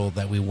potential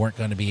that we weren't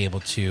going to be able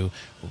to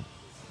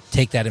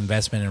take that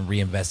investment and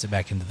reinvest it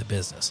back into the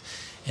business.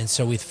 And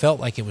so we felt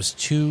like it was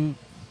too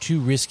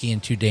risky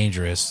and too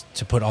dangerous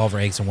to put all of our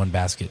eggs in one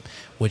basket,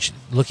 which,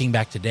 looking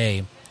back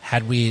today,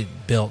 had we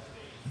built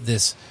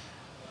this,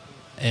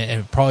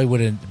 it probably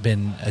would have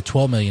been a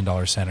 $12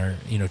 million center,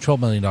 $12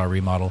 million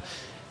remodel,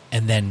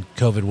 and then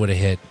COVID would have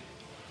hit.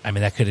 I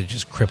mean, that could have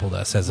just crippled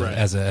us as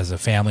a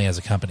family, as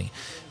a company.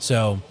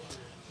 So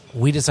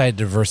we decided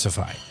to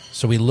diversify.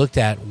 So we looked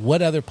at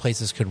what other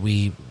places could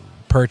we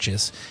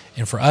purchase.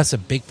 And for us, a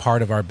big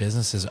part of our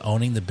business is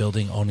owning the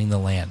building, owning the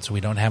land. So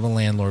we don't have a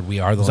landlord. We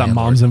are the landlord. Is that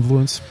mom's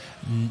influence?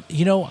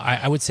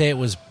 I would say it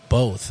was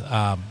both.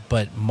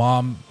 But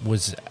mom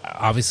was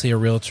obviously a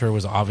realtor,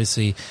 was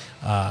obviously...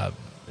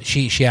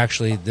 She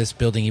actually, this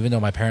building, even though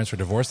my parents were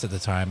divorced at the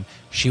time,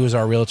 she was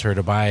our realtor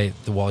to buy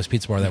the Wally's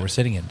Pizza Bar that we're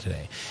sitting in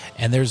today.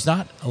 And there's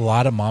not a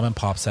lot of mom and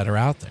pops that are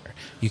out there.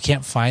 You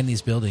can't find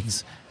these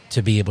buildings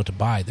to be able to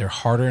buy. They're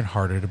harder and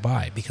harder to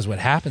buy, because what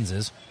happens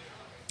is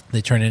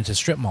they turn into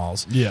strip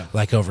malls,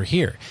 like over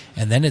here.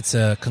 And then it's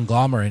a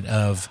conglomerate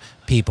of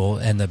people,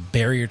 and the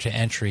barrier to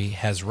entry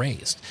has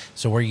raised.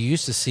 So where you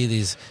used to see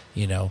these,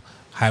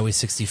 Highway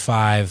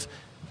 65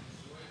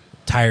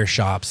 tire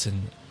shops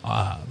and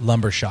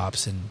lumber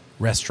shops and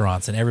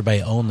restaurants, and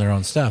everybody own their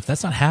own stuff,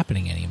 that's not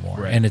happening anymore.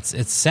 Right. And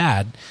it's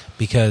sad,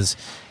 because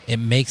it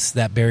makes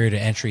that barrier to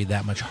entry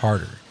that much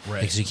harder,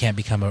 because you can't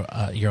become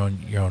your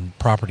own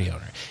property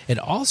owner. It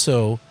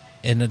also,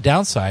 and the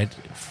downside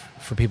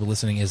for people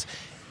listening, is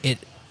it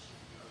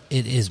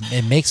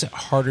makes it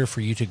harder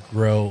for you to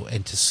grow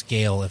and to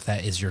scale if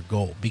that is your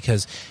goal,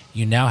 because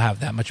you now have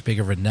that much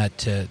bigger of a nut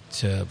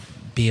to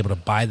be able to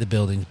buy the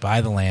buildings,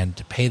 buy the land,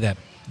 to pay that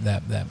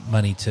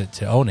money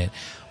to own it.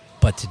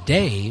 But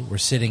today we're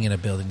sitting in a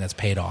building that's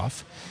paid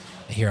off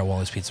here at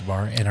Wally's Pizza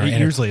Bar, and 8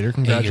 years later,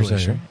 congratulations. 8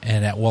 years later,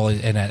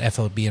 and at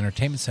FLB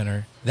Entertainment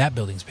Center, that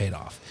building's paid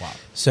off. Wow!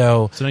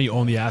 So now you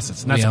own the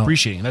assets, and that's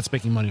appreciating. That's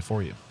making money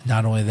for you.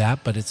 Not only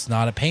that, but it's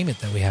not a payment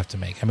that we have to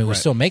make. I mean, we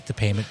still make the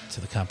payment to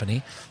the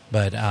company,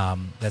 but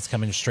that's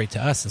coming straight to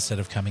us instead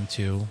of coming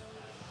to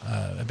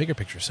a bigger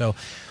picture. So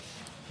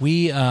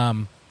we.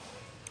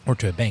 Or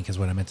to a bank is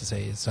what I meant to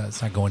say. It's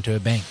not going to a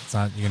bank. It's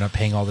not. You're not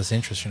paying all this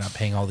interest. You're not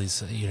paying all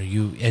these.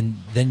 And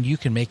then you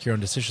can make your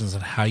own decisions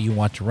on how you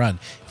want to run.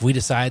 If we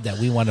decide that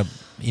we want to,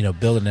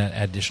 build an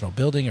additional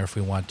building, or if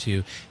we want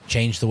to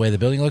change the way the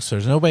building looks,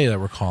 there's nobody that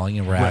we're calling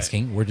and we're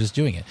asking. We're just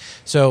doing it.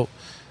 So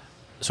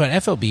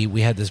at FLB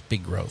we had this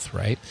big growth,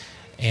 right?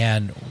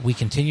 And we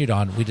continued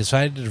on. We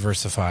decided to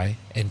diversify.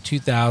 In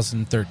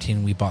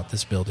 2013, we bought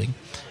this building.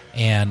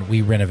 And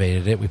we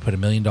renovated it. We put $1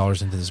 million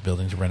into this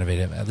building to renovate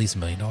it, at least $1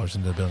 million into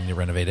the building to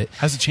renovate it.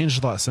 Has it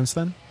changed a lot since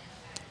then?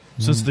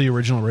 Since the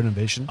original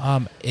renovation?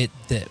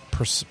 The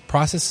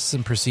processes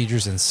and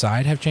procedures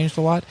inside have changed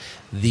a lot.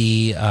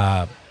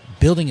 The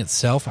building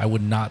itself, I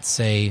would not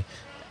say,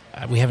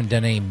 we haven't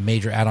done any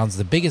major add-ons.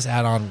 The biggest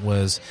add-on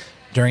was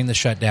during the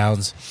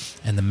shutdowns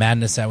and the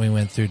madness that we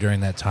went through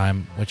during that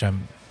time, which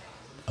I'm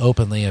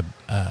openly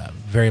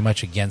very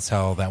much against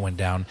how that went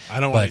down. I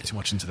don't want to get too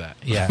much into that.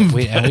 Yeah,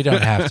 we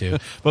don't have to.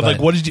 But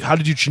how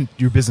did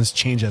your business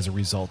change as a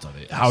result of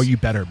it? How are you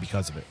better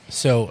because of it?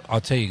 So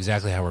I'll tell you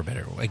exactly how we're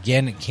better.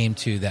 Again, it came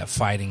to that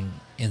fighting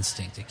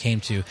instinct. It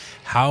came to,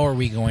 how are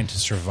we going to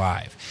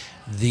survive?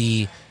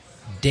 The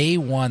day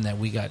one that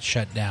we got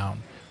shut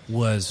down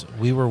was,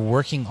 we were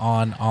working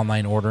on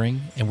online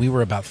ordering, and we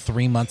were about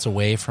 3 months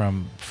away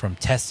from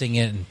testing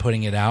it and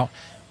putting it out.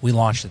 We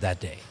launched it that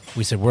day.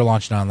 We said, we're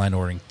launching online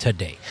ordering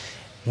today.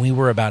 We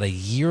were about a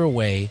year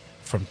away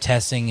from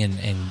testing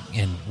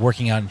and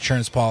working out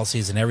insurance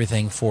policies and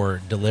everything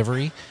for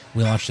delivery.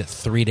 We launched it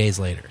 3 days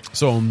later.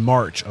 So in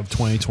March of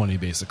 2020,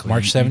 basically,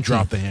 March 17th, you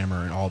dropped the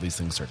hammer, and all these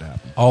things start to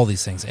happen. All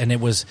these things, and it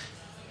was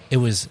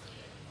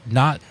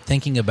not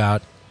thinking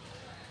about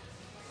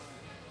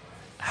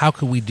how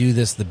could we do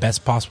this the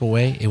best possible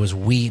way. It was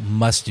we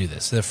must do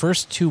this. The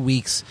first 2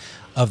 weeks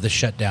of the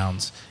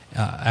shutdowns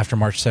after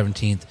March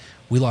 17th,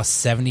 we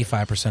lost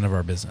 75% of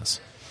our business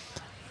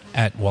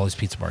at Wally's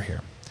Pizza Bar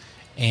here.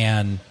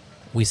 And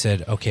we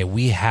said, okay,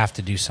 we have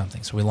to do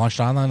something. So we launched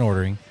online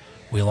ordering.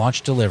 We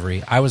launched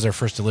delivery. I was our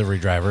first delivery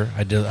driver.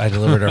 I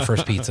delivered our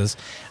first pizzas.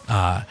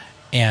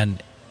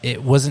 And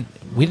it wasn't,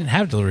 we didn't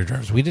have delivery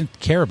drivers. We didn't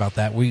care about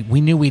that.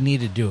 We knew we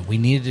needed to do it. We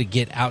needed to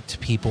get out to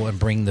people and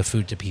bring the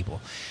food to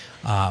people.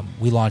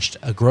 We launched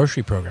a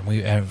grocery program.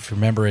 If you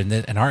remember,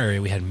 in our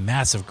area, we had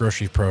massive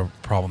grocery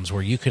problems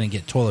where you couldn't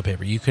get toilet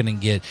paper, you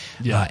couldn't get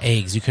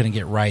eggs, you couldn't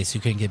get rice,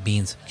 you couldn't get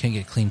beans, you couldn't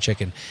get clean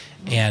chicken.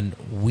 And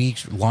we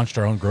launched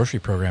our own grocery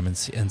program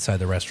inside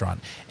the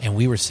restaurant, and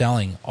we were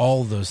selling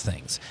all those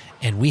things.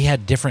 And we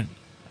had different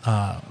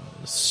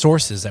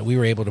sources that we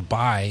were able to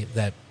buy.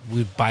 That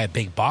we'd buy a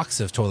big box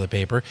of toilet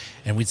paper,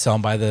 and we'd sell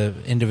them by the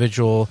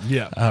individual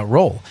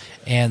roll.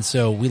 And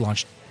so we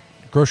launched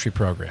a grocery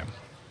program.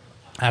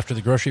 After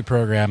the grocery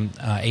program,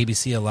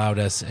 ABC allowed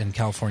us in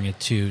California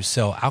to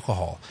sell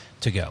alcohol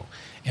to go.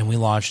 And we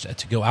launched a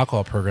to-go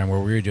alcohol program where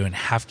we were doing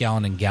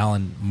half-gallon and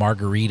gallon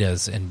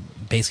margaritas and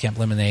base camp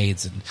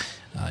lemonades and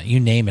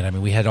you name it. I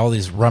mean, we had all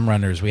these rum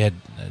runners. We had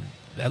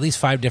at least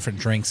 5 different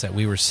drinks that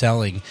we were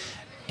selling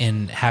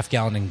in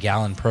half-gallon and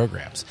gallon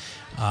programs.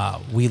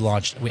 We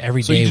launched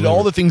every day. So you did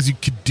all the things you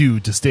could do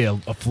to stay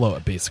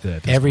afloat,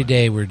 basically. Every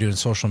day we were doing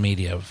social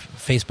media,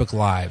 Facebook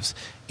Lives,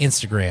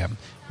 Instagram.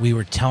 We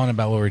were telling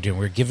about what we were doing.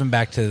 We were giving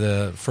back to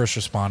the first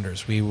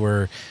responders. We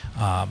were,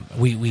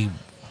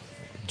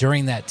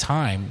 during that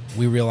time,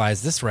 we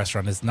realized this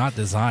restaurant is not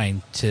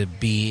designed to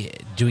be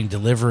doing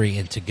delivery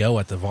and to go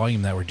at the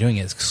volume that we're doing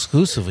it,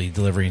 exclusively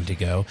delivery and to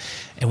go.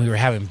 And we were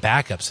having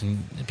backups,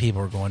 and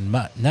people were going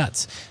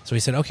nuts. So we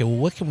said, okay, well,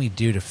 what can we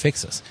do to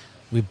fix this?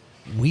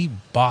 We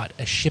bought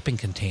a shipping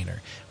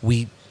container.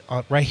 We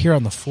right here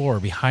on the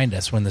floor behind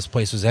us when this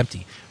place was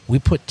empty, we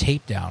put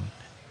tape down.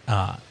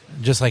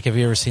 Just like, have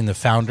you ever seen The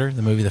Founder,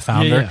 the movie The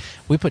Founder? Yeah.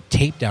 We put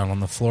tape down on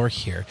the floor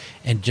here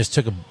and just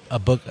took a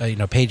book,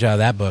 page out of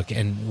that book,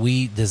 and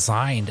we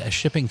designed a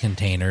shipping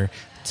container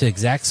to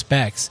exact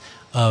specs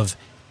of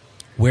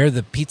where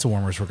the pizza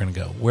warmers were going to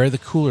go, where the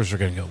coolers were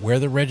going to go, where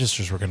the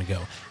registers were going to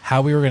go,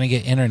 how we were going to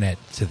get internet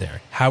to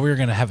there, how we were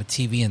going to have a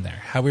TV in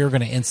there, how we were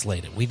going to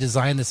insulate it. We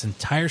designed this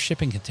entire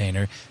shipping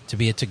container to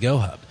be a to-go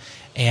hub.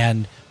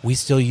 And we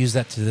still use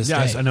that to this day.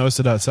 Yes, I noticed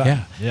it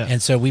outside. Yeah. And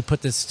so we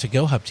put this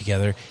to-go hub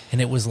together, and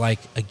it was like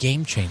a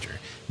game changer.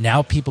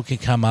 Now people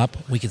could come up.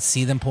 We could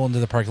see them pull into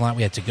the parking lot.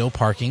 We had to-go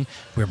parking.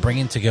 We were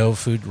bringing to-go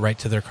food right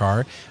to their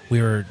car.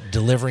 We were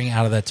delivering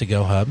out of that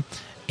to-go hub.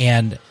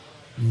 And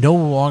no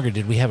longer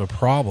did we have a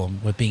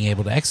problem with being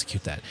able to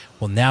execute that.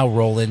 Well, now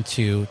roll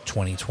into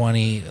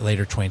 2020,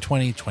 later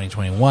 2020,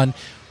 2021.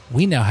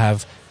 We now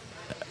have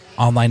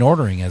online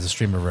ordering as a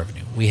stream of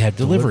revenue. We have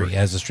delivery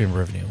as a stream of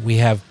revenue. We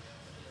have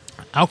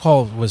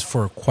alcohol was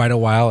for quite a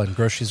while, and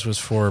groceries was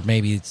for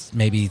maybe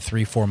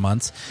 3-4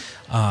 months.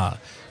 But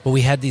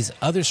we had these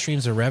other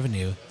streams of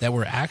revenue that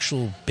were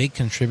actual big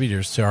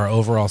contributors to our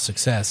overall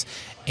success.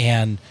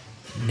 And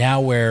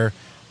now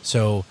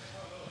so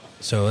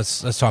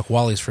let's talk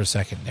Wally's for a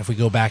second. If we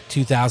go back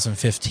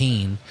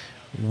 2015,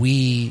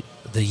 the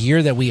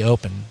year that we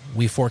opened,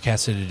 we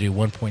forecasted to do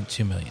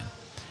 1.2 million.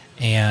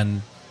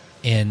 And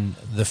in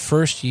the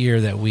first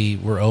year that we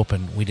were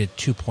open, we did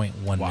 2.1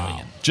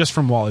 million. Just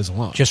from Wally's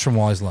alone. Just from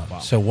Wally's alone. Wow.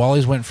 So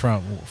Wally's went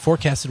from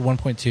forecasted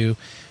 1.2,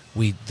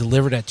 we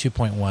delivered at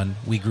 2.1.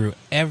 We grew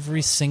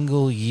every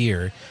single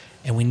year,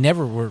 and we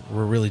never were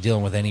really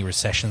dealing with any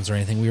recessions or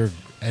anything. We were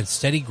at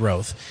steady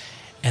growth.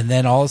 And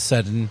then all of a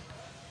sudden,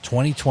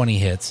 2020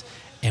 hits,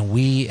 and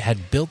we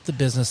had built the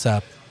business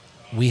up.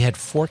 We had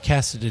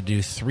forecasted to do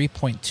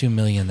 3.2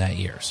 million that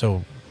year.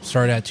 So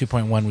started at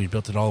 2.1, we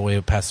built it all the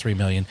way past 3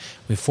 million.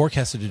 We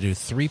forecasted to do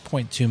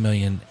 3.2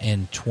 million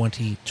in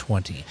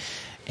 2020,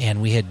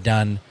 and we had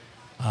done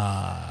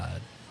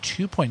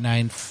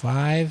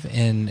 2.95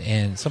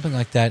 and something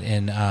like that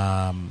in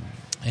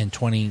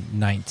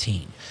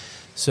 2019.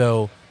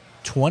 So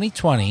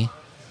 2020,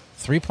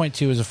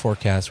 3.2 is a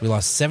forecast. We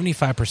lost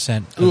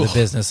 75% of the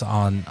business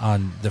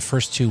on the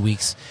first 2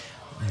 weeks.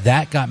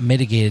 That got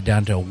mitigated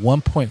down to a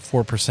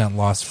 1.4%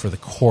 loss for the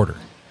quarter.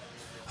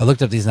 I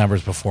looked up these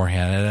numbers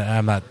beforehand, and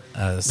I'm not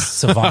a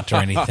savant or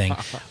anything,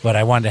 but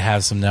I wanted to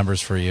have some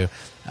numbers for you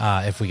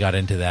if we got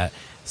into that.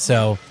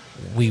 So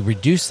we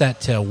reduced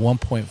that to a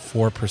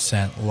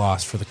 1.4%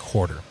 loss for the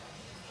quarter.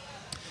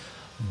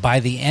 By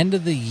the end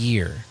of the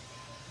year,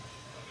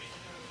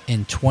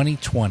 in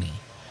 2020,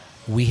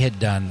 we had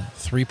done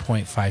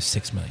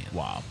 3.56 million.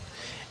 Wow.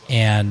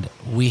 And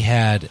we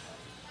had,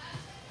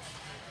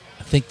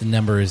 I think the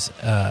number is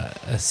a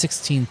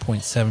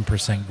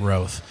 16.7%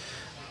 growth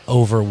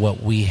over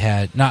what we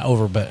had, not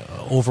over, but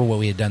over what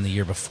we had done the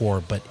year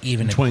before, but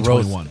even In a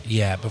 2021. growth.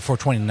 Yeah, before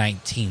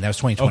 2019. That was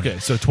 2020. Okay,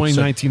 so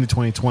 2019 to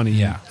 2020,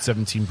 Yeah.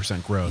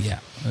 17% growth. Yeah,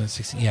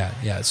 16,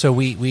 yeah. So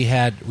we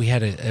had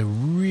a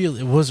real.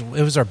 It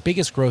was our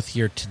biggest growth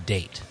year to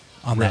date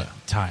on Right.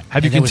 that time.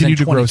 Have you And it was in continued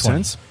to grow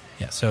 2020. since?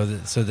 Yeah.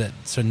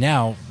 So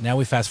now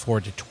we fast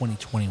forward to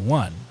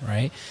 2021,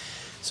 right?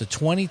 So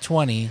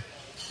 2020,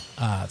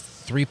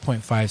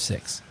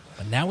 3.56.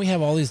 But now we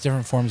have all these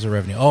different forms of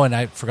revenue. Oh, and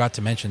I forgot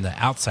to mention the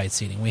outside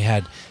seating. We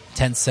had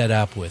tents set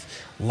up with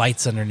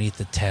lights underneath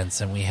the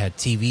tents, and we had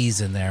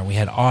TVs in there, and we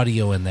had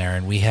audio in there,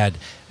 and we had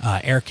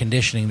air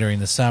conditioning during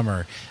the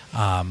summer.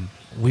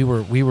 We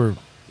were.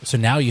 So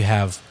now you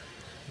have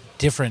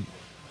different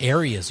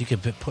areas. You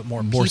could put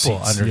more people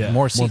seats, under yeah, more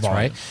more seats, volume.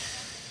 right?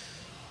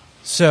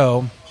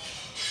 So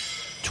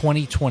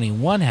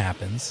 2021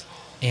 happens.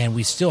 And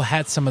we still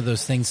had some of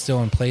those things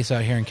still in place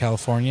out here in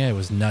California. It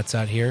was nuts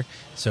out here.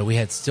 So we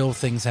had still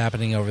things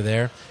happening over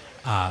there.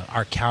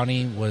 Our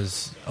county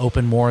was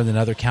open more than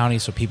other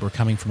counties, so people were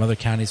coming from other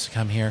counties to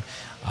come here.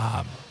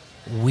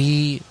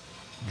 We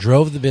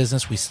drove the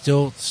business. We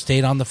still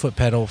stayed on the foot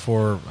pedal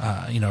for,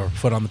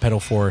 foot on the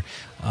pedal for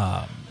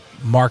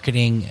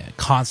marketing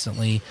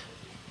constantly,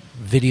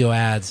 video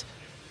ads,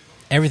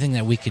 everything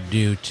that we could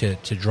do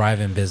to drive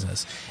in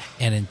business.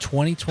 And in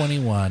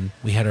 2021,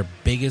 we had our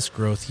biggest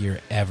growth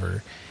year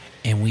ever,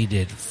 and we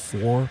did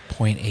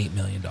 $4.8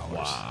 million.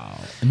 Wow.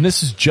 And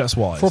this is just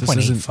Wally's.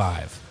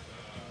 4.85.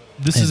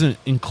 This isn't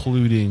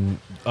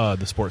including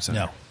the Sports Center.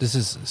 No, this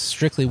is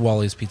strictly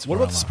Wally's Pizza. What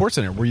Bar about the online. Sports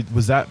Center?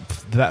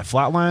 Did that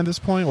flatline at this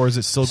point, or is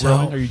it still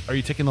So- growing? Are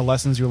you taking the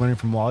lessons you're learning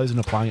from Wally's and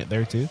applying it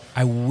there too?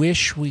 I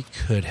wish we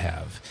could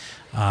have.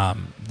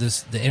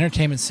 The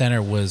entertainment center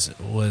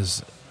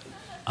was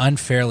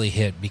unfairly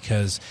hit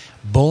because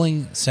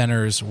bowling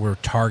centers were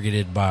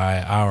targeted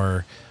by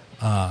our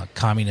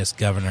communist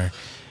governor,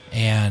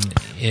 and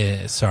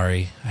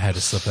sorry, I had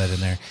to slip that in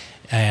there.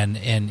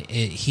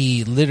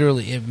 He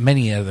literally,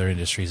 many other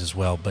industries as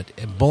well, but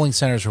bowling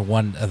centers were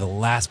one of the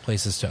last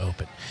places to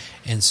open,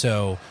 and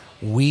so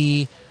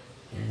we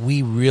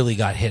really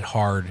got hit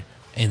hard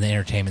in the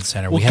entertainment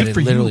center. Well, we had good it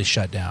for literally you.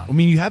 shut down. I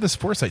mean, you had the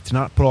sports site to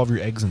not put all of your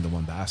eggs into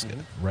one basket,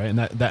 right? And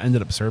that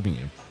ended up serving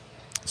you.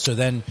 So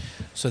then,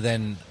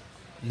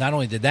 not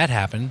only did that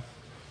happen,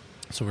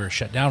 so we were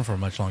shut down for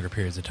much longer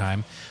periods of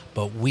time,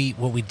 but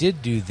what we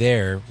did do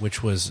there,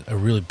 which was a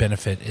really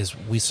benefit, is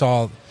we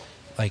saw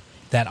like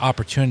that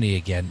opportunity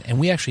again, and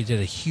we actually did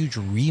a huge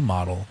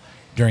remodel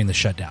during the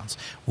shutdowns.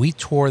 We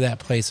tore that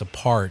place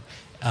apart,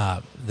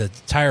 the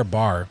entire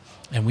bar,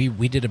 and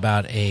we did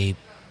about a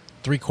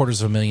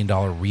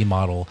 $750,000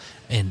 remodel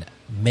and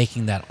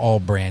making that all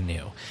brand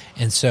new.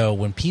 And so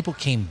when people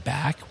came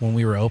back when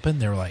we were open,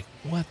 they were like,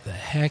 what the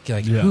heck?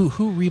 Like, Yeah.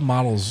 who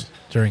remodels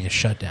during a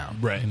shutdown?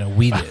 Right.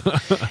 We did.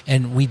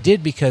 And we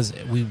did because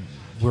we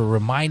were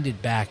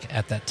reminded back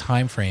at that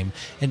time frame.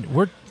 And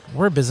we're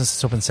a business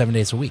that's open 7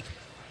 days a week.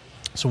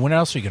 So when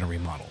else are you going to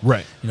remodel?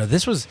 Right.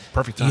 This was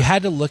Perfect time. You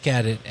had to look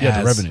at it Yeah, as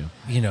the revenue.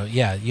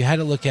 You had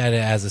to look at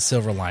it as a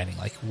silver lining.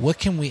 Like,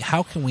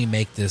 how can we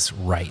make this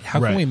right? How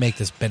Right. can we make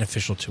this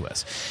beneficial to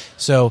us?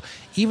 So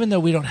even though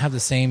we don't have the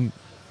same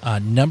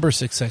number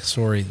success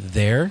story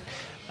there,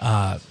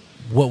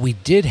 what we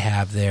did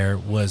have there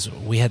was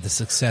we had the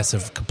success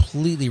of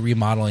completely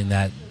remodeling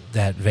that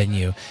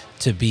venue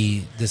to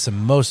be this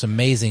most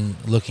amazing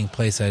looking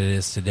place that it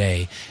is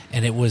today,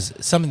 and it was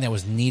something that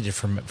was needed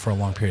for a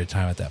long period of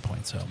time at that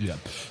point. So Yeah.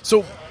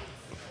 So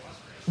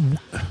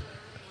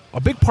a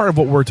big part of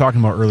what we were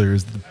talking about earlier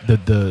is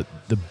the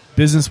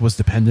business was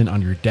dependent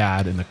on your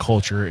dad and the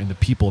culture and the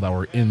people that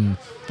were in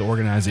the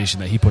organization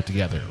that he put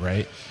together,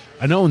 right?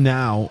 I know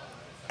now,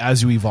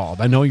 as you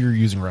evolve, I know you're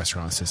using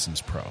Restaurant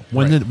Systems Pro.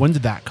 When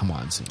did that come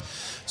on scene?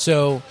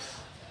 So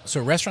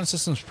Restaurant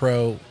Systems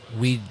Pro,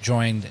 we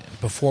joined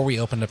before we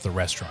opened up the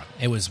restaurant.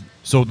 It was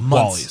months.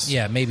 Wally's.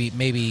 Yeah,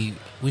 maybe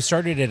we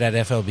started it at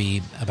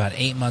FLB about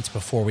 8 months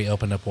before we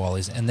opened up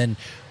Wally's, and then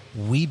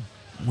we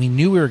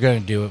knew we were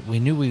going to do it. We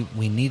knew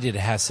we needed to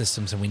have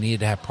systems and we needed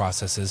to have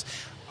processes.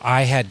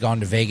 I had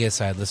gone to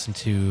Vegas. I had listened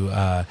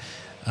to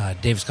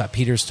Dave Scott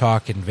Peters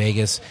talk in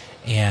Vegas,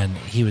 and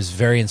he was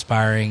very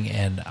inspiring,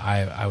 and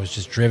I was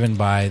just driven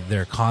by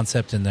their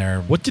concept and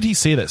their... What did he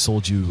say that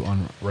sold you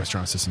on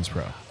Restaurant Systems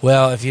Pro?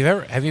 Well, have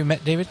you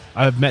met David?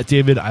 I've met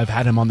David. I've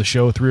had him on the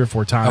show 3 or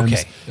 4 times.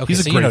 Okay, He's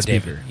a so great you know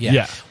speaker. David.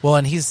 Yeah. Well,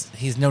 and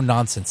he's no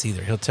nonsense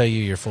either. He'll tell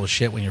you you're full of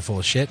shit when you're full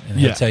of shit, and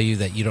he'll tell you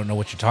that you don't know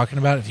what you're talking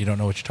about if you don't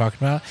know what you're talking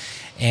about.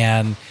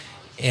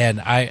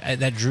 And I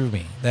that drew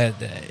me. That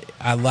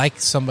I like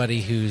somebody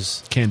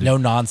who's Candid. no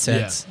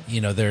nonsense.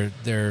 Yeah.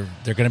 They're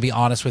going to be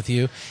honest with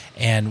you,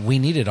 and we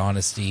needed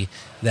honesty.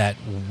 That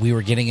we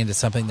were getting into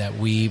something that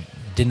we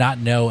did not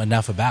know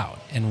enough about,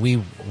 and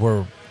we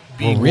were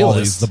Being realists.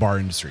 Wally's, the bar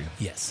industry.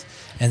 Yes.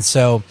 And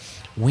so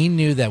we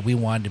knew that we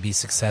wanted to be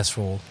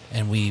successful,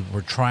 and we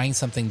were trying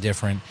something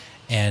different.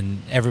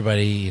 And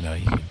everybody, you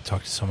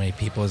talk to so many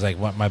people. It's like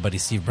what my buddy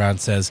Steve Brown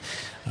says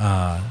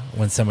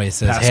when somebody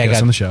says, Past "Hey, I guest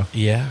got on the show."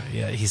 Yeah.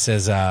 He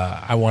says,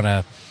 "I want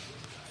to,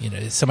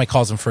 somebody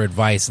calls him for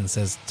advice and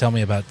says, tell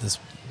me about this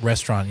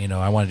restaurant.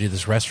 I want to do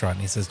this restaurant.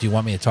 And he says, do you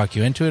want me to talk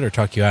you into it or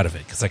talk you out of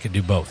it? Because I could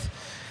do both.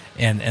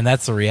 And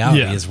that's the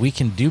reality is we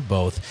can do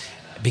both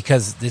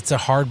because it's a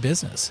hard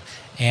business.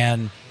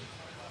 And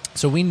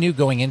so we knew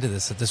going into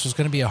this that this was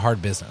going to be a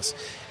hard business.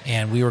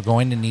 And we were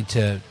going to need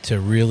to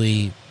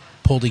really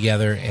pull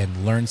together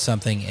and learn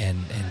something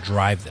and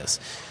drive this.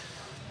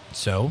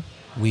 So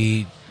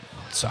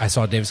I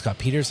saw David Scott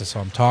Peters. I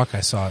saw him talk.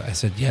 I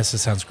said, yes,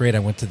 this sounds great. I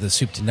went to the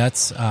Soup to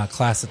Nuts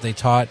class that they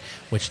taught,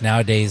 which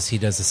nowadays he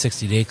does a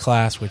 60-day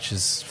class, which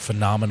is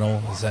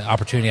phenomenal. It's an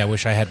opportunity I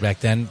wish I had back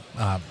then.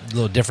 A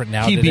little different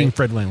now. He being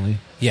Fred Langley.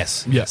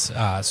 Yes.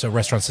 So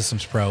Restaurant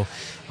Systems Pro.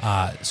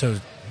 So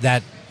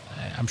that,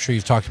 I'm sure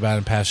you've talked about it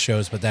in past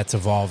shows, but that's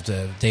evolved.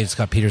 David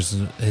Scott Peters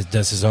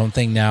does his own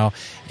thing now,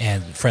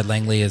 and Fred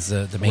Langley is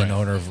the main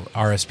owner of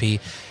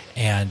RSP.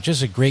 And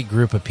just a great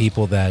group of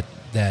people that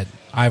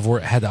I've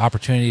had the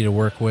opportunity to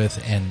work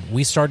with, and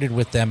we started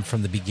with them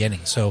from the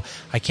beginning. So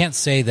I can't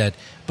say that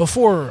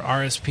before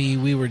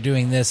RSP we were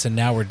doing this and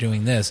now we're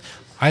doing this.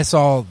 I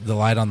saw the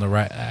light on the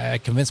right. I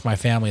convinced my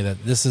family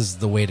that this is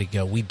the way to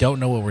go. We don't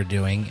know what we're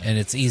doing, and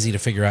it's easy to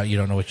figure out you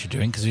don't know what you're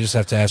doing because you just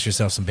have to ask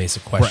yourself some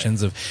basic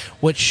questions of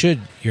what should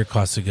your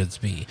cost of goods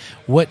be?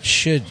 What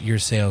should your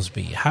sales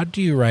be? How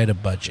do you write a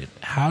budget?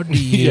 How do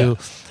you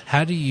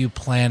how do you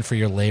plan for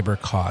your labor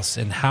costs,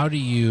 and how do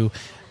you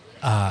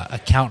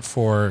account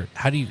for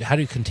how do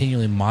you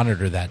continually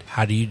monitor that?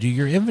 How do you do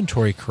your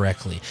inventory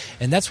correctly?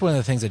 And that's one of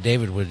the things that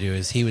David would do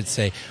is he'd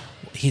say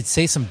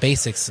some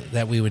basics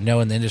that we would know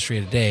in the industry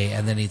today,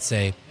 and then he'd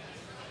say,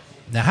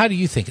 now how do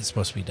you think it's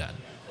supposed to be done?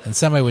 And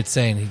somebody would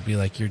say, and he'd be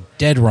like, you're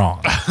dead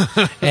wrong.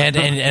 and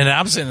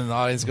I'm sitting in the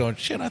audience going,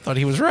 shit, I thought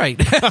he was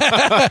right.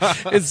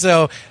 And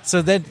so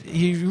then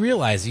you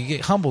realize, you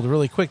get humbled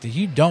really quick that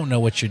you don't know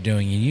what you're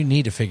doing and you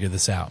need to figure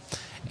this out.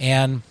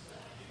 And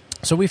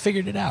so we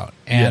figured it out,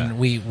 and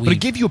we but it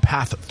gave you a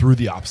path through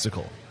the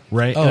obstacle,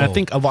 right? Oh. And I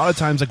think a lot of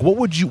times, like, what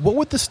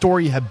would the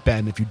story have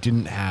been if you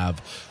didn't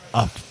have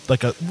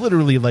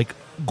literally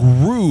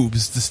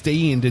grooves to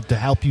stay in to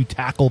help you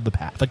tackle the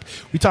path? Like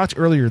we talked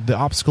earlier, the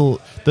obstacle,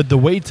 the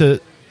way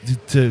to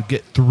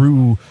get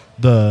through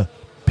the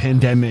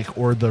pandemic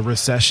or the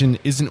recession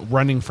isn't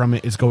running from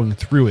it, is going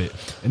through it.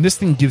 And this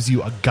thing gives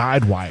you a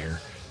guide wire.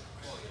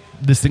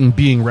 This thing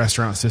being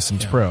Restaurant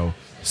Systems Pro.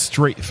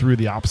 Straight through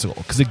the obstacle,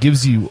 because it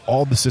gives you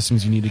all the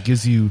systems you need. It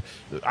gives you,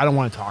 I don't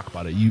want to talk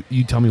about it.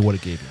 You tell me what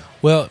it gave you.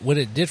 Well, what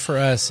it did for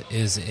us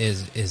is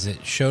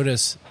it showed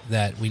us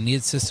that we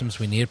needed systems,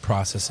 we needed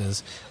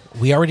processes.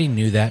 We already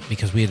knew that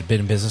because we had been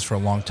in business for a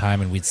long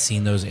time and we'd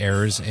seen those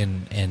errors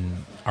in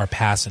our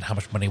past and how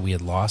much money we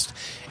had lost.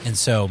 And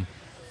so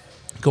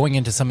going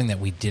into something that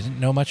we didn't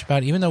know much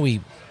about, even though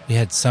we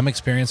had some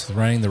experience with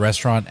running the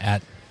restaurant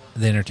at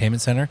the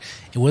entertainment center,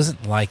 it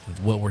wasn't like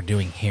what we're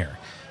doing here.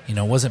 It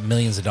wasn't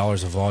millions of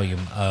dollars of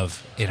volume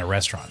in a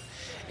restaurant.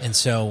 And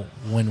so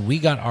when we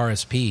got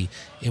RSP,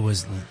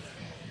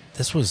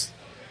 this was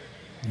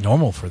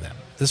normal for them.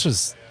 This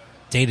was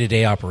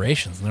day-to-day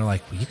operations. And they're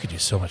like, well, you could do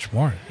so much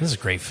more. This is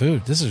great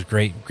food. This is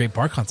great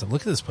bar concept.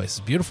 Look at this place.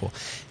 It's beautiful.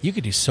 You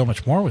could do so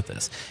much more with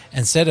this.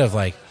 Instead of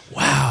like,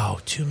 wow,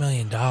 $2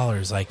 million.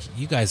 Like,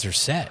 you guys are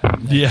set.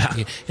 Yeah.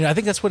 I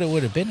think that's what it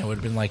would have been. It would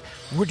have been like,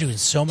 we're doing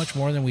so much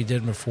more than we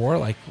did before.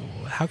 Like,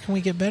 how can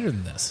we get better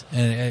than this?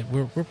 And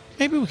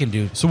maybe we can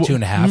do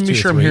 2.5. Let me be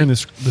sure I'm hearing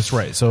this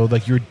right. So,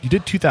 like, you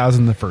did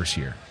 2,000 the first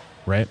year,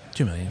 right?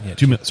 2 million. Yeah.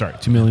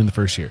 2 million the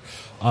first year.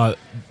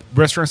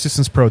 Restaurant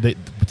Systems Pro. Did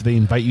they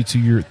invite you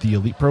to the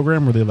elite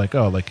program? Were they like,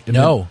 oh, like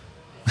no?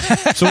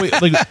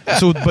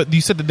 But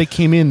you said that they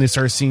came in, they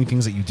started seeing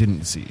things that you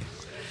didn't see.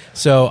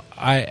 So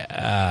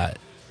I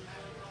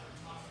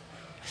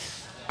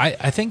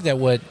think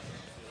that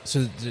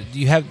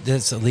you have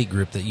this elite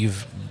group that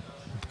you've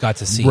got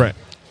to see, right?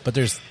 But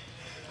there's,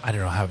 I don't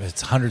know how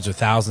it's hundreds or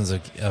thousands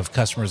of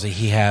customers that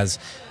he has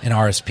in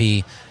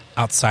RSP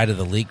outside of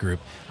the elite group.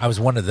 I was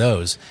one of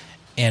those,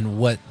 and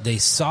what they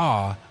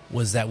saw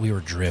was that we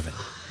were driven,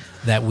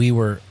 that we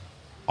were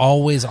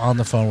always on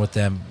the phone with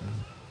them,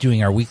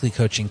 doing our weekly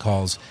coaching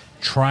calls,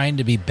 trying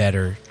to be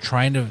better,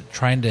 trying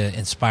to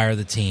inspire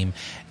the team.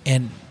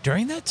 And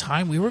during that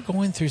time, we were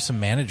going through some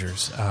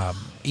managers.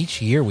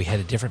 Each year, we had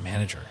a different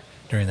manager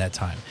during that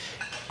time.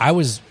 I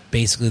was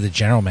basically the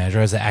general manager.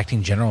 I was the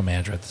acting general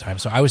manager at the time.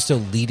 So I was still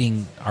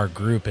leading our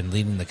group and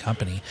leading the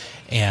company.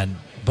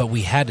 But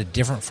we had a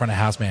different front of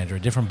house manager, a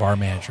different bar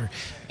manager.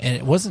 And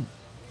it wasn't,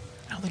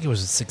 I don't think it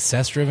was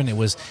success driven. It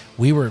was,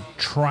 we were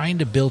trying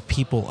to build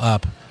people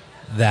up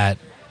that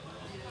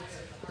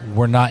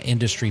were not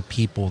industry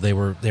people. They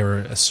were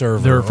a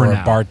server or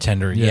a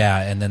bartender. Yeah.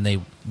 And then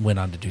they went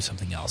on to do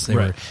something else. They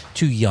were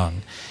too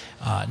young.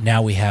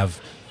 Now we have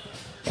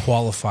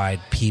qualified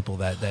people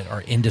that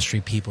are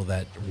industry people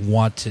that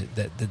want to,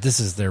 that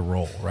this is their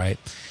role, right?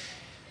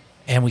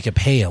 And we could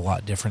pay a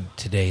lot different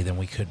today than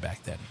we could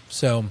back then.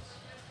 So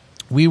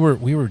we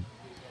were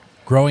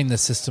growing the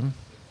system.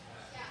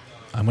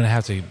 I'm going to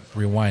have to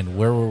rewind.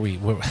 Where were we?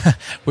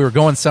 We were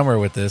going somewhere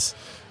with this.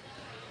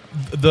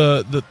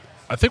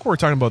 I think we're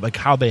talking about like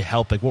how they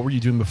help. Like, what were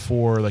you doing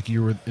before? Like,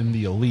 you were in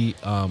the elite.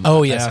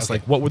 Oh yes. I asked, Okay.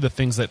 like, what were the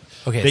things that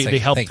Okay, they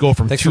helped go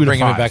from thanks 2 for to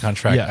bringing 5? me back on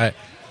track. Yeah.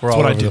 We're That's all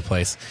what I over do. the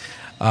place.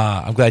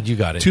 I'm glad you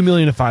got it. 2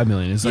 million to 5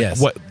 million is like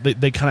Yes. what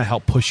they kind of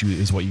help push you,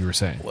 is what you were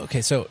saying.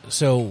 Okay,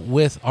 so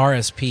with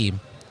RSP,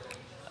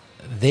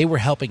 they were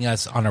helping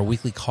us on our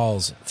weekly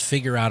calls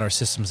figure out our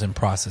systems and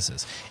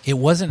processes. It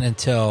wasn't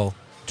until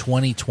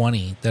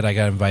 2020 that I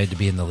got invited to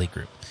be in the elite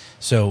group.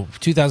 So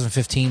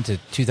 2015 to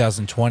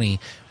 2020,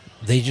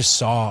 they just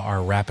saw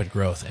our rapid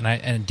growth,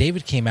 and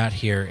David came out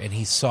here and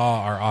he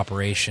saw our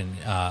operation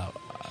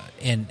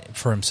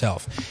for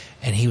himself,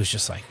 and he was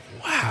just like,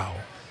 "Wow,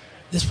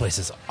 this place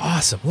is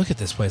awesome! Look at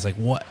this place! Like,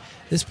 what?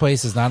 This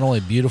place is not only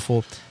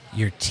beautiful,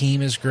 your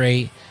team is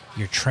great,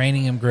 you're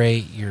training them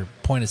great, your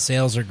point of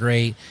sales are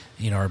great,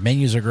 our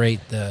menus are great,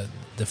 the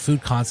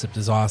food concept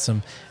is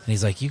awesome." And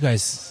he's like, "You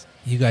guys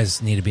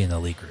need to be in the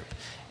elite group."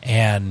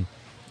 And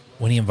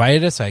when he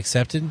invited us, I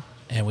accepted,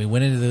 and we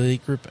went into the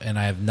elite group, and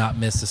I have not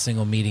missed a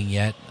single meeting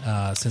yet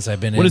since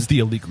I've been in. What is the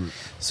elite group?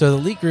 So the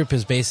elite group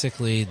is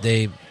basically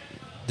they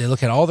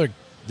look at all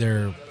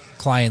their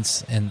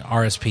clients in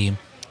RSP,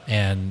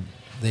 and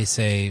they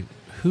say,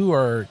 who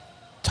are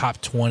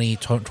top 20,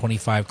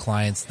 25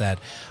 clients that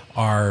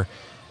are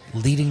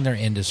leading their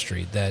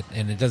industry,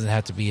 and it doesn't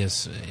have to be a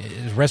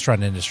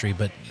restaurant industry,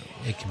 but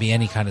it can be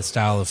any kind of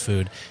style of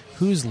food.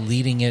 Who's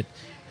leading it?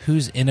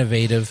 Who's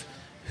innovative?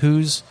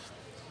 Who's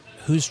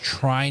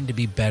trying to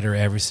be better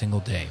every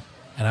single day?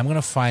 And I'm going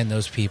to find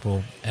those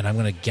people, and I'm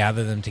going to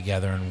gather them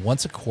together, and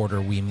once a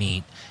quarter we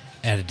meet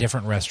at a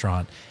different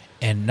restaurant.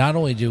 And not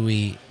only do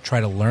we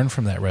try to learn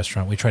from that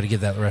restaurant, we try to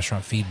give that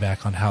restaurant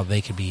feedback on how they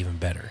could be even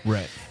better.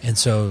 Right. And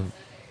so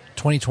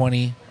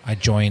 2020, I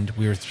joined.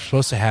 We were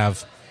supposed to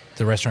have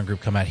the restaurant group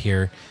come out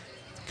here.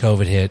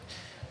 COVID hit.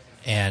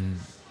 And,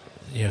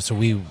 so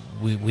we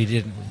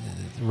didn't,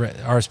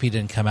 RSP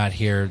didn't come out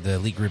here. The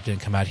elite group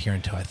didn't come out here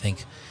until, I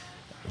think,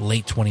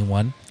 late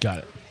 21. Got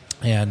it.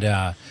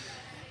 And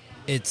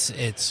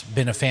it's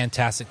been a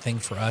fantastic thing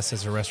for us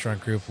as a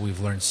restaurant group. We've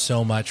learned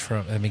so much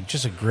from,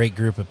 just a great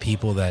group of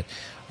people that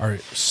are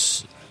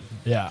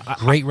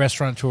great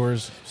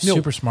restaurateurs,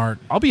 super smart.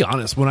 I'll be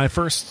honest, when I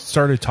first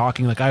started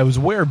talking, like, I was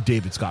aware of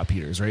David Scott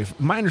Peters, right?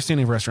 My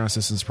understanding of Restaurant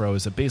Systems Pro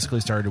is it basically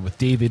started with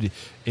David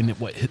and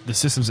what the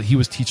systems that he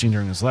was teaching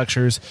during his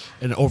lectures,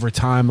 and over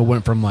time it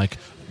went from like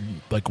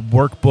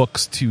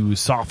workbooks to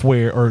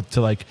software, or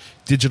to like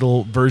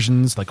digital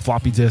versions like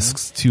floppy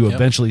disks to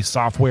eventually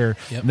software,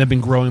 and they've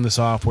been growing the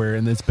software,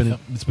 and it's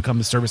become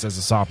the service as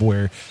a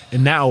software,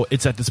 and now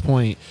it's at this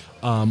point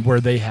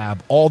where they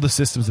have all the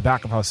systems, the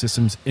back of house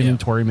systems,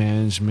 inventory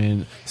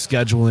management,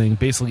 scheduling,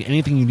 basically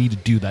anything you need to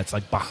do that's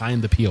like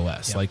behind the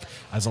POS, like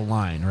as a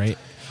line, right?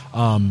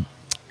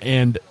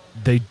 And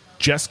they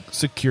just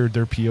secured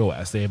their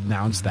POS. They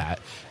announced that.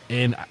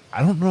 And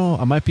I don't know,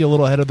 I might be a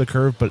little ahead of the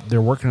curve, but they're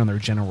working on their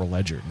general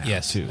ledger now,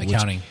 too.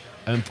 Accounting.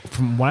 And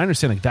from what I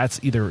understand, like, that's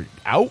either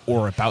out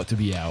or about to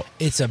be out.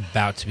 It's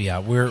about to be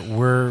out.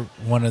 We're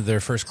one of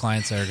their first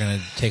clients that are going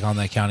to take on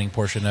the accounting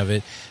portion of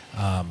it.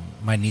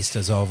 My niece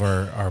does all of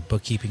our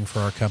bookkeeping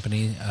for our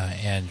company,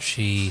 and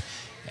she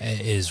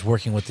is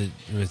working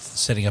with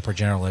setting up our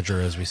general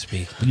ledger as we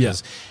speak.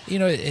 Because,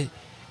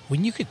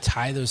 when you could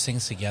tie those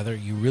things together,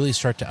 you really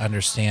start to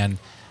understand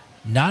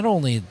not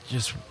only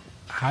just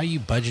how you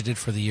budgeted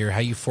for the year, how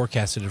you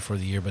forecasted it for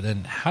the year, but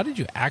then how did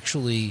you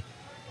actually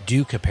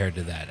do compared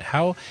to that?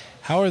 How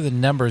are the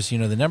numbers? The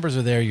numbers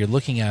are there, you're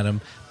looking at them,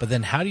 but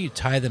then how do you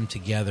tie them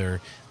together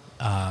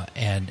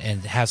and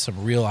have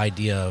some real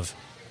idea of,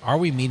 are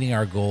we meeting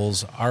our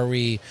goals?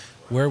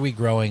 Where are we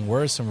growing?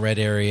 Where are some red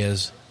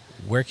areas?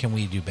 Where can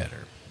we do better?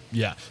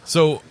 Yeah.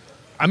 So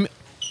I'm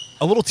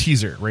a little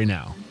teaser right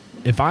now.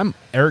 If I'm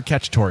Eric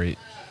Cacciatore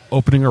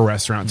opening a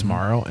restaurant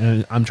tomorrow,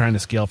 and I'm trying to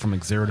scale from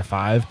like 0 to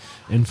 5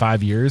 in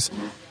 5 years,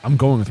 I'm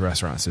going with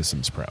Restaurant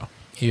Systems Pro.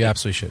 You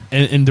absolutely should.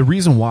 And the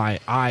reason why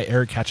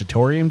Eric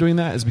Cacciatore, am doing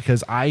that is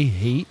because I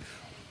hate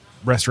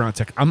restaurant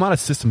tech. I'm not a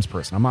systems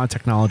person. I'm not a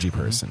technology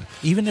person.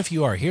 Even if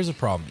you are, here's a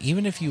problem.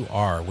 Even if you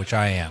are, which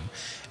I am,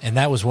 and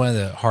that was one of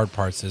the hard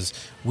parts, is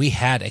we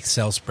had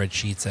Excel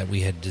spreadsheets that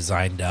we had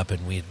designed up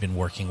and we had been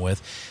working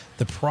with.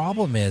 The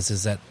problem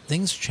is that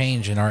things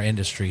change in our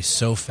industry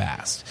so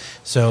fast.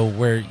 So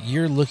where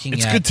you're looking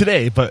it's good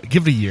today, but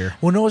give it a year.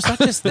 Well, no, it's not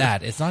just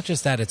that. It's not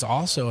just that. It's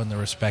also in the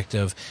respect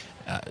of,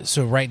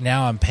 so right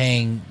now I'm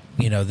paying,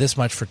 this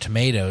much for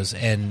tomatoes,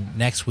 and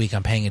next week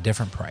I'm paying a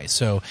different price.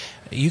 So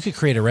you could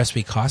create a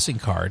recipe costing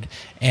card,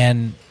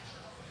 and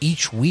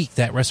each week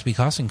that recipe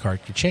costing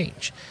card could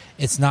change.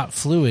 It's not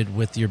fluid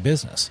with your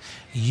business.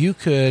 You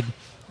could,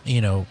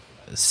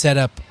 set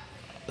up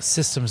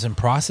systems and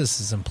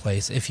processes in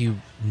place. If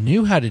you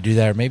knew how to do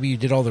that, or maybe you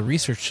did all the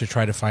research to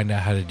try to find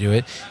out how to do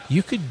it,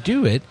 you could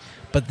do it,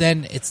 but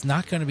then it's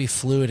not going to be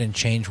fluid and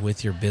change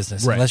with your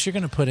business, right, unless you're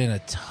going to put in a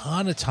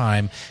ton of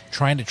time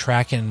trying to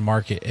track and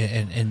market,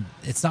 and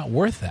it's not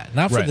worth that.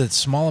 Not for right, the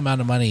small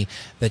amount of money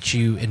that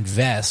you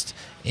invest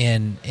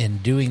in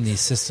doing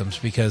these systems,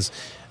 because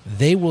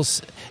they will,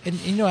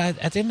 and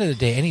at the end of the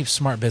day, any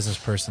smart business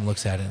person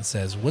looks at it and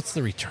says, what's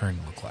the return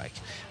look like?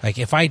 Like,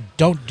 if I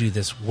don't do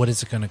this, what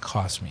is it going to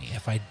cost me?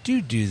 If I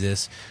do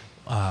this,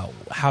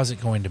 how's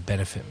it going to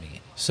benefit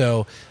me?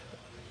 So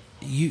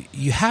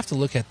you have to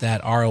look at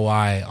that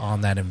ROI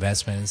on that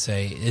investment and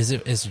say, is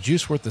the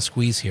juice worth the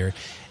squeeze here?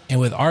 And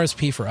with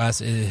RSP for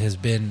us, it has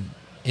been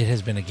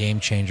a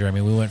game changer. I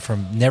mean, we went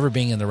from never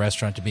being in the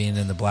restaurant to being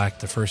in the black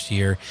the first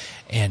year,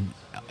 and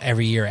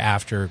every year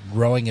after,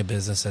 growing a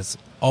business that's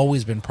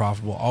always been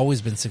profitable,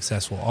 always been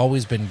successful,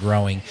 always been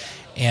growing.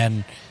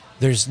 And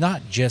there's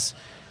not just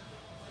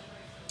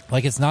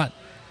like it's not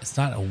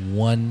a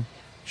one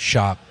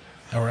shop,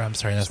 or I'm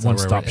sorry, that's one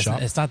not stop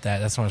shop. It's not that.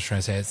 That's what I was trying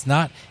to say. It's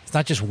not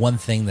just one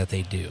thing that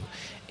they do.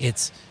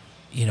 It's,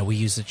 we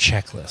use the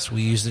checklist.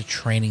 We use the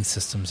training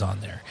systems on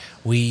there.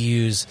 We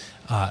use,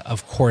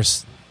 of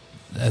course,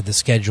 the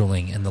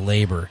scheduling and the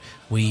labor.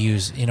 We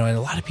use, and a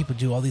lot of people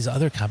do all these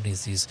other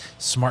companies, these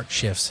smart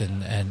shifts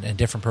and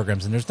different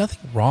programs. And there's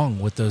nothing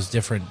wrong with those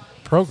different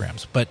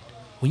programs. But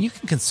when you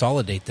can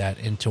consolidate that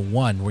into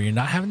one where you're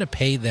not having to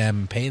pay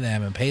them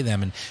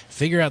and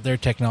figure out their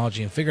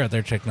technology.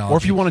 Or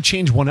if you want to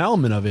change one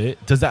element of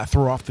it, does that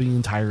throw off the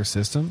entire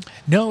system?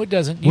 No, it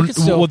doesn't. You can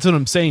still, what's what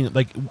I'm saying?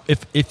 Like,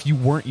 if you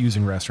weren't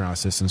using Restaurant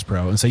Systems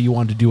Pro and say you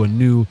wanted to do a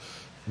new,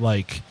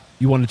 like,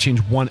 you want to change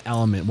one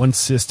element, one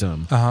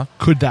system,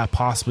 could that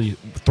possibly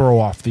throw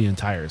off the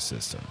entire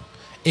system?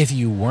 If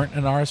you weren't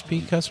an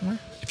RSP customer?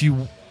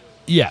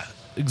 Yeah,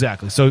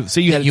 exactly. So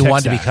say you had a you tech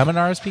wanted to stack. become an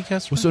RSP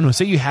customer? Well, so no,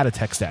 say you had a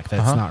tech stack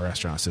that's not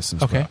Restaurant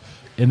Systems Okay.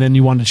 Pro, and then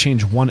you wanted to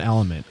change one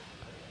element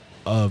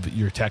of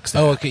your tech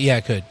stack. Oh, okay. Yeah,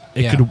 it could.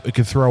 It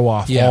could throw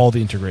off all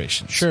the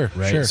integrations. Sure,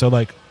 right. sure. So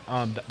like,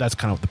 that's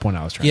kind of the point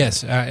I was trying.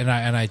 Yes, to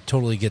and I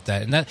totally get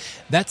that, and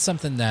that's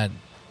something that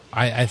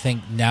I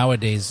think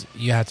nowadays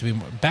you have to be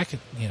more, back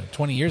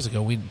 20 years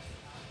ago we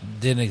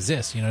didn't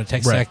exist.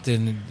 Tech stack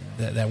didn't,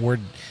 that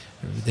word,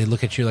 they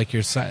look at you like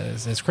you're,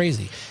 that's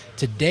crazy.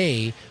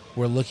 Today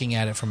we're looking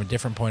at it from a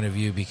different point of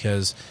view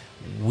because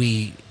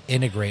we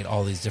integrate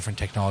all these different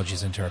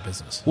technologies into our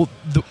business. Well,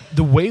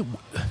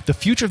 the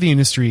future of the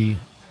industry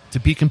to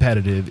be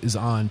competitive is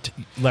on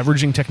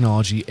leveraging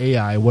technology,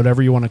 AI,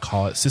 whatever you want to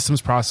call it, systems,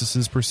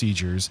 processes,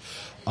 procedures.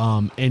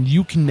 And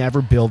you can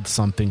never build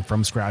something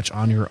from scratch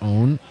on your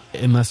own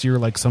unless you're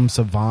like some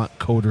savant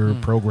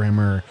coder,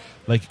 programmer.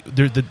 Like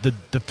the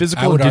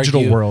physical and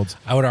digital world.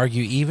 I would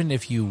argue even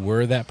if you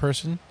were that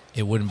person,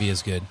 it wouldn't be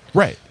as good.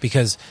 Right.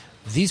 Because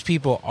these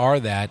people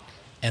are that,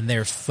 and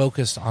they're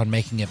focused on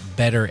making it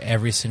better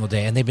every single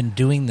day. And they've been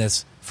doing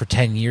this for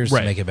 10 years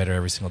to make it better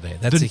every single day.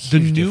 That's a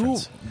huge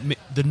difference.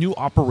 The new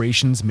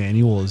operations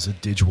manual is a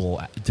digital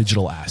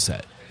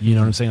asset. You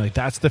know what I'm saying? Like,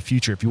 that's the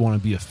future if you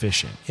want to be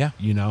efficient. Yeah.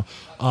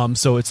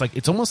 So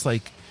it's almost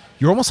like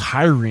you're almost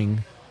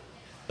hiring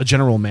a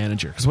general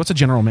manager. Because what's a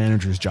general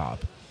manager's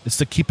job? It's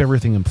to keep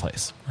everything in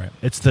place. Right.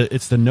 It's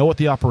to know what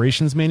the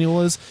operations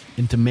manual is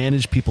and to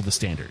manage people to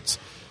standards.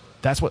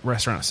 That's what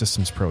Restaurant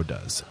Systems Pro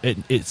does.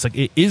 It's like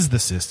it is the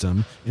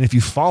system, and if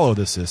you follow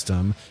the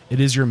system,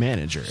 it is your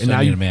manager. And now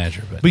you need a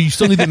manager, but you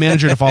still need the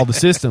manager to follow the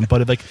system.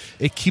 But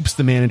it keeps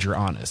the manager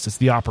honest. It's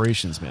the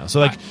operations manual.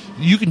 So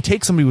you can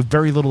take somebody with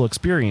very little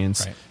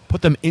experience,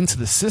 put them into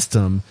the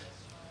system,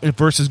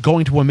 versus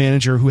going to a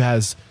manager who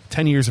has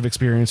 10 years of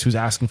experience, who's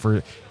asking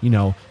for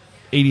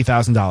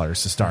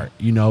 $80,000 to start.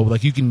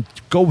 You can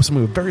go with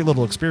somebody with very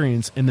little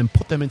experience and then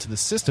put them into the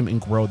system and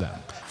grow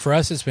them. For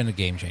us, it's been a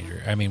game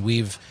changer. I mean,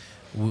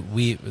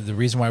 the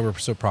reason why we're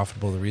so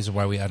profitable, the reason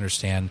why we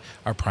understand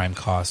our prime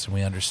costs and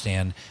we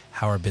understand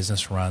how our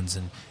business runs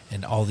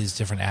and all these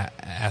different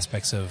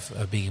aspects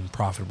of being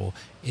profitable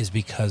is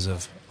because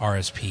of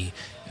RSP.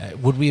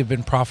 Would we have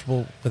been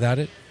profitable without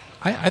it?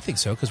 I think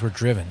so, because we're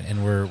driven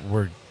and we're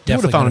definitely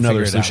would have found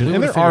another solution.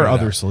 And there are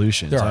other out.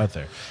 solutions out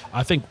there.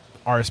 I think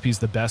RSP is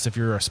the best if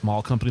you're a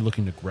small company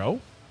looking to grow.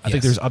 I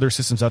think there's other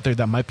systems out there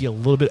that might be a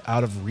little bit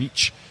out of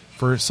reach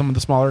for some of the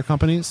smaller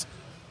companies.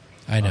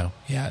 I know.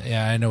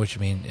 Yeah, I know what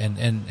you mean.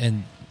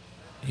 And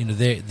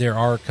there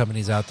are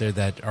companies out there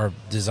that are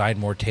designed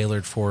more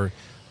tailored for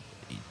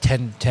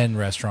 10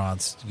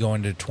 restaurants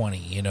going to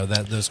 20,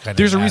 those kind of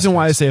There's a reason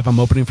why I aspects. say if I'm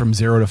opening from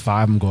 0 to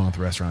 5, I'm going with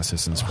Restaurant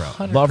Systems Pro.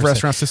 100%. Love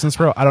Restaurant Systems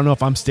Pro. I don't know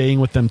if I'm staying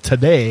with them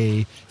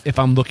today if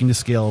I'm looking to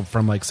scale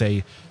from, like,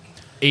 say,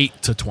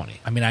 8 to 20.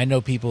 I mean, I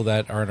know people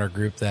that are in our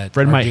group that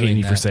Fred are might doing hate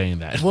me that. for saying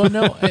that. Well,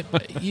 no,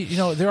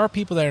 there are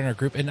people that are in our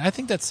group, and I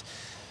think that's,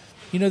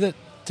 that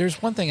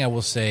there's one thing I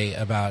will say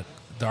about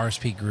the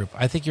RSP group.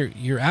 I think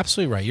you're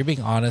absolutely right. You're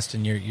being honest,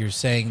 and you're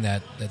saying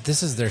that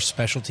this is their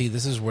specialty,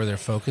 this is where they're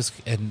focused,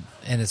 and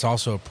it's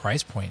also a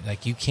price point.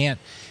 Like, you can't,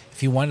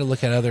 if you want to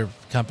look at other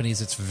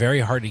companies, it's very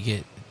hard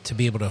to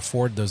be able to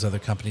afford those other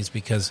companies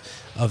because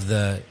of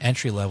the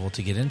entry level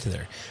to get into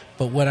there.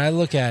 But what I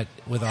look at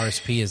with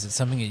RSP is it's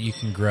something that you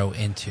can grow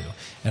into.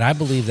 And I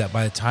believe that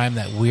by the time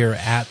that we're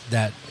at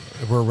that,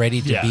 we're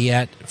ready to be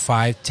at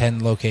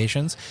 5-10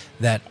 locations,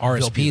 that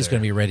RSP is going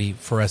to be ready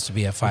for us to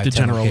be at 5-10 the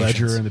general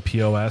locations. ledger and the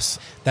POS.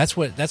 That's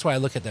why I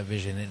look at that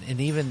vision.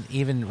 And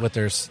even what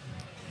there's,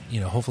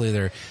 hopefully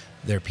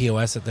Their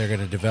POS that they're going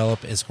to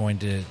develop is going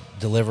to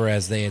deliver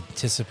as they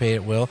anticipate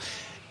it will.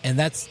 And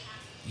that's,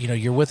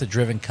 you're with a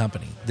driven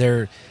company.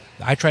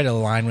 I try to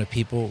align with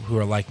people who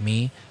are like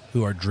me,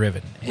 who are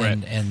driven.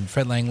 And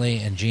Fred Langley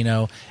and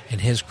Gino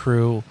and his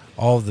crew,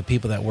 all of the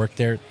people that work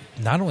there,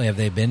 not only have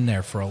they been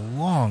there for a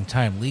long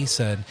time,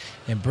 Lisa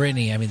and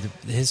Brittany, I mean,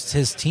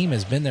 his team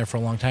has been there for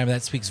a long time.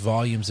 That speaks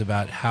volumes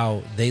about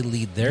how they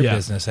lead their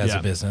business as a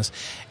business.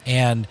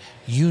 And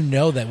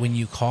that when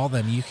you call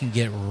them, you can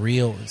get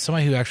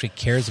somebody who actually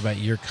cares about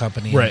your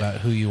company and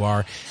about who you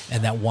are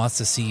and that wants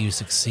to see you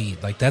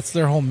succeed. Like, that's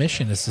their whole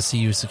mission, is to see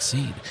you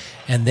succeed.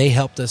 And they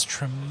helped us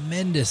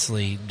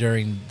tremendously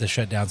during the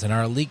shutdowns, and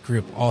our elite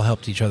group all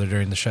helped each other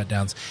during the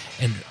shutdowns.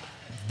 And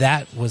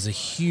that was a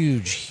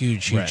huge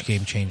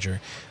game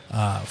changer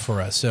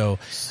for us. So,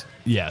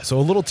 so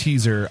a little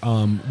teaser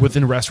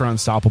within Restaurant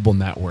Unstoppable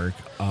Network,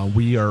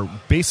 we are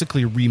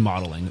basically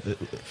remodeling.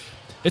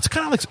 It's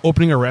kind of like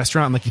opening a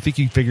restaurant, and like you think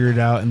you figure it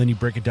out, and then you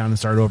break it down and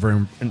start over,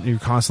 and you're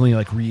constantly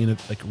like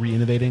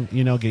re-innovating,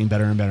 getting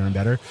better and better and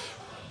better.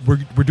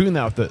 We're doing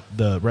that with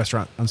the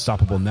Restaurant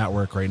Unstoppable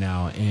Network right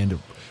now, and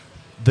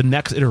the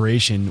next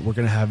iteration, we're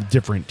going to have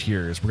different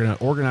tiers. We're going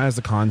to organize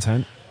the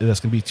content. That's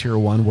going to be tier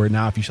 1, where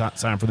now if you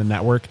sign up for the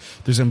network,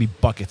 there's going to be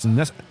buckets, and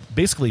that's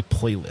basically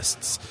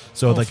playlists.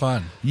 So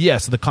fun. Yeah,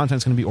 so the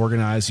content's going to be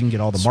organized. You can get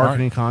all the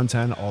marketing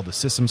content, all the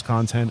systems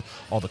content,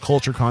 all the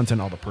culture content,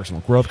 all the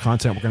personal growth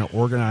content. We're going to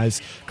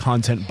organize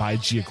content by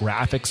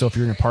geographic. So if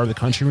you're in a part of the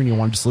country and you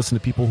want to just listen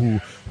to people who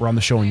were on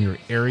the show in your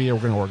area,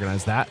 we're going to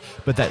organize that.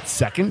 But that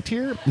second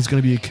tier is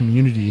going to be a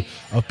community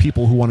of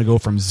people who want to go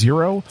from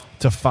 0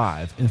 to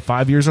 5 in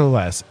 5 years or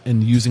less,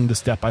 and using the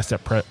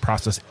step-by-step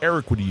process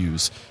Eric would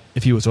use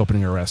if he was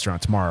opening a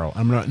restaurant tomorrow.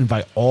 I'm going to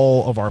invite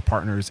all of our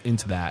partners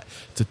into that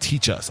to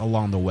teach us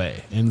along the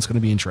way. And it's going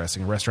to be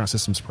interesting. Restaurant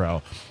Systems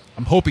Pro,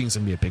 I'm hoping it's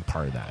going to be a big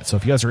part of that. So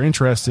if you guys are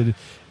interested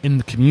in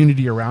the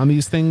community around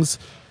these things,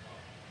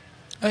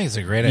 I think it's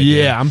a great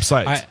idea. Yeah, I'm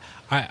psyched.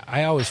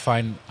 I always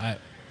find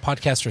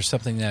podcasts are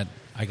something that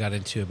I got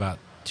into about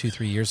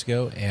 2-3 years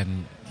ago,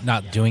 and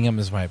not doing them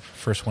is my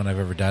first one I've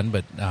ever done,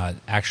 but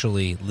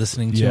actually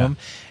listening to them.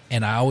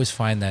 And I always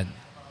find that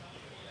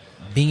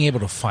being able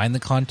to find the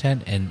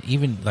content, and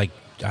even like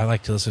I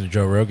like to listen to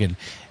Joe Rogan,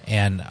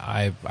 and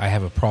I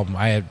have a problem.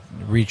 I had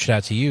reached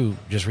out to you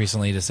just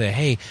recently to say,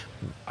 hey,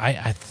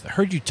 I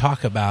heard you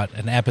talk about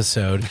an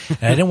episode,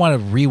 and I didn't want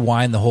to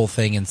rewind the whole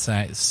thing and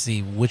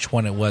see which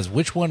one it was.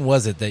 Which one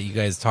was it that you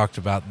guys talked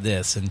about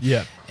this?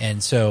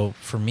 And so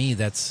for me,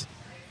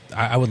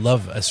 I would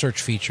love a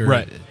search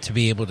feature to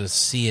be able to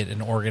see it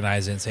and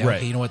organize it and say,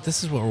 okay, you know what,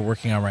 this is what we're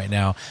working on right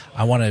now.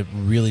 I want to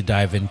really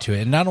dive into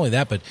it. And not only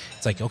that, but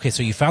it's like, okay,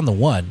 so you found the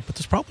one, but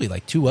there's probably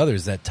like 2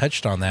 others that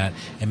touched on that.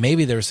 And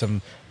maybe there's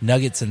some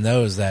nuggets in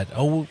those that,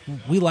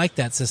 we like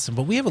that system,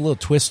 but we have a little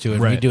twist to it.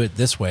 We do it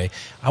this way.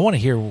 I want to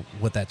hear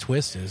what that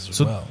twist is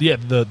as well. Yeah,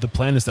 the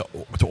plan is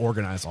to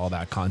organize all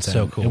that content.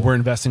 So cool. And we're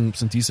investing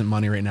some decent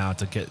money right now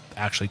to get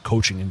actually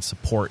coaching and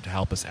support to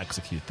help us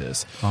execute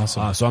this.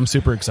 Awesome. So I'm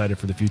super excited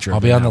for the future.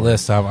 I'll be on the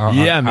list.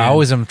 I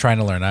always am trying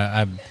to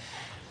learn.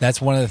 That's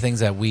one of the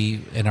things that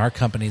we, in our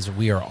companies,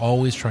 we are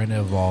always trying to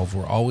evolve.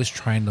 We're always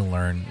trying to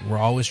learn. We're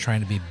always trying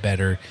to be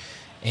better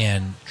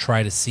and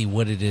try to see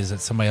what it is that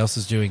somebody else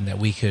is doing that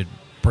we could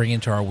bring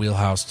into our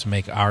wheelhouse to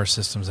make our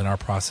systems and our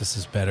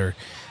processes better.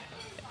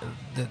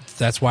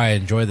 That's why I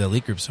enjoy the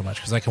elite group so much,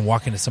 because I can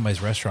walk into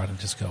somebody's restaurant and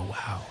just go,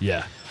 wow.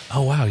 Yeah.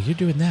 Oh, wow, you're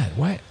doing that.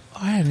 Why?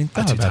 I hadn't even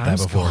thought about that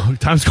before.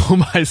 Time's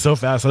going by so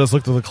fast. I just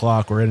looked at the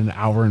clock. We're at 1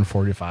 hour and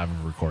 45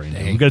 of recording.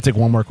 We've got to take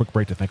one more quick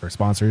break to thank our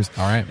sponsors.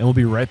 All right. And we'll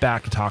be right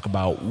back to talk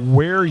about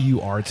where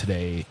you are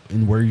today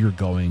and where you're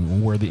going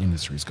and where the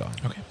industry's going.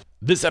 Okay.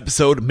 This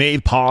episode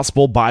made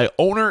possible by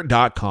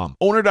Owner.com.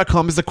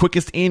 Owner.com is the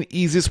quickest and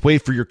easiest way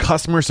for your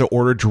customers to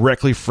order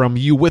directly from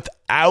you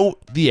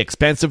without the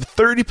expensive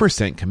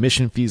 30%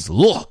 commission fees.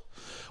 Ugh.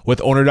 With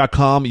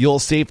Owner.com, you'll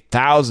save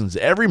thousands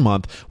every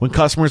month when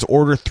customers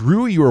order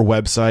through your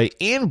website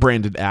and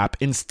branded app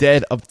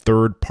instead of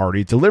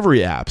third-party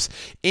delivery apps.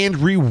 And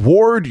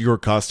reward your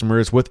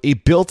customers with a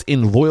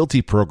built-in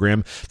loyalty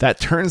program that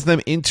turns them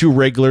into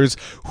regulars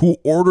who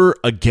order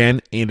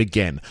again and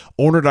again.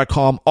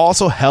 Owner.com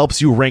also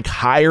helps you rank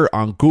higher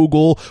on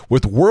Google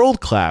with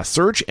world-class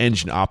search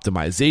engine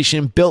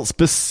optimization built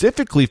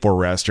specifically for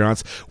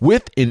restaurants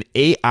with an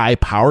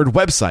AI-powered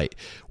website.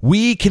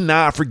 We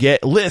cannot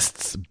forget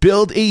lists.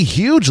 Build a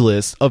huge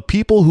list of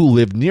people who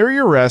live near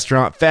your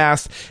restaurant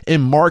fast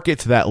and market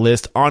to that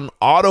list on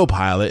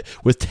autopilot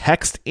with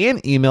text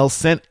and email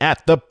sent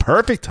at the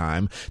perfect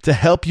time to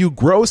help you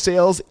grow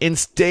sales and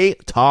stay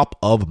top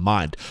of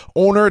mind.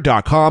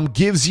 Owner.com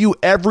gives you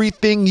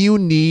everything you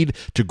need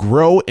to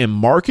grow and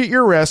market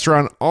your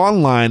restaurant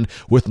online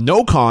with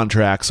no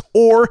contracts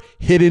or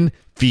hidden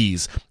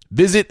fees.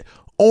 Visit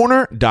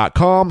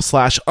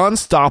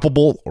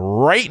Owner.com/unstoppable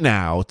right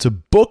now to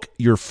book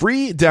your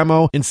free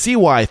demo and see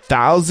why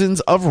thousands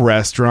of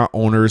restaurant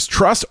owners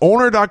trust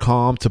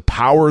Owner.com to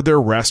power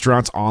their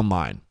restaurants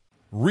online.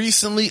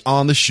 Recently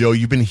on the show,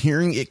 you've been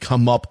hearing it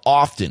come up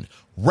often.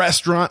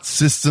 Restaurant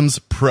Systems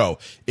Pro.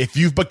 If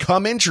you've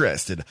become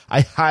interested,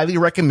 I highly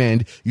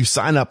recommend you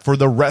sign up for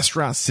the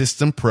Restaurant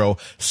System Pro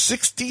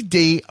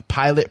 60-day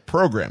pilot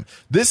program.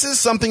 This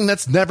is something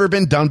that's never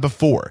been done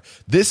before.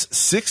 This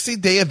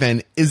 60-day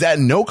event is at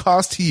no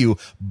cost to you,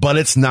 but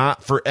it's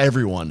not for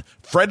everyone.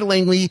 Fred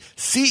Langley,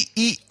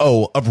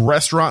 CEO of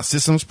Restaurant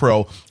Systems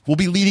Pro, will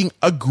be leading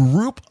a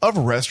group of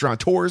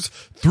restaurateurs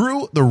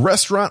through the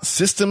Restaurant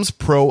Systems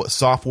Pro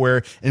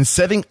software and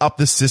setting up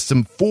the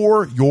system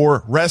for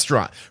your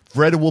restaurant.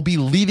 Fred will be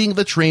leading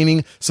the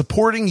training,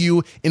 supporting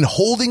you, and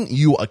holding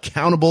you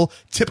accountable.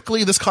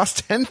 Typically, this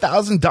costs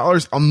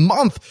 $10,000 a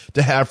month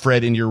to have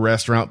Fred in your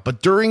restaurant,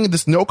 but during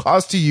this no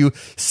cost to you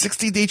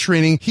 60-day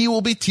training, he will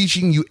be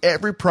teaching you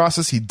every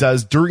process he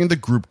does during the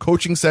group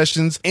coaching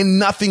sessions, and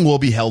nothing will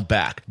be held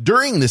back.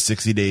 During the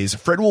 60 days,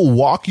 Fred will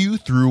walk you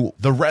through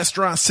the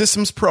Restaurant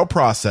Systems Pro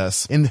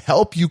process and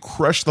help you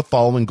crush the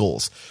following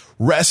goals: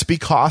 recipe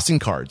costing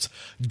cards,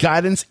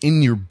 guidance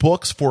in your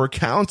books for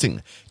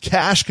accounting,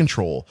 cash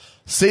control,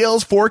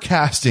 sales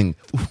forecasting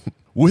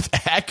with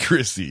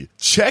accuracy,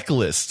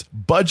 checklist,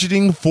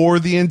 budgeting for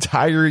the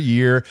entire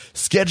year,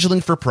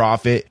 scheduling for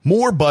profit,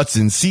 more butts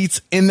in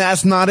seats, and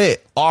that's not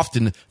it.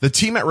 Often, the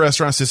team at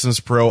Restaurant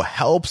Systems Pro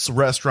helps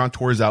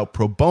restaurateurs out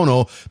pro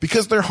bono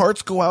because their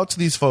hearts go out to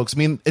these folks. I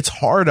mean, it's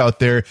hard out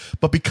there,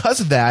 but because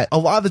of that, a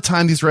lot of the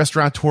time these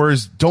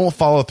restaurateurs don't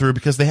follow through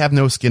because they have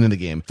no skin in the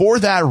game. For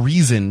that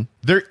reason,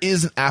 there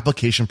is an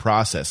application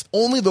process.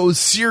 Only those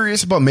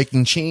serious about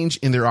making change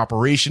in their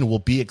operation will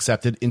be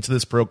accepted into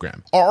this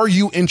program. Are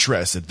you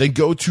interested? Then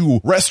go to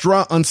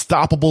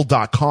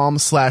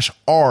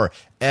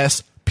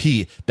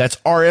restaurantunstoppable.com/RSP. That's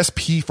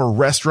RSP for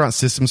Restaurant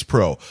Systems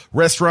Pro.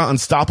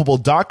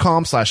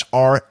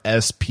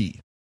 Restaurantunstoppable.com/RSP.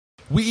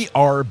 We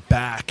are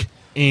back,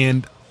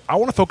 and I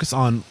want to focus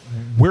on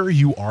where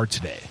you are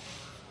today.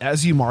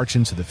 As you march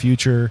into the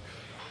future,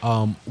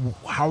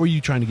 how are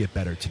you trying to get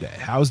better today?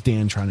 How's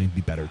Dan trying to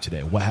be better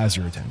today? What has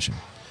your attention?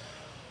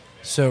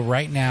 So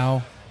right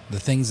now, the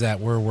things that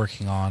we're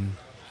working on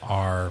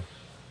are,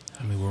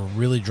 we're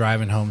really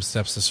driving home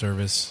steps to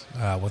service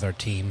with our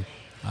team.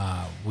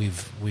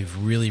 We've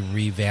really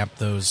revamped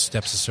those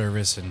steps of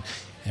service and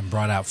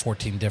brought out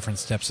 14 different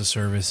steps of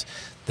service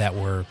that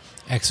we're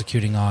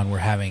executing on. We're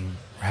having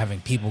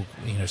people,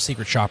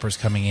 secret shoppers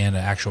coming in,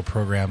 an actual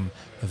program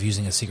of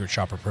using a secret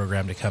shopper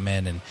program to come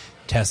in and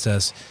test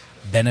us,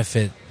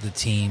 benefit the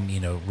team,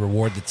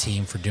 reward the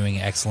team for doing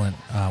excellent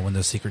when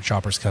those secret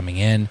shoppers coming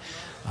in,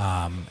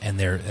 and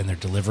they're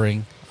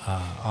delivering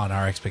on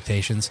our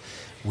expectations.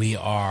 We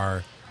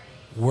are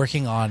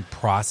working on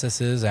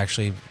processes.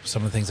 Actually,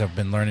 some of the things I've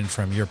been learning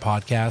from your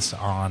podcast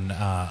on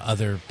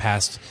other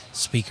past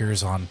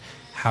speakers on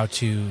how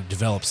to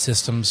develop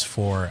systems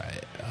for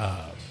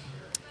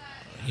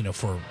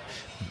for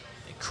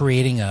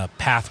creating a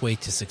pathway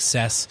to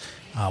success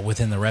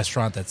within the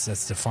restaurant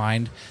that's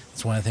defined.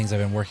 It's one of the things I've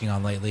been working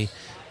on lately.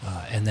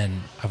 And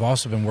then I've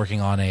also been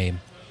working on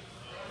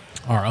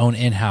our own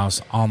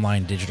in-house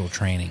online digital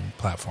training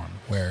platform,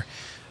 where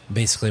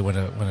basically when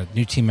a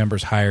new team member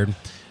is hired,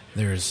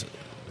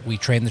 we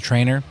train the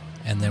trainer,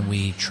 and then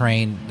the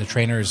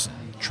trainer's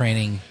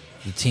training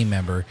the team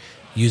member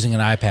using an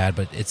iPad,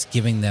 but it's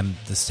giving them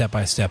the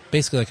step-by-step,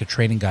 basically like a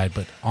training guide,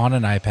 but on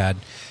an iPad,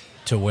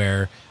 to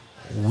where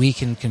we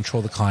can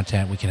control the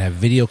content. We can have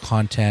video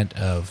content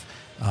of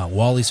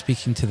Wally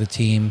speaking to the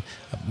team,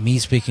 me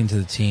speaking to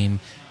the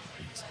team,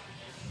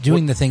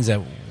 doing the things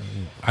that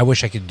I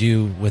wish I could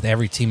do with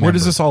every team member. Where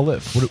does this all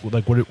live?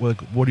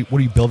 What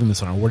are you building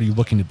this on, or what are you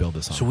looking to build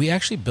this on? So we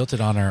actually built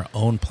it on our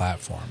own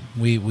platform.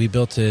 We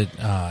built it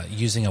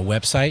using a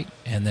website,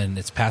 and then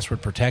it's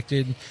password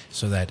protected,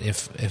 so that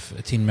if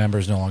a team member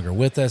is no longer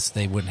with us,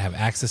 they wouldn't have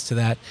access to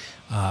that.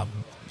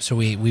 So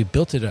we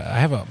built it. I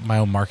have my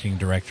own marketing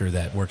director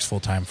that works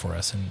full time for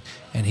us,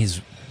 and he's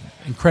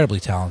incredibly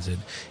talented,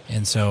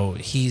 and so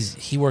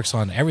he works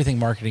on everything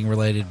marketing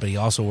related, but he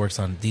also works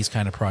on these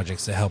kind of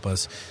projects to help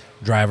us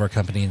drive our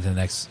company into the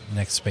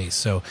next space.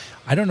 So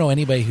I don't know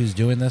anybody who's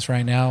doing this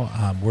right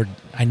now.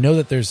 I know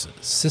that there's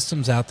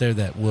systems out there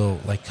that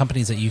will, like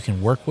companies that you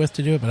can work with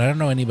to do it, but I don't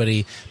know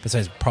anybody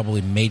besides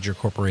probably major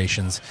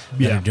corporations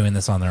that are doing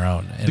this on their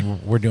own,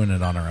 and we're doing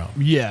it on our own.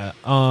 Yeah.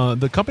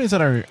 The companies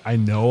that I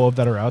know of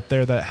that are out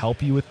there that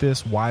help you with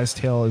this,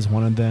 Wisetail is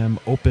one of them.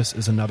 Opus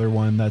is another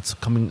one that's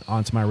coming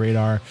onto my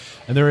radar,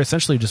 and they're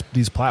essentially just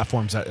these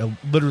platforms that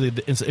literally,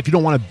 if you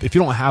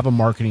don't have a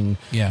marketing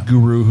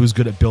guru who's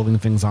good at building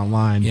things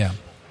online,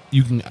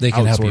 you can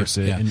outsource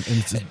it, and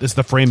it's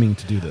the framing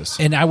to do this.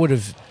 And I would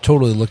have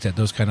totally looked at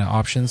those kind of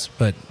options,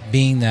 but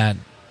being that,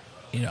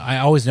 I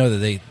always know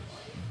that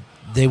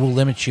they will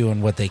limit you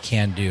on what they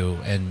can do,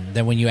 and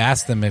then when you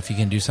ask them if you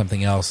can do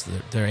something else,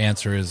 their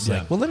answer is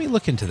like, well, let me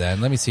look into that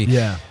and let me see.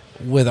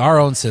 With our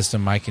own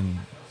system, I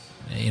can,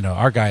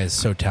 our guy is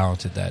so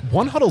talented that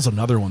One Huddle's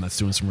another one that's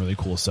doing some really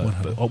cool stuff,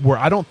 but where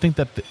I don't think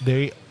that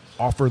they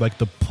offer like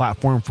the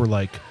platform for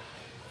like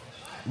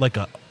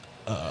a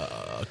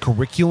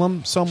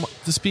curriculum, so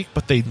to speak,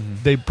 but they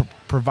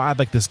provide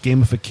like this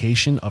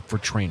gamification up for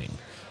training.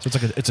 So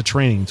it's a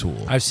training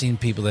tool. I've seen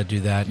people that do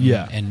that.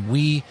 Yeah. And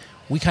we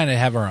kind of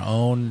have our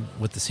own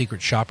with the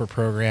Secret Shopper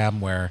program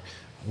where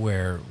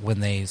when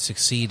they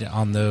succeed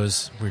on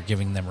those, we're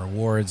giving them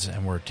rewards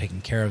and we're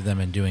taking care of them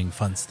and doing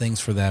fun things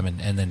for them,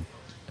 and then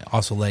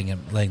also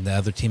letting the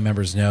other team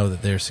members know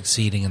that they're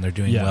succeeding and they're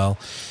doing well.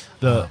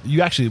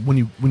 You actually when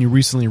you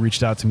recently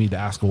reached out to me to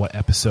ask what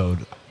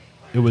episode,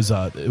 it was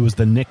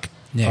the Nick.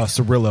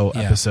 Cirillo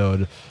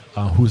episode,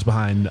 who's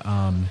behind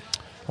I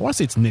want to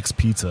say it's Nick's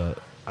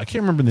Pizza. I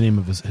can't remember the name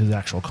of his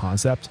actual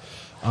concept,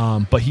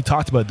 but he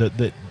talked about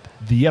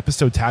the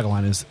episode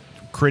tagline is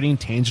creating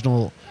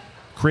tangible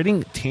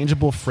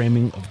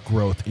framing of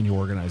growth in your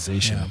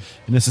organization.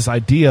 And it's this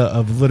idea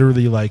of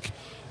literally like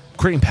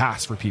creating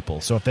paths for people.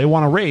 So if they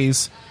want to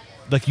raise,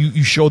 like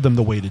you show them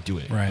the way to do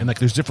it. Right. And like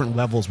there's different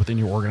levels within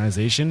your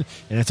organization,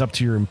 and it's up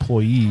to your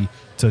employee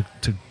to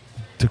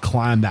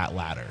climb that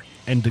ladder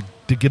and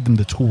to give them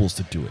the tools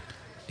to do it.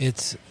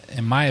 It's,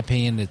 in my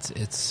opinion,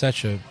 it's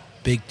such a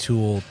big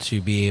tool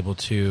to be able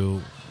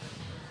to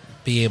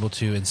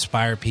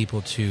inspire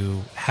people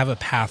to have a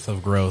path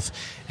of growth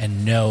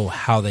and know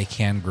how they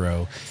can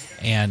grow.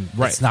 And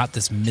it's not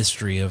this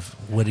mystery of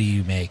what do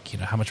you make?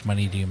 How much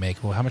money do you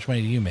make? Well, how much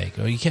money do you make?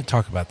 Oh, you can't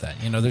talk about that.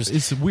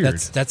 It's weird.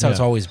 That's how it's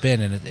always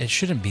been, and it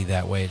shouldn't be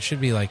that way. It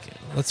should be like,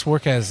 let's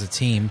work as a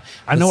team.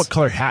 I know what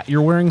color hat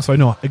you're wearing, so I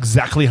know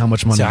exactly how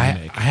much money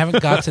you make. I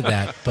haven't got to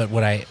that, but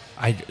what I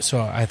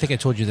think I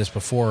told you this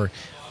before.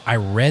 I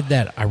read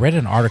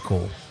an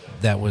article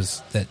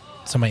that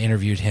somebody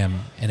interviewed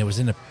him, and it was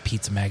in a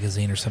pizza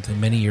magazine or something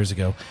many years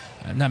ago.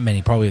 Not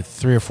many, probably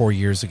 3 or 4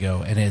 years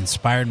ago, and it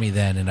inspired me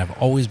then, and I've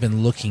always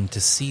been looking to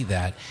see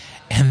that.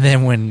 And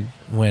then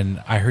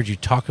when I heard you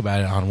talk about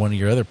it on one of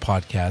your other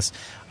podcasts,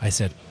 I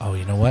said, oh,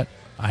 you know what?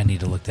 I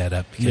need to look that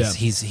up because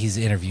he's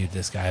interviewed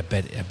this guy. I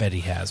bet he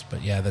has.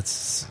 But yeah, that's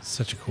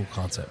such a cool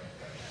concept.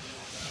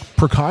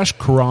 Prakash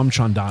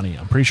Karamchandani.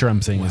 I'm pretty sure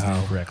I'm saying his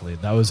name correctly.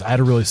 I had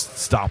to really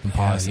stop and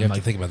pause. You have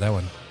to think about that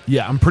one.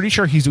 Yeah, I'm pretty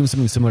sure he's doing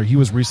something similar. He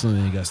was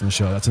recently a guest on the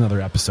show. That's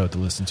another episode to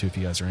listen to if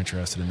you guys are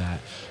interested in that.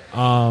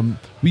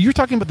 You're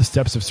talking about the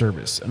steps of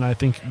service, and I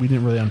think we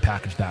didn't really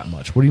unpackage that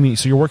much. What do you mean?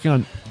 So you're working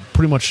on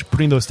pretty much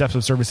putting those steps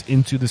of service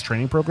into this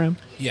training program?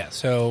 Yeah.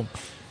 So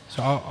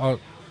I'll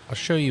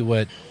show you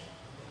what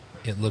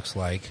it looks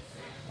like.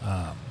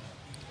 I'm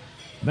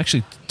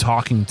actually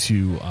talking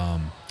to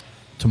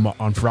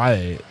on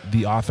Friday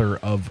the author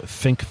of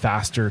Think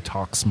Faster,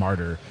 Talk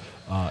Smarter.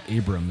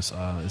 Abrams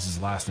is his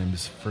last name.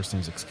 His first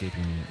name is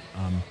escaping me.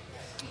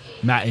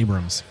 Matt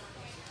Abrams.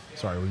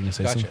 Sorry, were you going to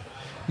say something?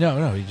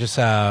 No. You just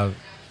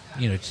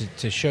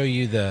to show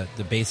you the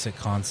basic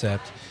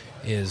concept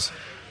is.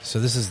 So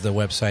this is the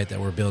website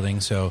that we're building.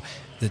 So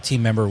the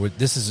team member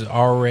this is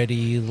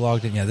already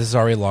logged in. Yeah, this is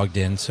already logged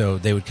in. So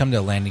they would come to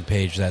a landing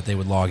page that they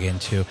would log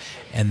into,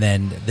 and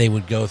then they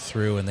would go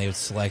through and they would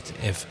select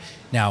if.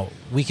 Now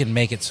we can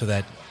make it so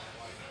that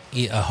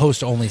a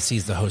host only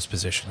sees the host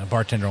position. A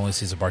bartender only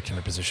sees a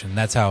bartender position. And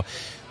that's how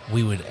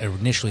we would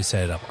initially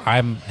set it up.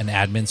 I'm an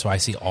admin, so I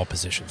see all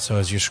positions. So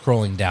as you're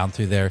scrolling down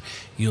through there,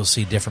 you'll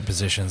see different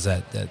positions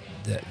that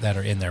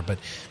are in there. But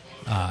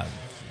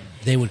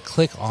they would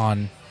click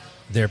on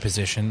their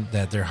position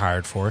that they're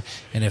hired for.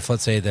 And if,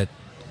 let's say, that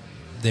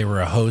they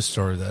were a host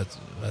or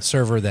a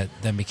server that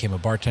then became a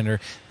bartender,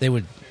 they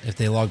would, if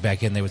they log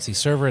back in, they would see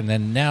server, and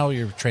then now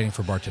you're training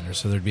for bartender.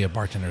 So there'd be a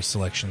bartender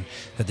selection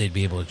that they'd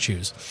be able to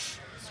choose.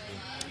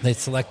 They'd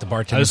select the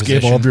bartender I just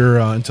position. gave all of your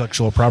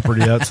intellectual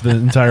property out to the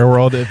entire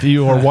world. If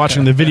you are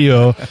watching the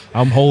video,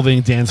 I'm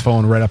holding Dan's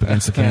phone right up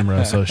against the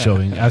camera, so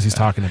showing as he's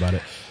talking about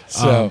it.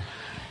 So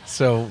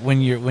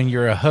when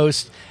you're a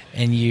host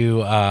and you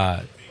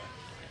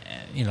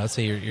let's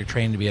say you're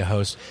trained to be a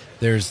host,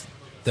 there's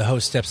the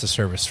host steps of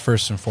service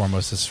first and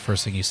foremost. Is the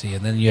first thing you see,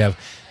 and then you have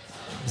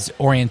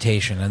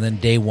orientation, and then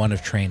day one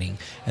of training,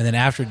 and then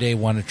after day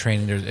one of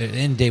training, there's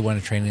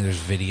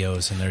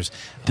videos, and there's.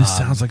 This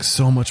sounds like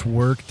so much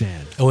work,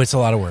 Dan. Oh, it's a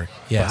lot of work.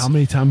 Yes. But how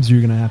many times are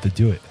you going to have to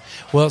do it?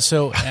 Well,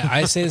 so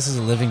I say this is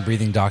a living,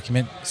 breathing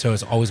document, so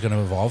it's always going to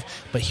evolve.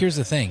 But here's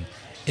the thing: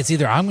 it's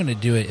either I'm going to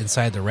do it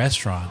inside the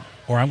restaurant,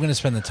 or I'm going to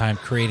spend the time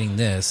creating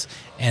this,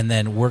 and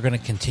then we're going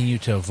to continue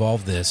to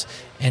evolve this.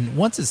 And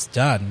once it's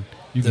done,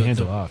 you can hand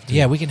it off.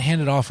 Yeah, we can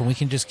hand it off, and we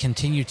can just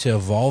continue to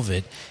evolve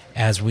it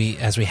as we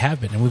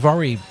have been. And we've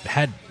already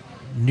had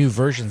new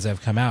versions that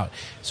have come out.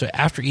 So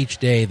after each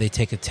day, they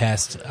take a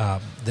test.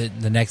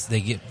 The next they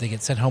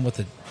get sent home with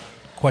a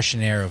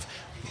questionnaire of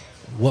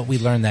what we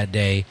learned that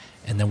day,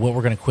 and then what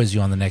we're going to quiz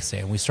you on the next day.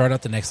 And we start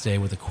out the next day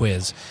with a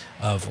quiz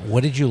of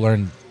what did you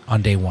learn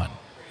on day one.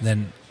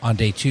 Then on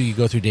day two, you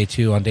go through day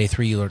two. On day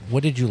three, you learn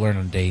what did you learn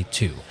on day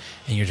two,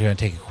 and you're going to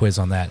take a quiz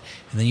on that.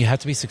 And then you have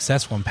to be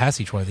successful and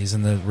pass each one of these,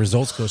 and the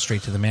results go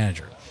straight to the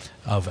manager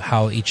of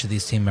how each of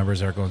these team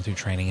members that are going through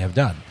training have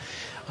done.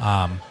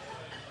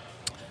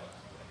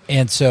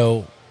 And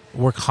so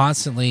we're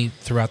constantly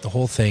throughout the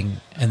whole thing,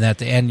 and at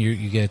the end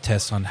you get a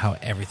test on how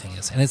everything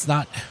is, and it's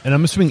not. And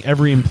I'm assuming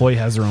every employee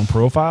has their own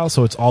profile,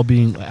 so it's all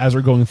being as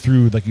they're going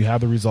through. Like you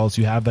have the results,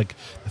 you have like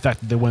the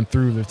fact that they went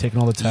through, they've taken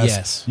all the tests.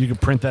 Yes. You can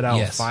print that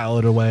out, file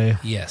it away.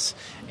 Yes,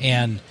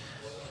 and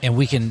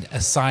we can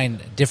assign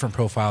different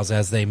profiles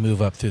as they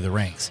move up through the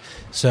ranks.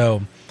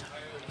 So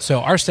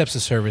our steps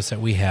of service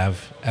that we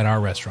have at our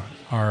restaurant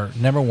are,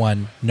 number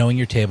one, knowing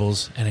your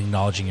tables and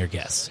acknowledging your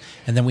guests.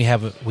 And then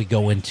we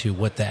go into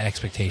what the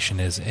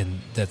expectation is, and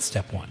that's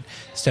step one.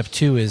 Step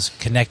two is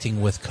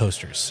connecting with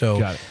coasters.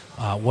 So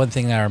one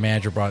thing that our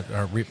manager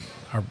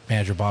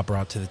Bob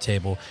brought to the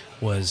table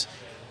was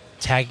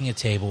tagging a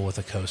table with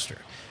a coaster.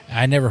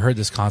 I never heard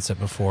this concept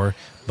before,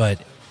 but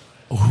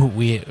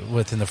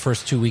within the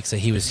first 2 weeks that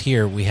he was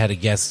here, we had a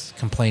guest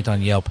complaint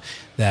on Yelp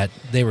that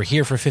they were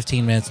here for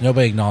 15 minutes,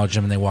 nobody acknowledged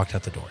them, and they walked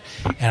out the door.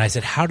 And I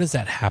said, how does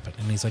that happen?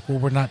 And he's like, well,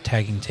 we're not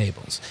tagging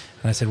tables.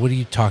 And I said, what are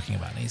you talking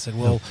about? And he said,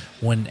 well,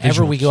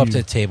 whenever we go up to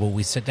a table,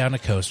 we sit down a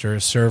coaster,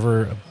 a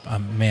server, a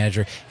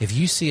manager. If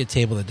you see a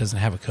table that doesn't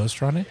have a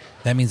coaster on it,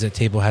 that means that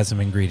table hasn't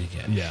been greeted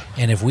yet. Yeah.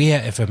 And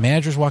if a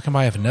manager's walking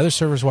by, if another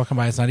server's walking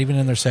by, it's not even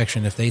in their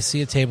section, if they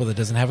see a table that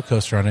doesn't have a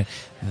coaster on it,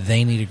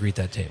 they need to greet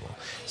that table.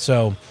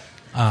 So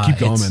keep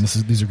going, man.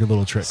 These are good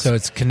little tricks. So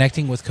it's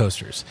connecting with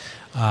coasters.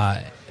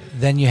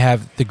 Then you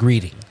have the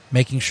greeting,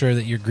 making sure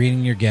that you're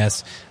greeting your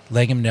guests,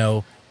 letting them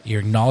know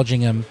you're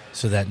acknowledging them,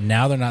 so that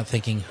now they're not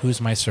thinking,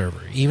 "Who's my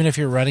server?" Even if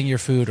you're running your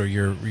food or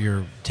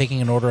you're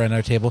taking an order on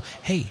our table,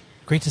 hey,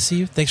 great to see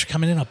you. Thanks for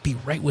coming in. I'll be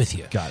right with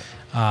you. Got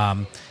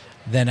it.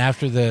 Then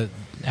after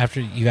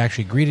you've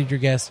actually greeted your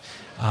guests,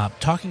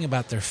 talking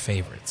about their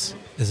favorites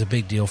is a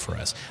big deal for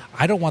us.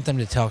 I don't want them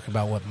to talk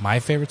about what my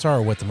favorites are,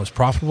 or what the most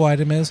profitable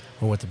item is,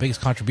 or what the biggest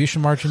contribution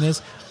margin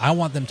is. I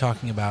want them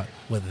talking about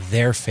what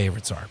their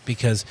favorites are,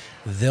 because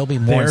they'll be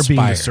more inspired.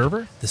 Being the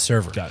server? The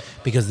server. Got it.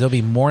 Because they'll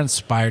be more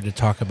inspired to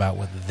talk about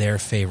what their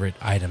favorite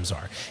items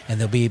are,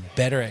 and they'll be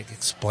better at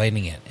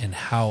explaining it and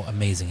how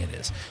amazing it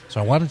is. So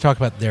I want them to talk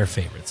about their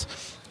favorites,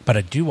 but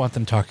I do want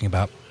them talking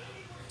about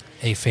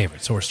a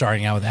favorite. So we're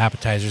starting out with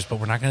appetizers, but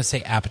we're not going to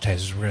say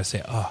appetizers. We're going to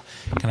say, oh,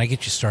 can I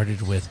get you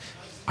started with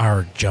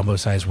our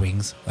jumbo-sized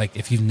wings? Like,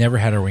 if you've never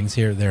had our wings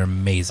here, they're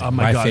amazing. Oh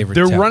my God. Favorite.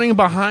 They're running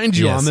behind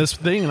you on this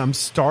thing, and I'm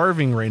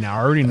starving right now. I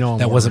already know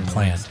that wasn't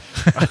planned.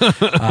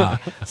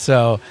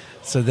 So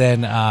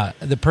then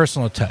the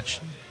personal touch,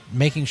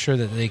 making sure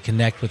that they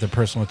connect with a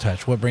personal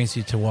touch. What brings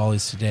you to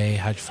Wally's today?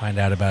 How'd you find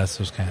out about us?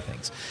 Those kind of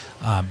things.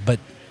 But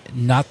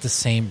not the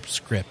same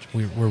script.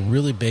 We're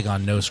really big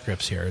on no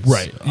scripts here. It's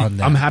right. On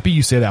that. I'm happy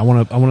you say that. I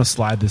want to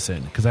slide this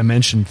in, because I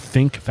mentioned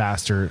Think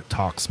Faster,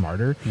 Talk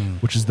Smarter,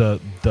 which is the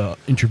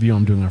interview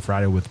I'm doing on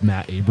Friday with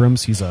Matt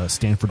Abrams. He's a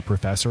Stanford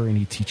professor, and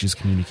he teaches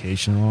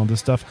communication and all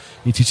this stuff.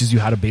 He teaches you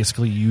how to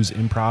basically use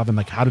improv and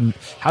like how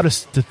to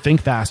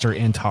think faster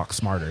and talk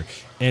smarter.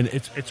 And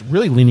it's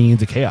really leaning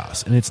into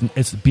chaos, and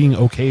it's being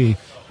okay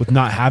with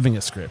not having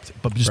a script,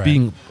 but just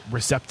being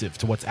receptive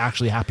to what's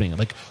actually happening.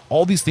 Like,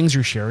 all these things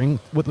you're sharing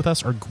with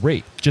us are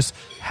great. Just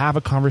have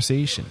a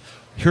conversation.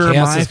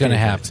 Chaos is going to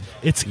happen.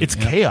 It's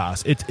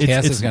chaos.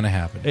 Chaos is going to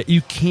happen.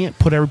 You can't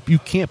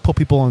put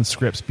people on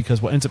scripts,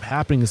 because what ends up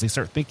happening is they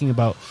start thinking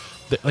about,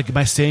 like, am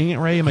I saying it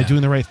right? Am I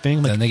doing the right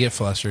thing? Like, then they get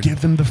flustered. Give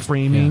them the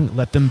framing.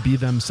 Let them be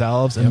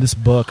themselves. And this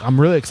book,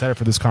 I'm really excited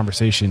for this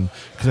conversation,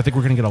 because I think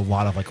we're going to get a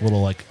lot of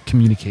little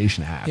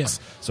communication hacks.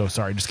 Yeah. So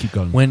sorry, just keep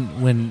going.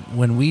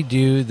 When we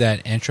do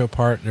that intro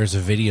part, there's a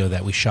video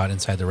that we shot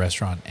inside the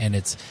restaurant, and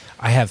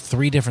I have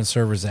 3 different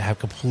servers that have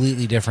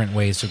completely different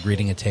ways of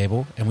greeting a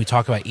table, and we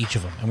talk about each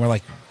of them, and we're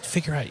like,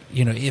 figure out,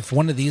 if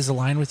one of these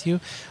align with you.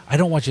 I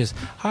don't want you to,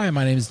 hi,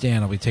 my name is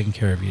Dan, I'll be taking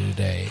care of you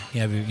today.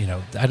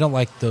 I don't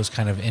like those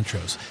kind of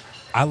intros.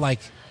 I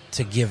like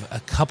to give a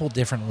couple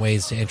different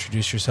ways to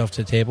introduce yourself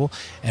to the table,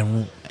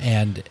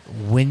 and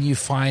when you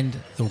find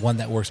the one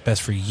that works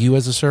best for you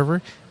as a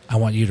server, I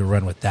want you to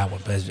run with that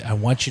one. But I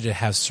want you to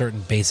have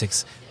certain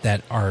basics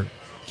that are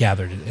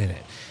gathered in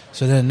it.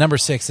 So then number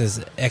 6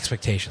 is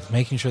expectations,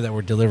 making sure that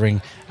we're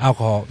delivering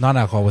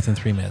non-alcohol within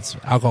 3 minutes,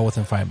 alcohol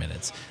within 5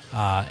 minutes,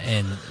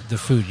 and the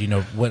food,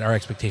 what our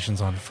expectations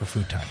on for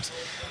food times.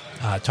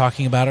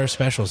 Talking about our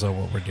specials of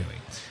what we're doing.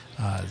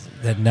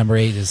 Then number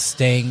 8 is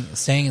staying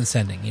and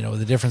sending,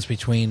 the difference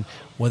between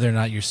whether or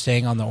not you're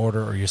staying on the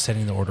order or you're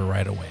sending the order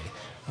right away.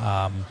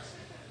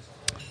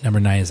 Number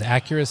 9 is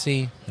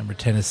accuracy. Number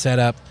 10 is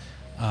setup.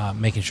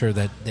 Making sure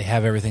that they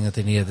have everything that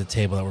they need at the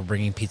table, that we're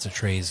bringing pizza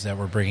trays, that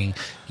we're bringing,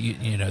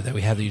 that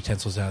we have the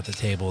utensils out at the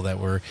table, that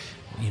we're,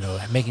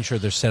 making sure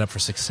they're set up for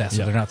success.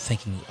 So they're not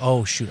thinking,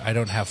 oh, shoot, I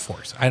don't have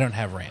forks. I don't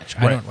have ranch.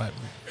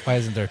 Why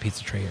isn't there a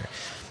pizza tray here?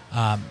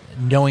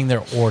 Knowing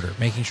their order,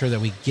 making sure that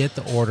we get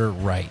the order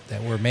right,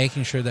 that we're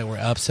making sure that we're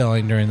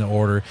upselling during the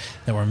order,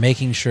 that we're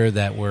making sure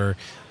that we're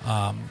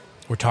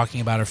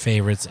talking about our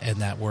favorites, and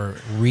that we're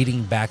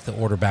reading back the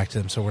order back to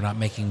them, so we're not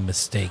making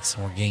mistakes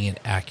and we're getting it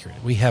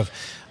accurate. We have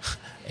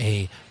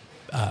a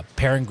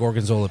pear and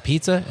gorgonzola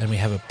pizza, and we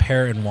have a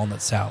pear and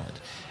walnut salad.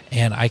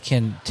 And I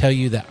can tell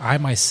you that I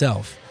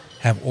myself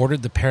have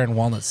ordered the pear and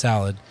walnut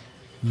salad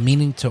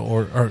meaning to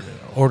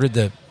ordered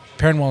the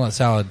pear and walnut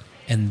salad,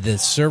 and the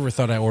server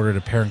thought I ordered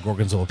a pear and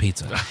gorgonzola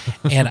pizza,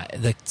 and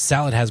the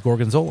salad has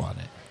gorgonzola on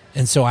it,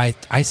 and so I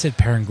said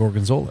pear and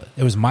gorgonzola.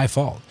 It was my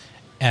fault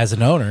as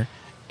an owner,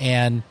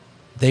 and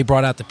they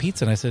brought out the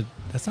pizza, and I said,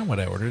 that's not what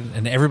I ordered.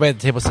 And everybody at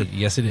the table said,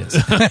 yes, it is.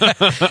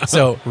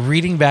 So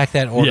reading back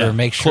that order,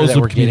 make sure that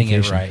we're getting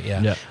it right.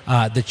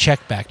 The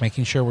check back,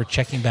 making sure we're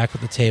checking back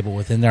with the table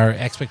within our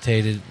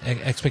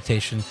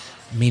expectation,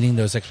 meeting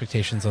those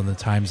expectations on the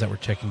times that we're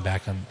checking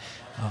back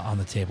on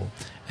the table.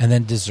 And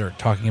then dessert,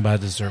 talking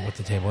about dessert with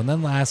the table. And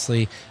then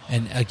lastly,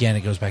 and again,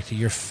 it goes back to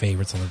your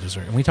favorites on the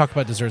dessert. And we talk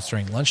about desserts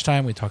during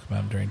lunchtime. We talk about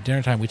them during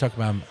dinner time. We talk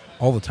about them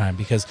all the time,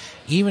 because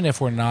even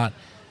if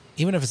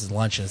it's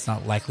lunch and it's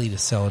not likely to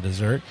sell a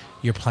dessert,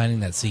 you're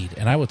planting that seed.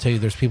 And I will tell you,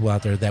 there's people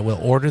out there that will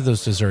order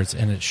those desserts,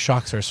 and it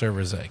shocks our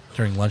servers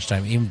during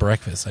lunchtime, even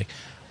breakfast. Like,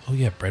 oh,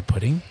 you have bread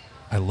pudding?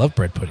 I love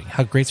bread pudding.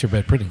 How great's your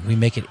bread pudding? We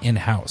make it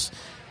in-house.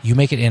 You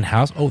make it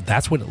in-house? Oh,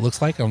 that's what it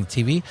looks like on the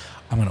TV?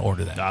 I'm going to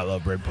order that. I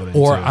love bread pudding,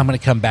 Or too. I'm going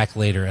to come back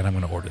later and I'm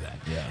going to order that.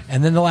 Yeah.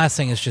 And then the last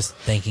thing is just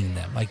thanking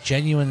them, like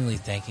genuinely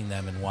thanking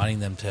them and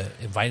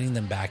inviting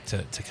them back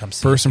to come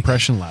see First us.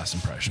 impression, last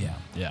impression. Yeah.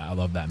 Yeah, I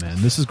love that,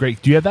 man. This is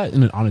great. Do you have that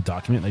on a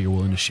document that you're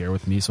willing to share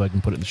with me so I can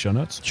put it in the show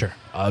notes? Sure.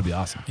 That'd be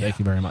awesome. Yeah. Thank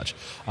you very much.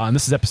 And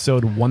this is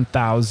episode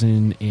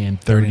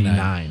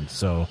 1039.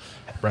 So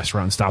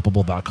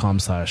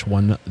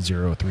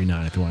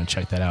restaurantunstoppable.com/1039 if you want to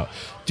check that out.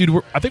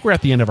 Dude, I think we're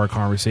at the end of our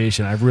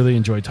conversation. I've really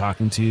enjoyed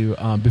talking to you.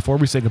 Before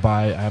we say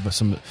goodbye, I have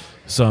some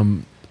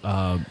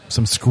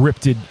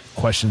scripted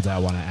questions that I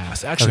want to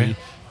ask. Actually,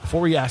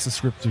 before we ask the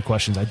scripted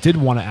questions, I did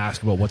want to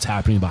ask about what's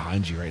happening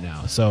behind you right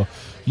now. So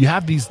you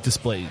have these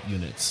display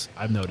units,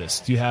 I've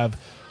noticed. You have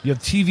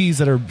TVs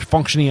that are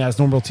functioning as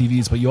normal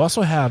TVs, but you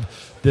also have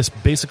this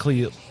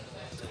basically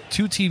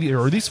 2 TV,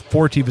 or at least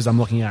 4 TVs I'm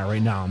looking at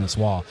right now on this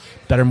wall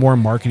that are more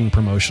marketing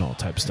promotional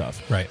type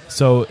stuff. Right.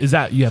 So is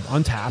that you have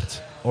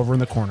Untapped over in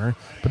the corner,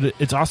 but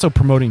it's also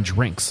promoting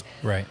drinks.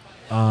 Right.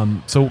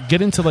 So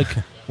get into like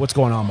what's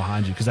going on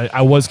behind you, because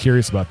I was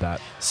curious about that.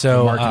 So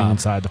the marketing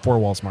inside the 4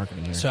 walls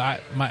marketing here. So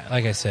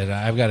like I said,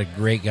 I've got a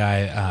great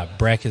guy.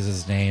 Breck is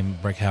his name,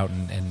 Breck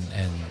Houghton,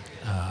 and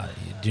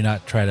do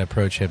not try to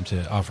approach him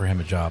to offer him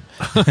a job.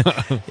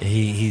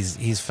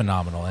 He's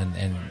phenomenal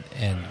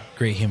and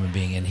great human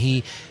being, and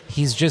he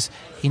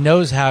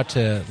knows how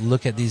to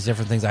look at these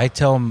different things. I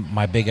tell him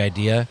my big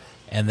idea,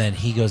 and then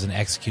he goes and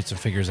executes and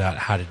figures out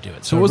how to do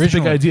it. So what was the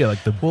big idea,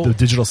 like the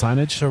digital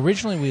signage? So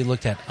originally we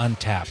looked at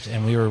Untapped,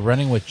 and we were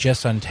running with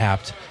just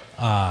Untapped.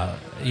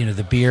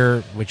 The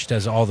beer, which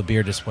does all the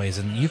beer displays,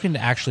 and you can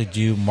actually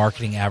do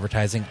marketing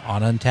advertising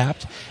on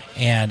Untapped,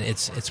 and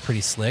it's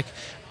pretty slick.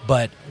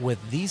 But with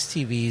these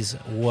TVs,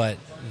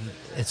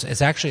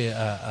 it's actually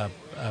a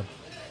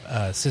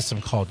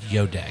system called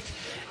Yodec.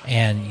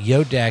 And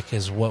Yodec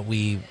is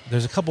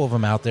there's a couple of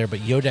them out there, but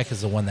Yodec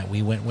is the one that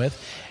we went with.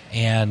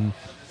 And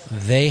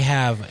they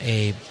have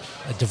a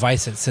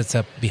device that sits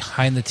up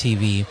behind the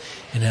TV,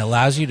 and it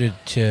allows you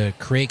to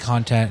create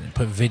content,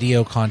 put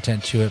video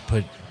content to it,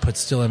 put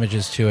still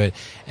images to it,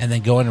 and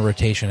then go into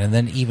rotation, and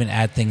then even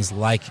add things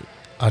like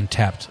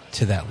Untapped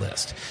to that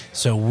list.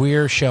 So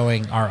we're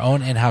showing our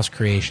own in-house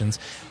creations.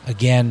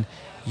 Again,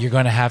 you're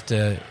going to have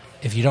to,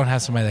 if you don't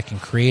have somebody that can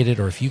create it,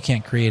 or if you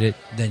can't create it,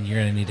 then you're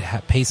going to need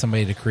to pay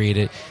somebody to create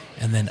it,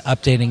 and then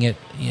updating it.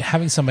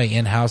 Having somebody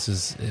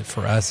in-house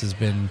for us has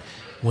been,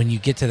 when you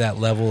get to that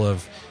level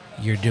of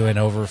you're doing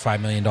over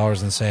 $5 million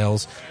in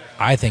sales,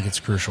 I think it's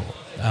crucial,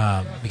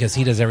 because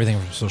he does everything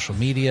from social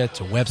media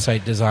to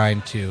website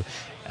design to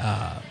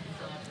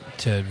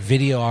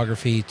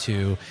videography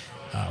to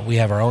we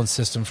have our own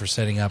system for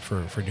setting up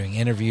for doing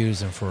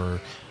interviews and for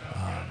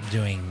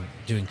doing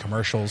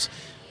commercials.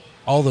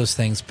 All those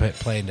things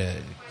play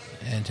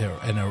into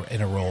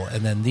a role,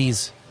 and then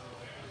these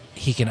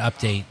he can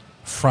update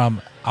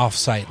from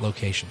off-site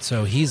location.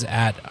 So he's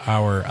at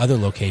our other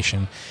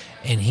location,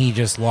 and he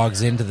just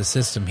logs into the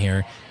system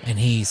here, and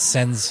he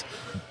sends,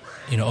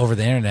 over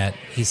the internet,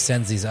 he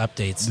sends these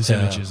updates, these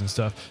images and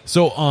stuff.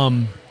 So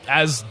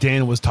as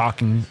Dan was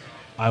talking,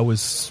 I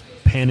was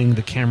panning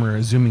the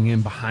camera, zooming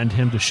in behind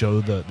him to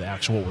show the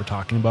actual what we're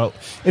talking about.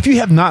 If you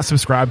have not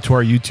subscribed to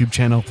our YouTube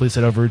channel, please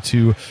head over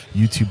to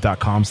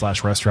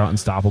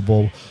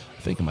youtube.com/restaurantunstoppable.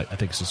 I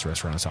think it's just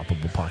Restaurant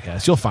Unstoppable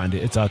Podcast. You'll find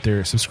it. It's out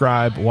there.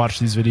 Subscribe, watch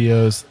these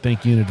videos.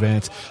 Thank you in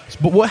advance.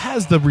 But what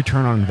has the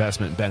return on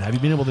investment been? Have you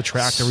been able to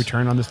track the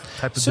return on this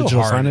type of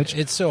digital signage?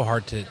 It's so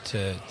hard to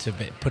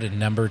put a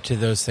number to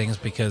those things,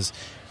 because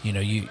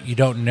you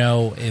don't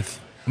know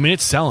if. I mean,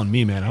 it's selling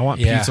me, man. I want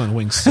pizza and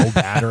wings so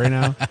bad right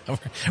now.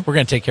 We're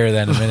going to take care of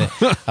that in a minute.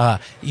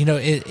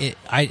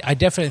 I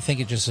definitely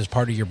think it just is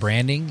part of your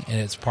branding, and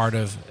it's part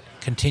of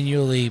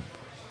continually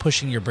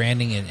pushing your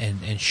branding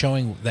and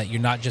showing that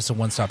you're not just a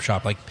one-stop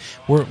shop. Like,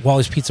 we're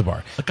Wally's Pizza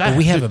Bar. But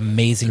we have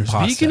amazing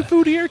pasta. Vegan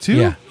food here,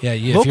 too? Yeah.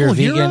 If Local you're a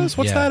vegan, heroes?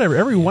 What's that?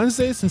 Every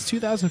Wednesday since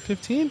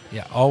 2015?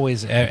 Yeah,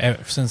 always,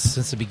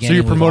 since the beginning. So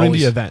you're promoting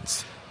the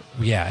events?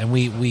 Yeah, and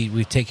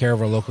we take care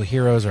of our local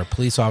heroes, our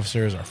police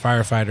officers, our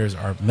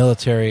firefighters, our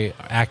military,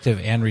 active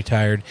and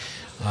retired.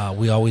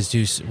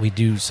 We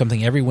do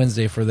something every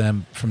Wednesday for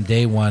them from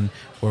day one,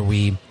 where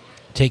we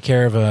take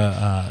care of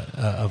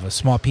a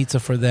small pizza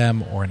for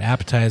them, or an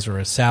appetizer or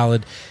a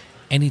salad,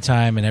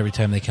 anytime and every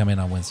time they come in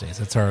on Wednesdays.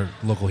 That's our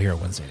local hero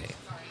Wednesday day,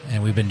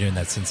 and we've been doing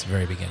that since the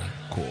very beginning.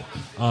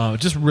 Cool.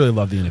 Just really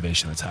love the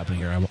innovation that's happening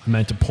here. I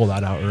meant to pull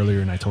that out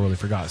earlier, and I totally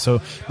forgot.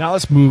 So now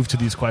let's move to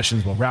these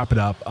questions. We'll wrap it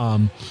up.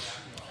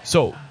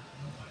 So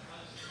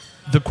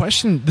the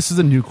question, this is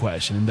a new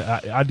question.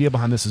 The idea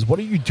behind this is, what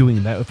are you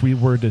doing that if you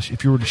were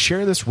to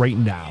share this right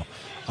now,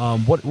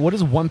 what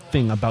is one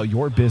thing about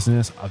your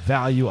business, a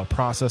value, a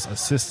process, a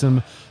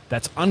system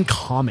that's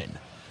uncommon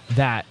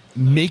that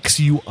makes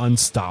you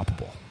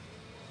unstoppable?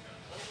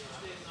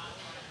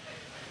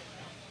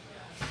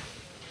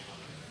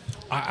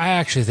 I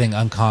actually think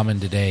uncommon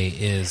today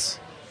is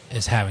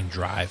having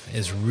drive,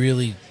 is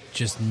really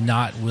just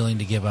not willing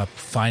to give up,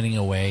 finding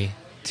a way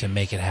to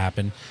make it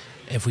happen.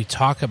 If we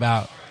talk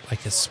about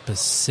like a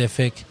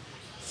specific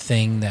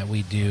thing that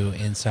we do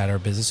inside our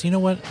business, you know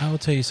what? I will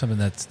tell you something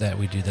that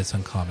we do that's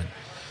uncommon.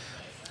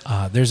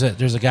 There's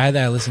a guy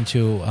that I listened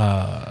to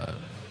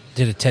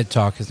did a TED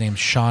Talk. His name's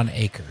Sean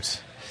Akers,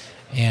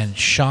 and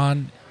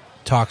Sean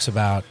talks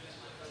about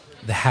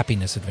the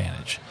happiness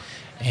advantage.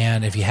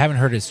 And if you haven't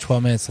heard it, it's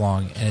 12 minutes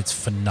long, and it's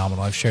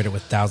phenomenal. I've shared it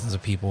with thousands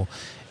of people,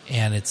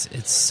 and it's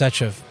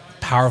such a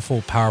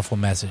powerful, powerful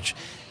message.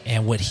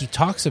 And what he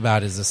talks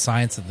about is the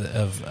science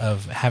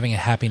of having a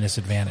happiness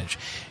advantage.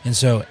 And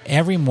so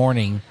every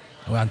morning,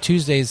 on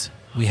Tuesdays,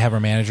 we have our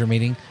manager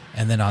meeting,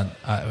 and then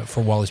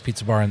for Wally's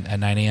Pizza Bar at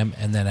 9 a.m.,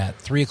 and then at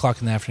 3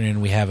 o'clock in the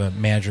afternoon, we have a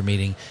manager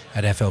meeting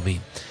at FLB.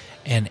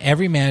 And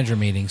every manager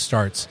meeting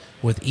starts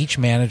with each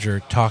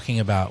manager talking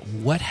about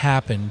what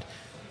happened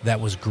that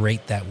was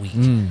great that week,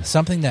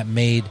 something that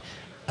made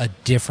a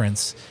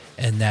difference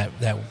and that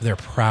they're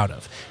proud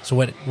of. So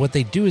what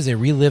they do is they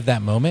relive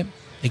that moment.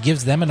 It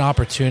gives them an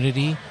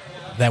opportunity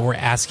that we're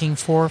asking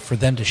for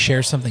them to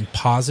share something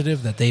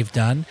positive that they've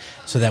done,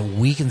 so that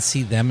we can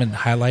see them and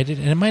highlight it.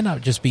 And it might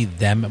not just be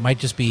them. It might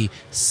just be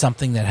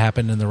something that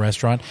happened in the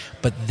restaurant.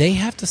 But they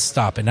have to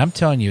stop. And I'm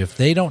telling you, if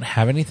they don't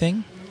have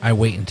anything, I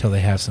wait until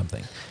they have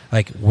something.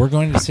 Like, we're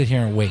going to sit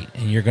here and wait,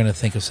 and you're going to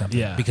think of something.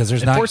 Yeah. Because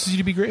it forces you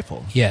to be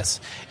grateful. Yes.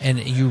 And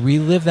you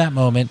relive that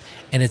moment,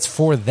 and it's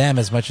for them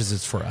as much as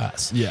it's for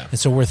us. Yeah. And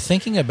so we're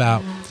thinking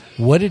about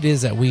what it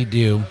is that we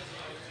do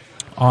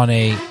on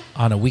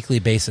a weekly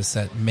basis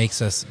that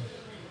makes us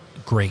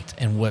great,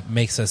 and what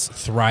makes us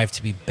thrive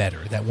to be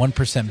better, that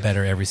 1%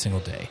 better every single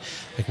day.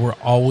 Like, we're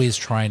always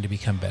trying to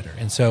become better.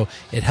 And so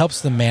it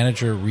helps the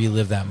manager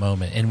relive that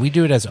moment. And we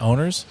do it as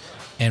owners,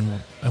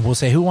 and we'll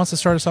say, who wants to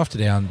start us off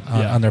today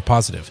on their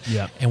positive?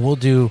 Yeah. And we'll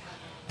do,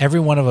 every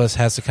one of us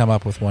has to come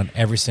up with one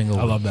every single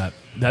week. I love that.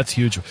 That's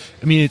huge.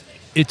 I mean,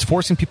 it's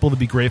forcing people to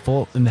be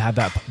grateful and have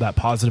that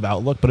positive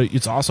outlook, but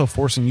it's also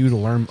forcing you to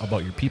learn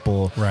about your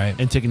people, right,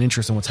 and take an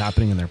interest in what's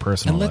happening in their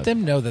personal life. And let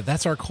them know that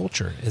that's our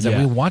culture, is that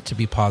we want to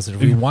be positive.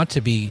 We want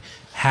to be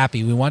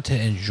happy. We want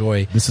to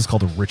enjoy. This is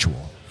called a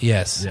ritual.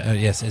 Yes. Yeah.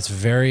 Yes. It's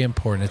very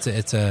important.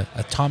 It's a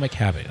atomic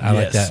habit. I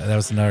like that. That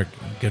was another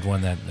good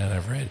one that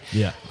I've read.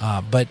 Yeah.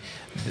 But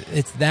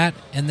it's that.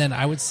 And then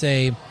I'd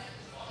say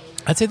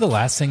the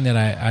last thing that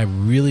I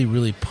really,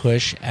 really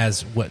push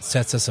as what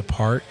sets us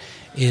apart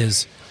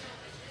is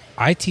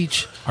I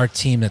teach our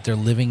team that they're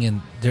living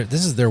in,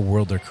 this is their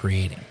world they're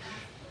creating.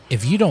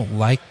 If you don't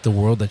like the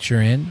world that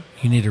you're in,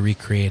 you need to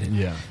recreate it.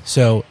 Yeah.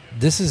 So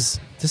this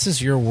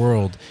is your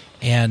world,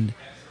 and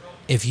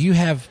if you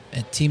have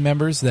team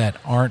members that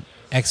aren't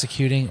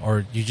executing,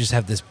 or you just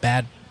have this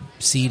bad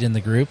seed in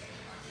the group,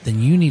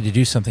 then you need to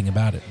do something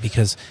about it,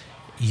 because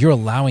you're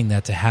allowing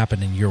that to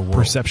happen in your world.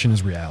 Perception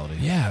is reality.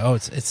 Yeah. Oh,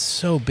 it's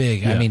so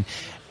big. Yeah. I mean,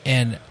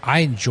 and I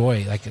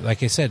enjoy,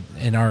 like I said,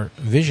 in our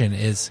vision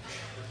is,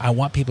 I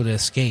want people to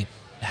escape,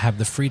 have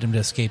the freedom to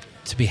escape,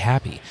 to be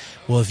happy.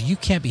 Well, if you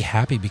can't be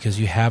happy because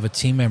you have a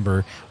team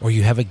member or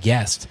you have a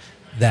guest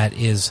that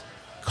is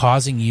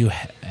causing you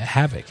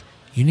havoc,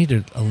 you need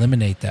to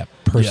eliminate that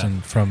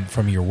person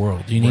from your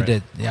world. You need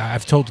to.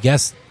 I've told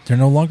guests they're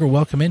no longer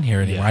welcome in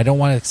here anymore. I don't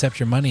want to accept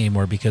your money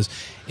anymore, because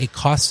it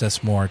costs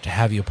us more to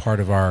have you a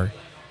part of our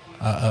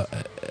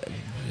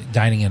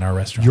dining in our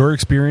restaurant. Your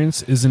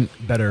experience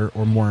isn't better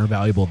or more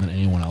valuable than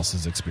anyone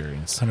else's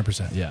experience.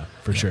 100%. Yeah,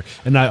 for sure.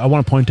 And I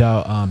want to point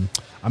out,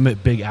 I'm a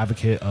big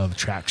advocate of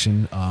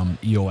Traction,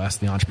 EOS,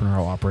 the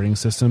Entrepreneurial Operating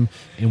System.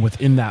 And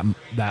within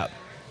that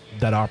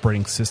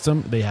operating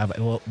system, they have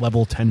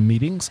level 10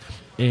 meetings.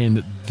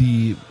 And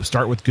the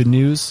start with good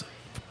news,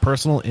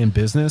 personal and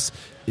business,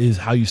 is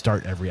how you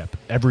start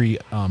every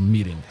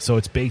meeting. So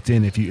it's baked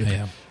in.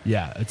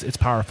 It's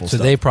powerful. So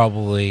stuff. they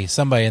probably,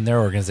 somebody in their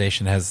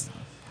organization has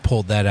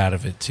pulled that out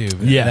of it too.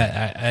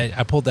 Yeah.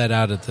 I pulled that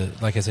out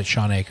of like I said,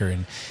 Sean Aker,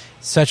 and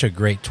such a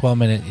great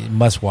 12-minute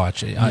must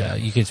watch.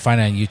 You can find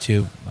it on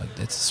YouTube.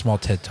 It's a small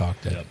TED Talk.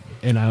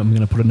 And I'm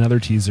going to put another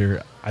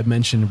teaser. I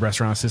mentioned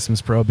Restaurant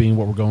Systems Pro being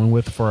what we're going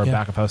with for our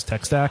back of house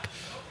tech stack.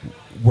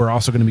 we're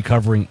also going to be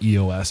covering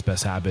EOS,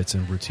 best habits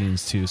and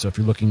routines too. So if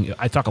you're looking,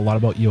 I talk a lot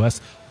about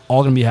EOS,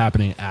 all going to be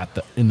happening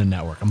in the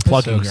network. I'm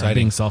plugging here. I'm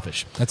being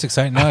selfish. That's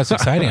exciting. No, it's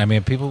exciting. I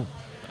mean,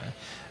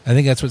 I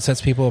think that's what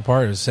sets people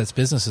apart, or sets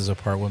businesses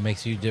apart. What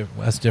makes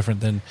us different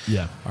than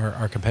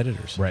our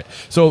competitors. Right.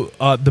 So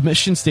the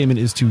mission statement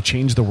is to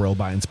change the world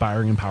by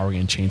inspiring, empowering,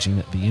 and changing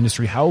the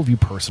industry. How have you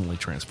personally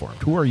transformed?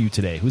 Who are you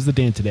today? Who's the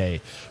Dan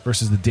today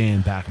versus the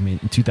Dan back in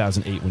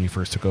 2008 when you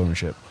first took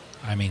ownership?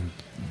 I mean,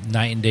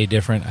 night and day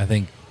different. I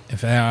think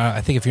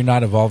if you're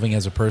not evolving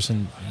as a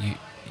person,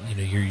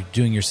 you're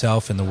doing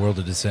yourself in the world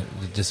a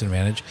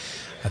disadvantage.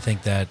 I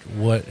think that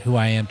who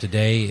I am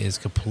today is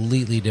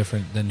completely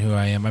different than who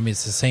I am. I mean,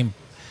 it's the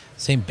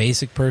same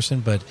basic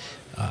person, but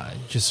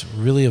just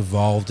really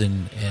evolved.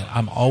 And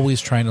I'm always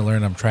trying to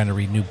learn. I'm trying to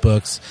read new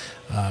books.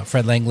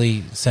 Fred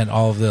Langley sent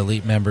all of the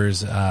elite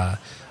members a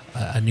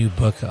new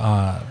book,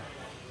 a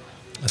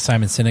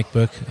Simon Sinek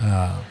book,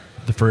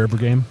 The Forever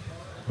Game.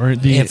 Or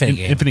the Infinite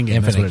Game.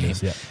 Infinite Game.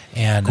 Yeah.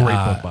 And great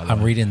book, by the way.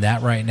 I'm reading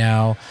that right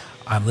now.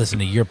 I'm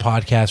listening to your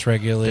podcast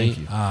regularly.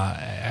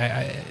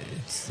 Thank you.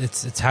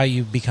 It's how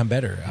you become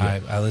better.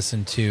 Yeah. I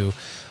listen to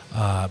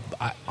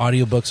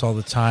audiobooks all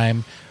the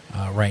time.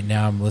 Right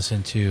now I'm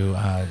listening to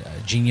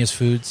Genius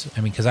Foods.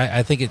 I mean, because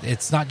I think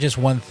it's not just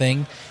one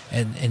thing.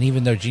 And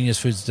even though Genius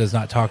Foods does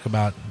not talk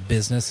about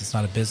business, it's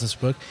not a business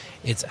book.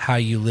 It's how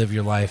you live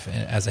your life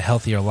as a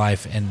healthier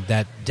life. And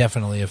that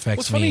definitely affects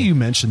me. It's funny you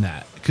mention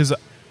that, because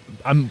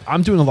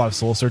I'm doing a lot of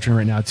soul searching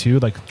right now too,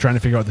 like trying to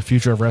figure out the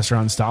future of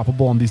Restaurant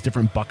Unstoppable and these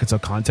different buckets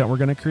of content we're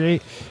going to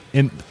create.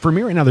 And for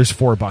me right now, there's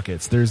 4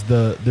 buckets. There's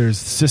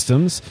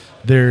systems,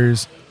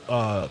 there's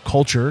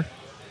culture,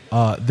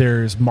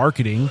 there's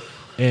marketing,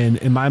 and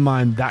in my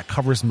mind, that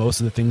covers most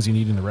of the things you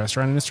need in the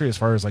restaurant industry as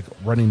far as like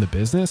running the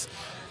business.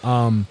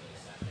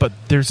 But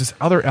there's this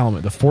other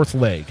element, the 4th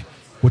leg,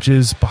 which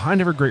is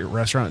behind every great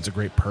restaurant, it's a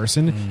great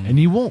person. And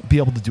you won't be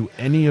able to do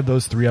any of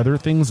those 3 other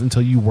things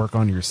until you work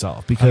on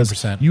yourself, because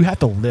 100%. You have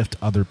to lift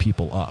other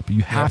people up.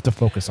 You have to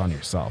focus on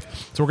yourself.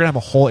 So we're going to have a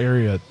whole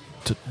area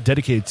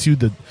dedicated to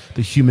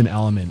the human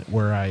element,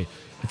 where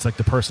it's like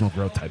the personal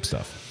growth type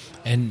stuff.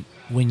 And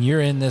when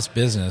you're in this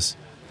business,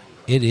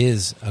 it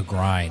is a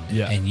grind,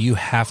 and you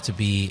have to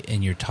be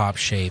in your top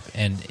shape.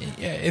 And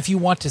if you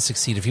want to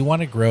succeed, if you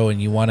want to grow, and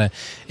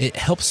it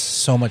helps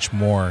so much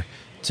more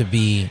to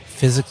be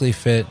physically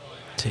fit,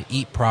 to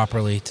eat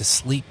properly, to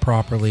sleep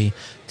properly,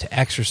 to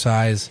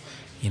exercise,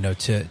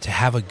 to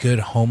have a good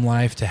home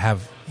life, to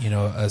have,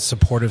 a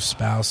supportive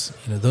spouse.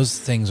 Those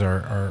things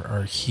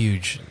are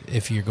huge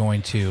if you're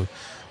going to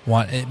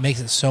it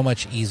makes it so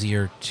much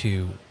easier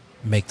to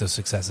make those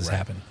successes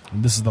happen.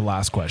 And this is the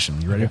last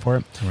question. You ready for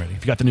it? I'm ready.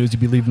 If you got the news to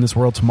be leaving this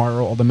world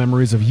tomorrow, all the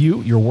memories of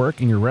you, your work,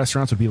 and your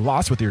restaurants would be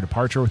lost with your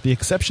departure, with the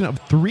exception of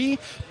 3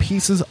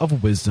 pieces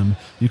of wisdom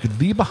you could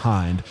leave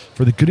behind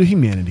for the good of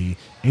humanity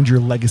and your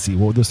legacy.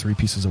 What would those 3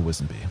 pieces of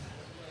wisdom be?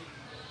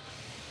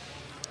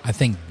 I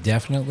think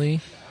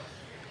definitely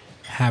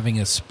having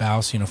a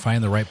spouse,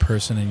 finding the right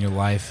person in your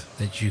life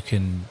that you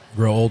can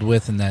grow old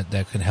with, and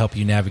that can help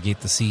you navigate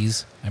the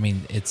seas. I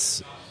mean,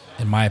 it's,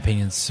 in my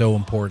opinion, so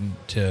important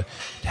to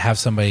have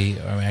somebody.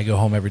 I mean, I go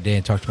home every day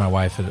and talk to my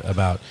wife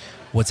about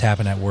what's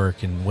happened at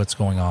work and what's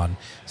going on.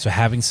 So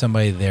having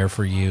somebody there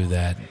for you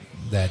that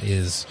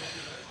is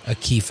a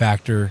key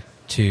factor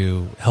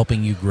to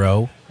helping you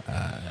grow,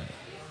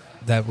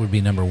 that would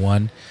be number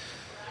 1.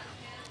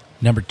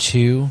 Number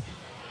 2,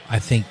 I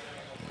think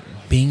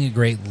being a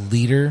great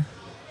leader,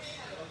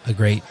 a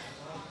great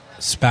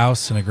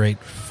spouse, and a great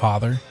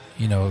father,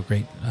 a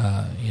great,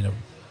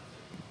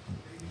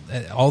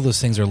 all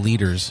those things are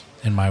leaders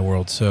in my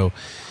world. So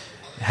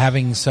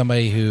having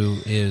somebody who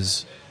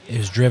is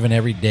driven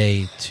every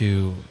day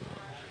to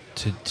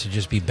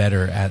just be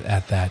better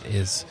at that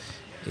is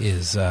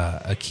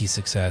a key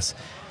success.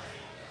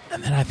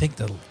 And then I think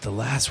the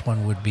last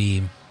one would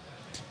be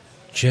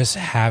just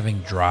having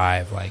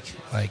drive. Like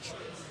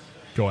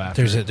go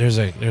after. There's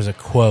a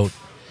quote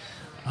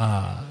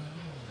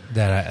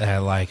that I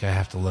like. I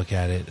have to look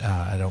at it.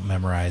 I don't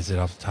memorize it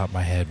off the top of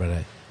my head,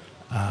 but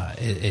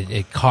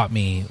it caught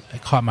me.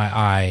 It caught my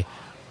eye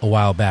a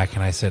while back,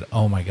 and I said,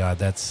 "Oh my God,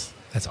 that's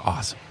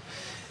awesome."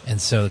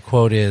 And so the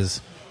quote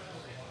is,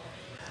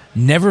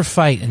 "Never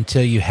fight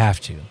until you have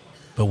to,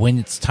 but when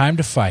it's time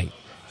to fight,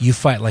 you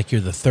fight like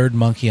you're the 3rd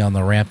monkey on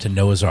the ramp to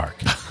Noah's Ark.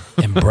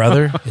 And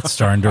brother, it's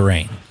starting to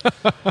rain."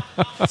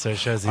 So it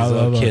shows these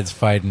little kids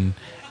fighting,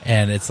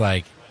 and it's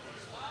like,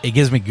 it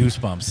gives me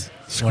goosebumps.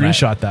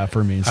 Screenshot that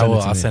for me.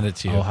 I'll send it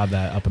to you. I'll have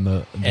that up in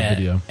the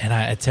video. And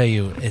I tell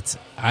you,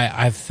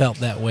 I've felt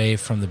that way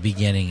from the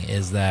beginning,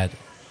 is that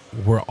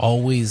we're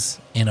always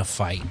in a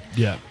fight.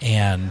 Yeah.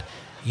 And,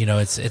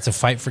 it's a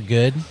fight for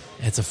good.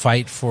 It's a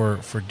fight for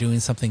doing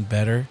something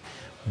better.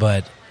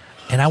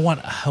 And I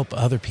want to help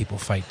other people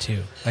fight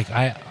too. Like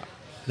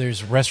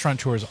there's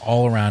restaurateurs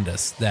all around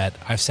us that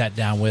I've sat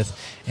down with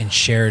and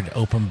shared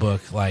open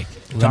book. Like,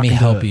 let me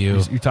help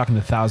you. You're talking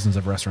to thousands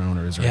of restaurant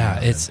owners right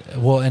now.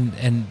 Yeah,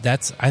 and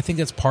that's, I think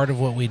that's part of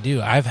what we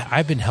do.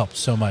 I've been helped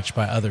so much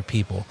by other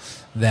people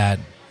that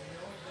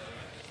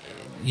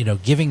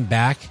giving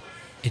back,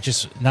 it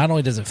just not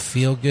only does it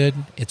feel good,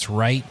 it's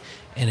right,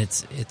 and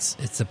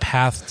it's a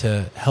path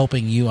to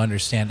helping you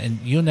understand, and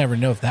you'll never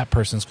know if that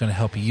person's going to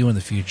help you in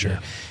the future.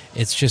 Yeah.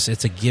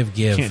 It's a give.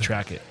 You can't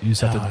track it. You just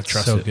have to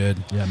trust it. So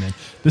good. Yeah, man.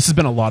 This has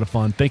been a lot of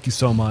fun. Thank you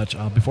so much.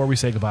 Before we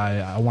say goodbye,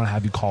 I want to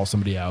have you call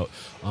somebody out.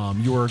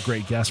 You were a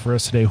great guest for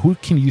us today. Who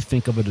can you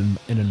think of and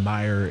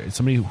admire?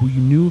 Somebody who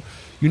you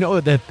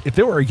know that if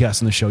they were a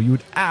guest on the show, you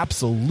would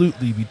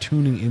absolutely be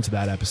tuning into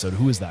that episode.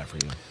 Who is that for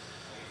you?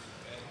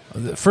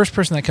 The first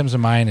person that comes to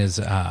mind is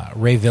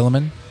Ray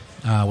Villeman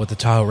with the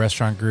Tahoe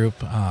Restaurant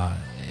Group.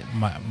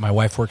 My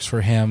wife works for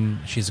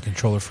him. She's a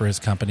controller for his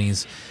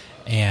companies,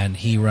 and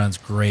he runs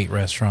great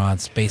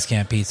restaurants: Base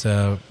Camp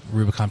Pizza,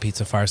 Rubicon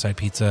Pizza, Fireside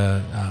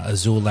Pizza,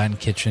 Azul Latin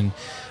Kitchen.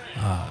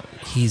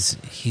 He's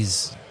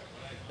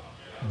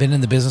been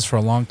in the business for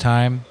a long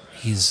time.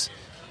 He's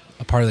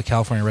a part of the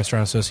California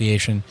Restaurant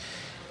Association.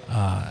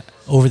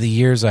 Over the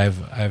years,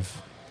 I've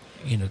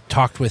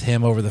talked with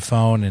him over the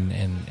phone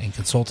and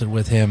consulted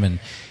with him, and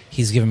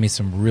he's given me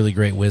some really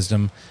great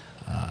wisdom.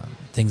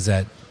 Things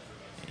that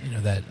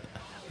that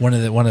one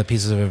of the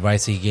pieces of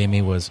advice he gave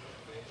me was,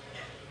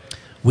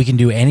 we can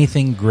do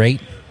anything great,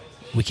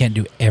 we can't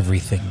do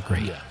everything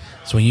great. Yeah.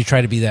 So when you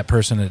try to be that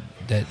person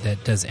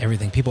that does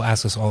everything, people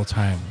ask us all the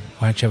time,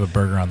 why don't you have a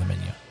burger on the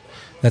menu?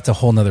 That's a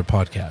whole nother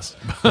podcast.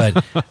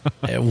 But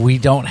we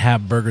don't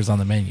have burgers on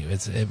the menu.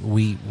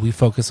 We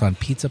focus on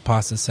pizza,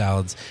 pasta,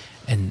 salads,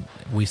 and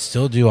we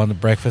still do on the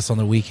breakfast on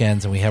the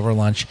weekends, and we have our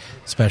lunch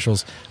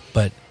specials.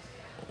 But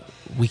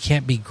we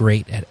can't be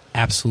great at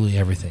absolutely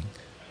everything.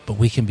 But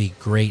we can be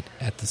great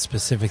at the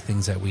specific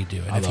things that we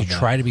do. And if you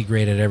try to be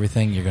great at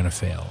everything, you're going to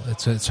fail.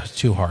 It's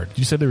too hard.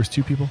 You said there was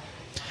 2 people?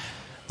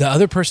 The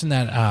other person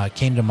that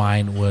came to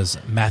mind was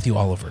Matthew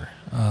Oliver.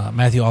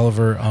 Matthew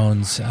Oliver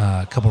owns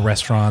a couple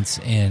restaurants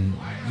in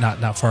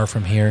not far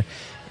from here,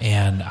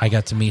 and I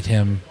got to meet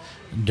him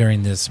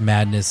during this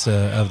madness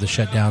of the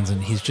shutdowns.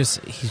 And he's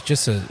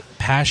just a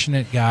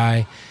passionate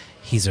guy.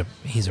 He's a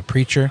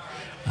preacher,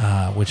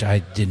 which I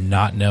did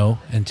not know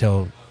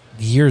until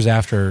years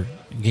after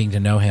getting to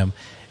know him.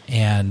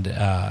 And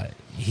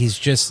he's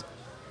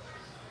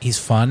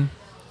fun,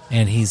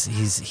 and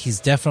he's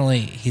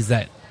definitely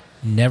that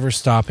never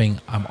stopping,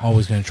 I'm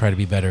always going to try to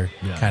be better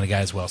kind of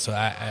guy as well. So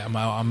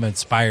I'm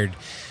inspired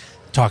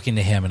talking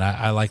to him, and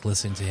I like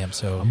listening to him.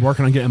 So I'm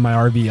working on getting my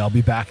RV. I'll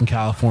be back in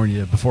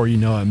California before you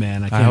know it,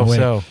 man. I can't hope wait.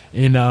 So.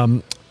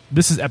 And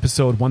this is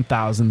episode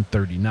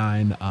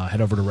 1039.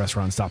 Head over to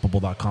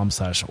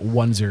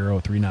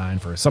restaurantstoppable.com/1039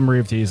 for a summary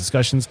of today's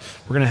discussions.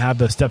 We're going to have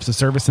the steps of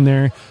service in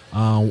there.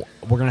 We're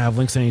going to have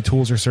links to any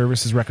tools or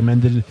services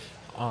recommended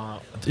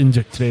in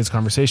today's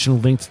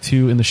conversation, linked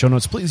to in the show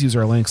notes. Please use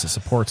our links. It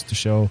supports the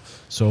show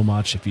so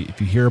much. If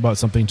you hear about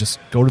something, just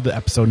go to the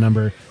episode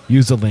number,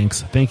 use the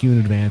links. Thank you in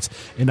advance.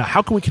 And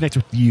how can we connect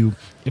with you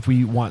if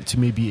we want to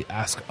maybe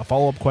ask a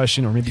follow-up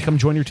question or maybe come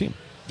join your team?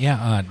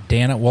 Yeah,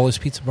 Dan at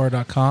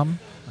wallyspizzabar.com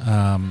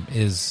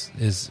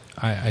is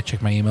I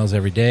check my emails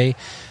every day.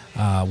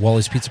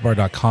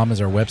 wallyspizzabar.com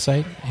is our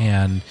website,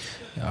 and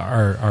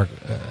our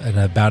and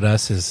about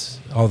us is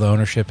all the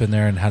ownership in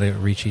there and how to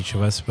reach each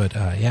of us. But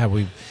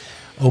we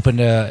open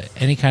to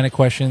any kind of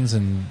questions,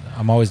 and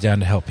I'm always down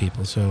to help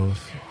people. So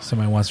if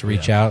somebody wants to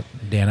reach out,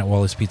 Dan at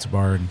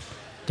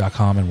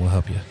wallyspizzabar.com, and we'll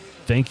help you.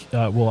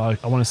 I want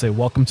to say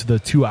welcome to the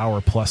 2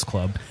 hour plus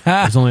club.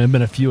 There's only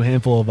been a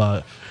handful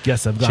of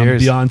guests that have gone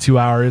beyond 2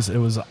 hours. It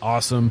was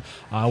awesome.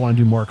 I want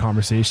to do more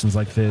conversations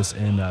like this,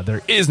 and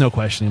there is no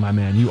questioning, my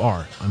man. You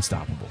are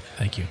unstoppable.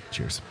 Thank you.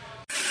 Cheers.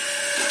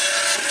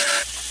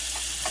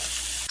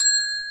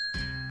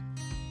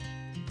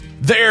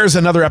 There's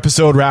another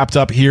episode wrapped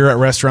up here at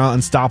Restaurant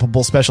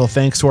Unstoppable. Special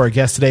thanks to our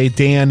guest today,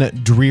 Dan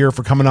Dreher,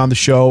 for coming on the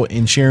show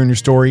and sharing your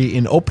story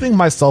and opening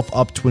myself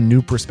up to a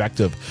new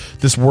perspective.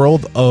 This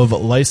world of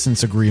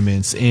license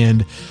agreements, and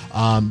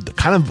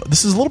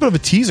this is a little bit of a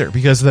teaser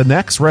because the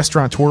next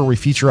restaurateur we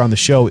feature on the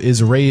show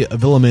is Ray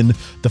Villeman,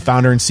 the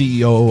founder and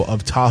CEO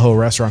of Tahoe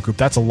Restaurant Group.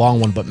 That's a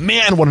long one, but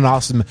man, what an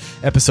awesome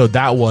episode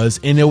that was.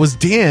 And it was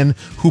Dan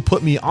who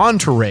put me on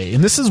to Ray.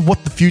 And this is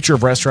what the future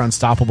of Restaurant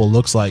Unstoppable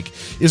looks like,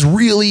 is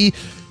really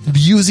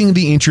using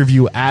the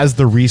interview as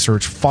the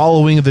research,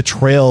 following the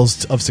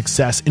trails of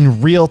success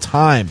in real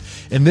time.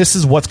 And this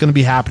is what's going to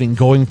be happening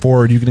going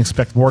forward. You can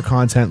expect more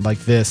content like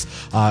this.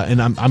 And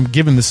I'm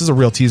giving this is a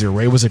real teaser.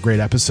 Ray was a great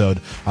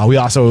episode. We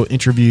also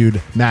interviewed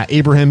Matt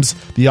Abrahams,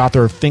 the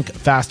author of Think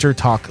Faster,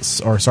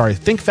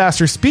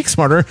 Speak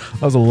Smarter.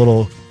 That was a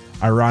little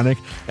ironic.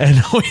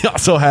 And we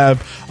also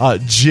have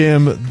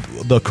Jim,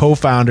 the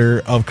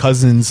co-founder of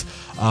Cousins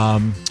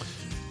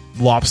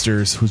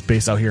Lobsters, who's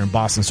based out here in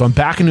Boston. So I'm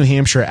back in New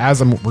Hampshire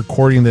as I'm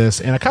recording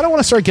this, and I kind of want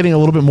to start getting a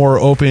little bit more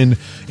open.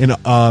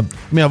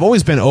 I've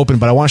always been open,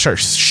 but I want to start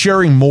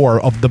sharing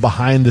more of the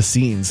behind the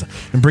scenes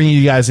and bringing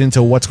you guys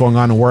into what's going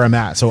on and where I'm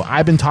at. So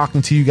I've been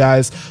talking to you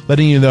guys,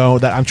 letting you know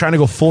that I'm trying to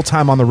go full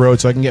time on the road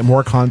so I can get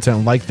more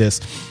content like this.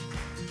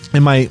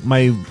 And my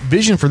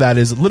vision for that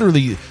is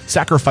literally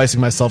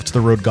sacrificing myself to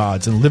the road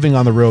gods and living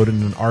on the road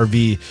in an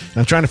RV. And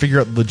I'm trying to figure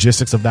out the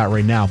logistics of that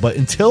right now. But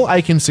until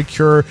I can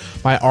secure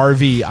my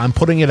RV, I'm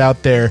putting it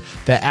out there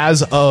that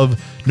as of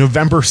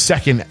November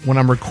 2nd, when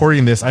I'm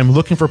recording this, I'm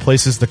looking for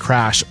places to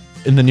crash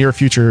in the near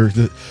future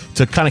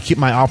to kind of keep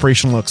my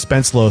operational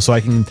expense low so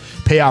I can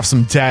pay off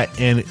some debt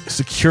and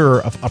secure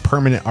a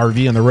permanent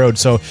RV on the road.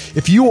 So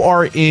if you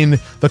are in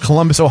the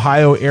Columbus,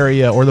 Ohio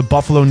area, or the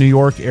Buffalo, New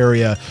York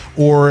area,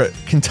 or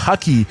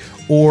Kentucky,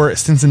 or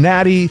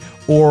Cincinnati,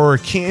 or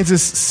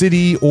Kansas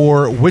City,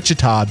 or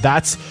Wichita,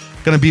 that's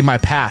going to be my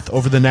path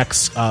over the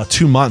next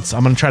 2 months.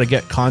 I'm going to try to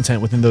get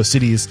content within those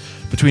cities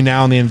between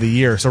now and the end of the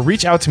year. So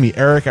reach out to me,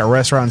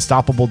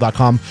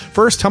 Eric@restaurantunstoppable.com.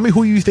 First, tell me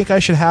who you think I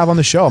should have on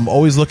the show. I'm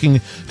always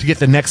looking to get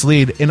the next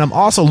lead, and I'm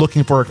also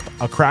looking for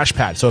a crash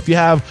pad. So if you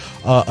have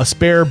a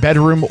spare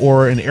bedroom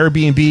or an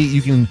Airbnb,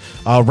 you can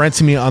rent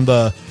to me on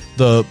the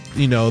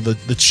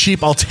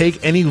cheap. I'll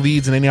take any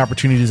leads and any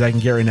opportunities I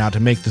can get right now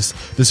to make this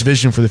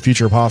vision for the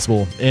future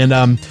possible.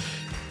 And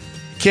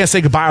can't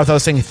say goodbye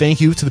without saying thank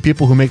you to the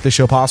people who make this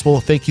show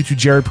possible. Thank you to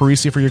Jared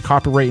Parisi for your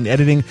copyright and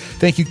editing.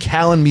 Thank you,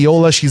 Callan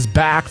Miola. She's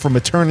back from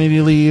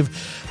maternity leave.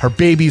 Her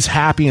baby's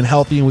happy and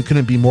healthy, and we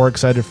couldn't be more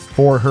excited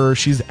for her.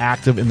 She's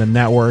active in the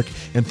network.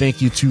 And thank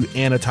you to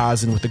Anna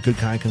Tazin with the Good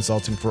Kind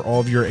Consulting for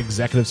all of your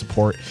executive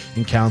support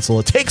and counsel.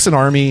 It takes an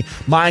army.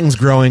 Mine's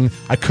growing.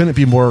 I couldn't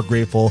be more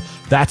grateful.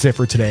 That's it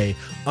for today.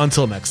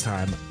 Until next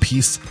time,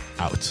 peace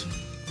out.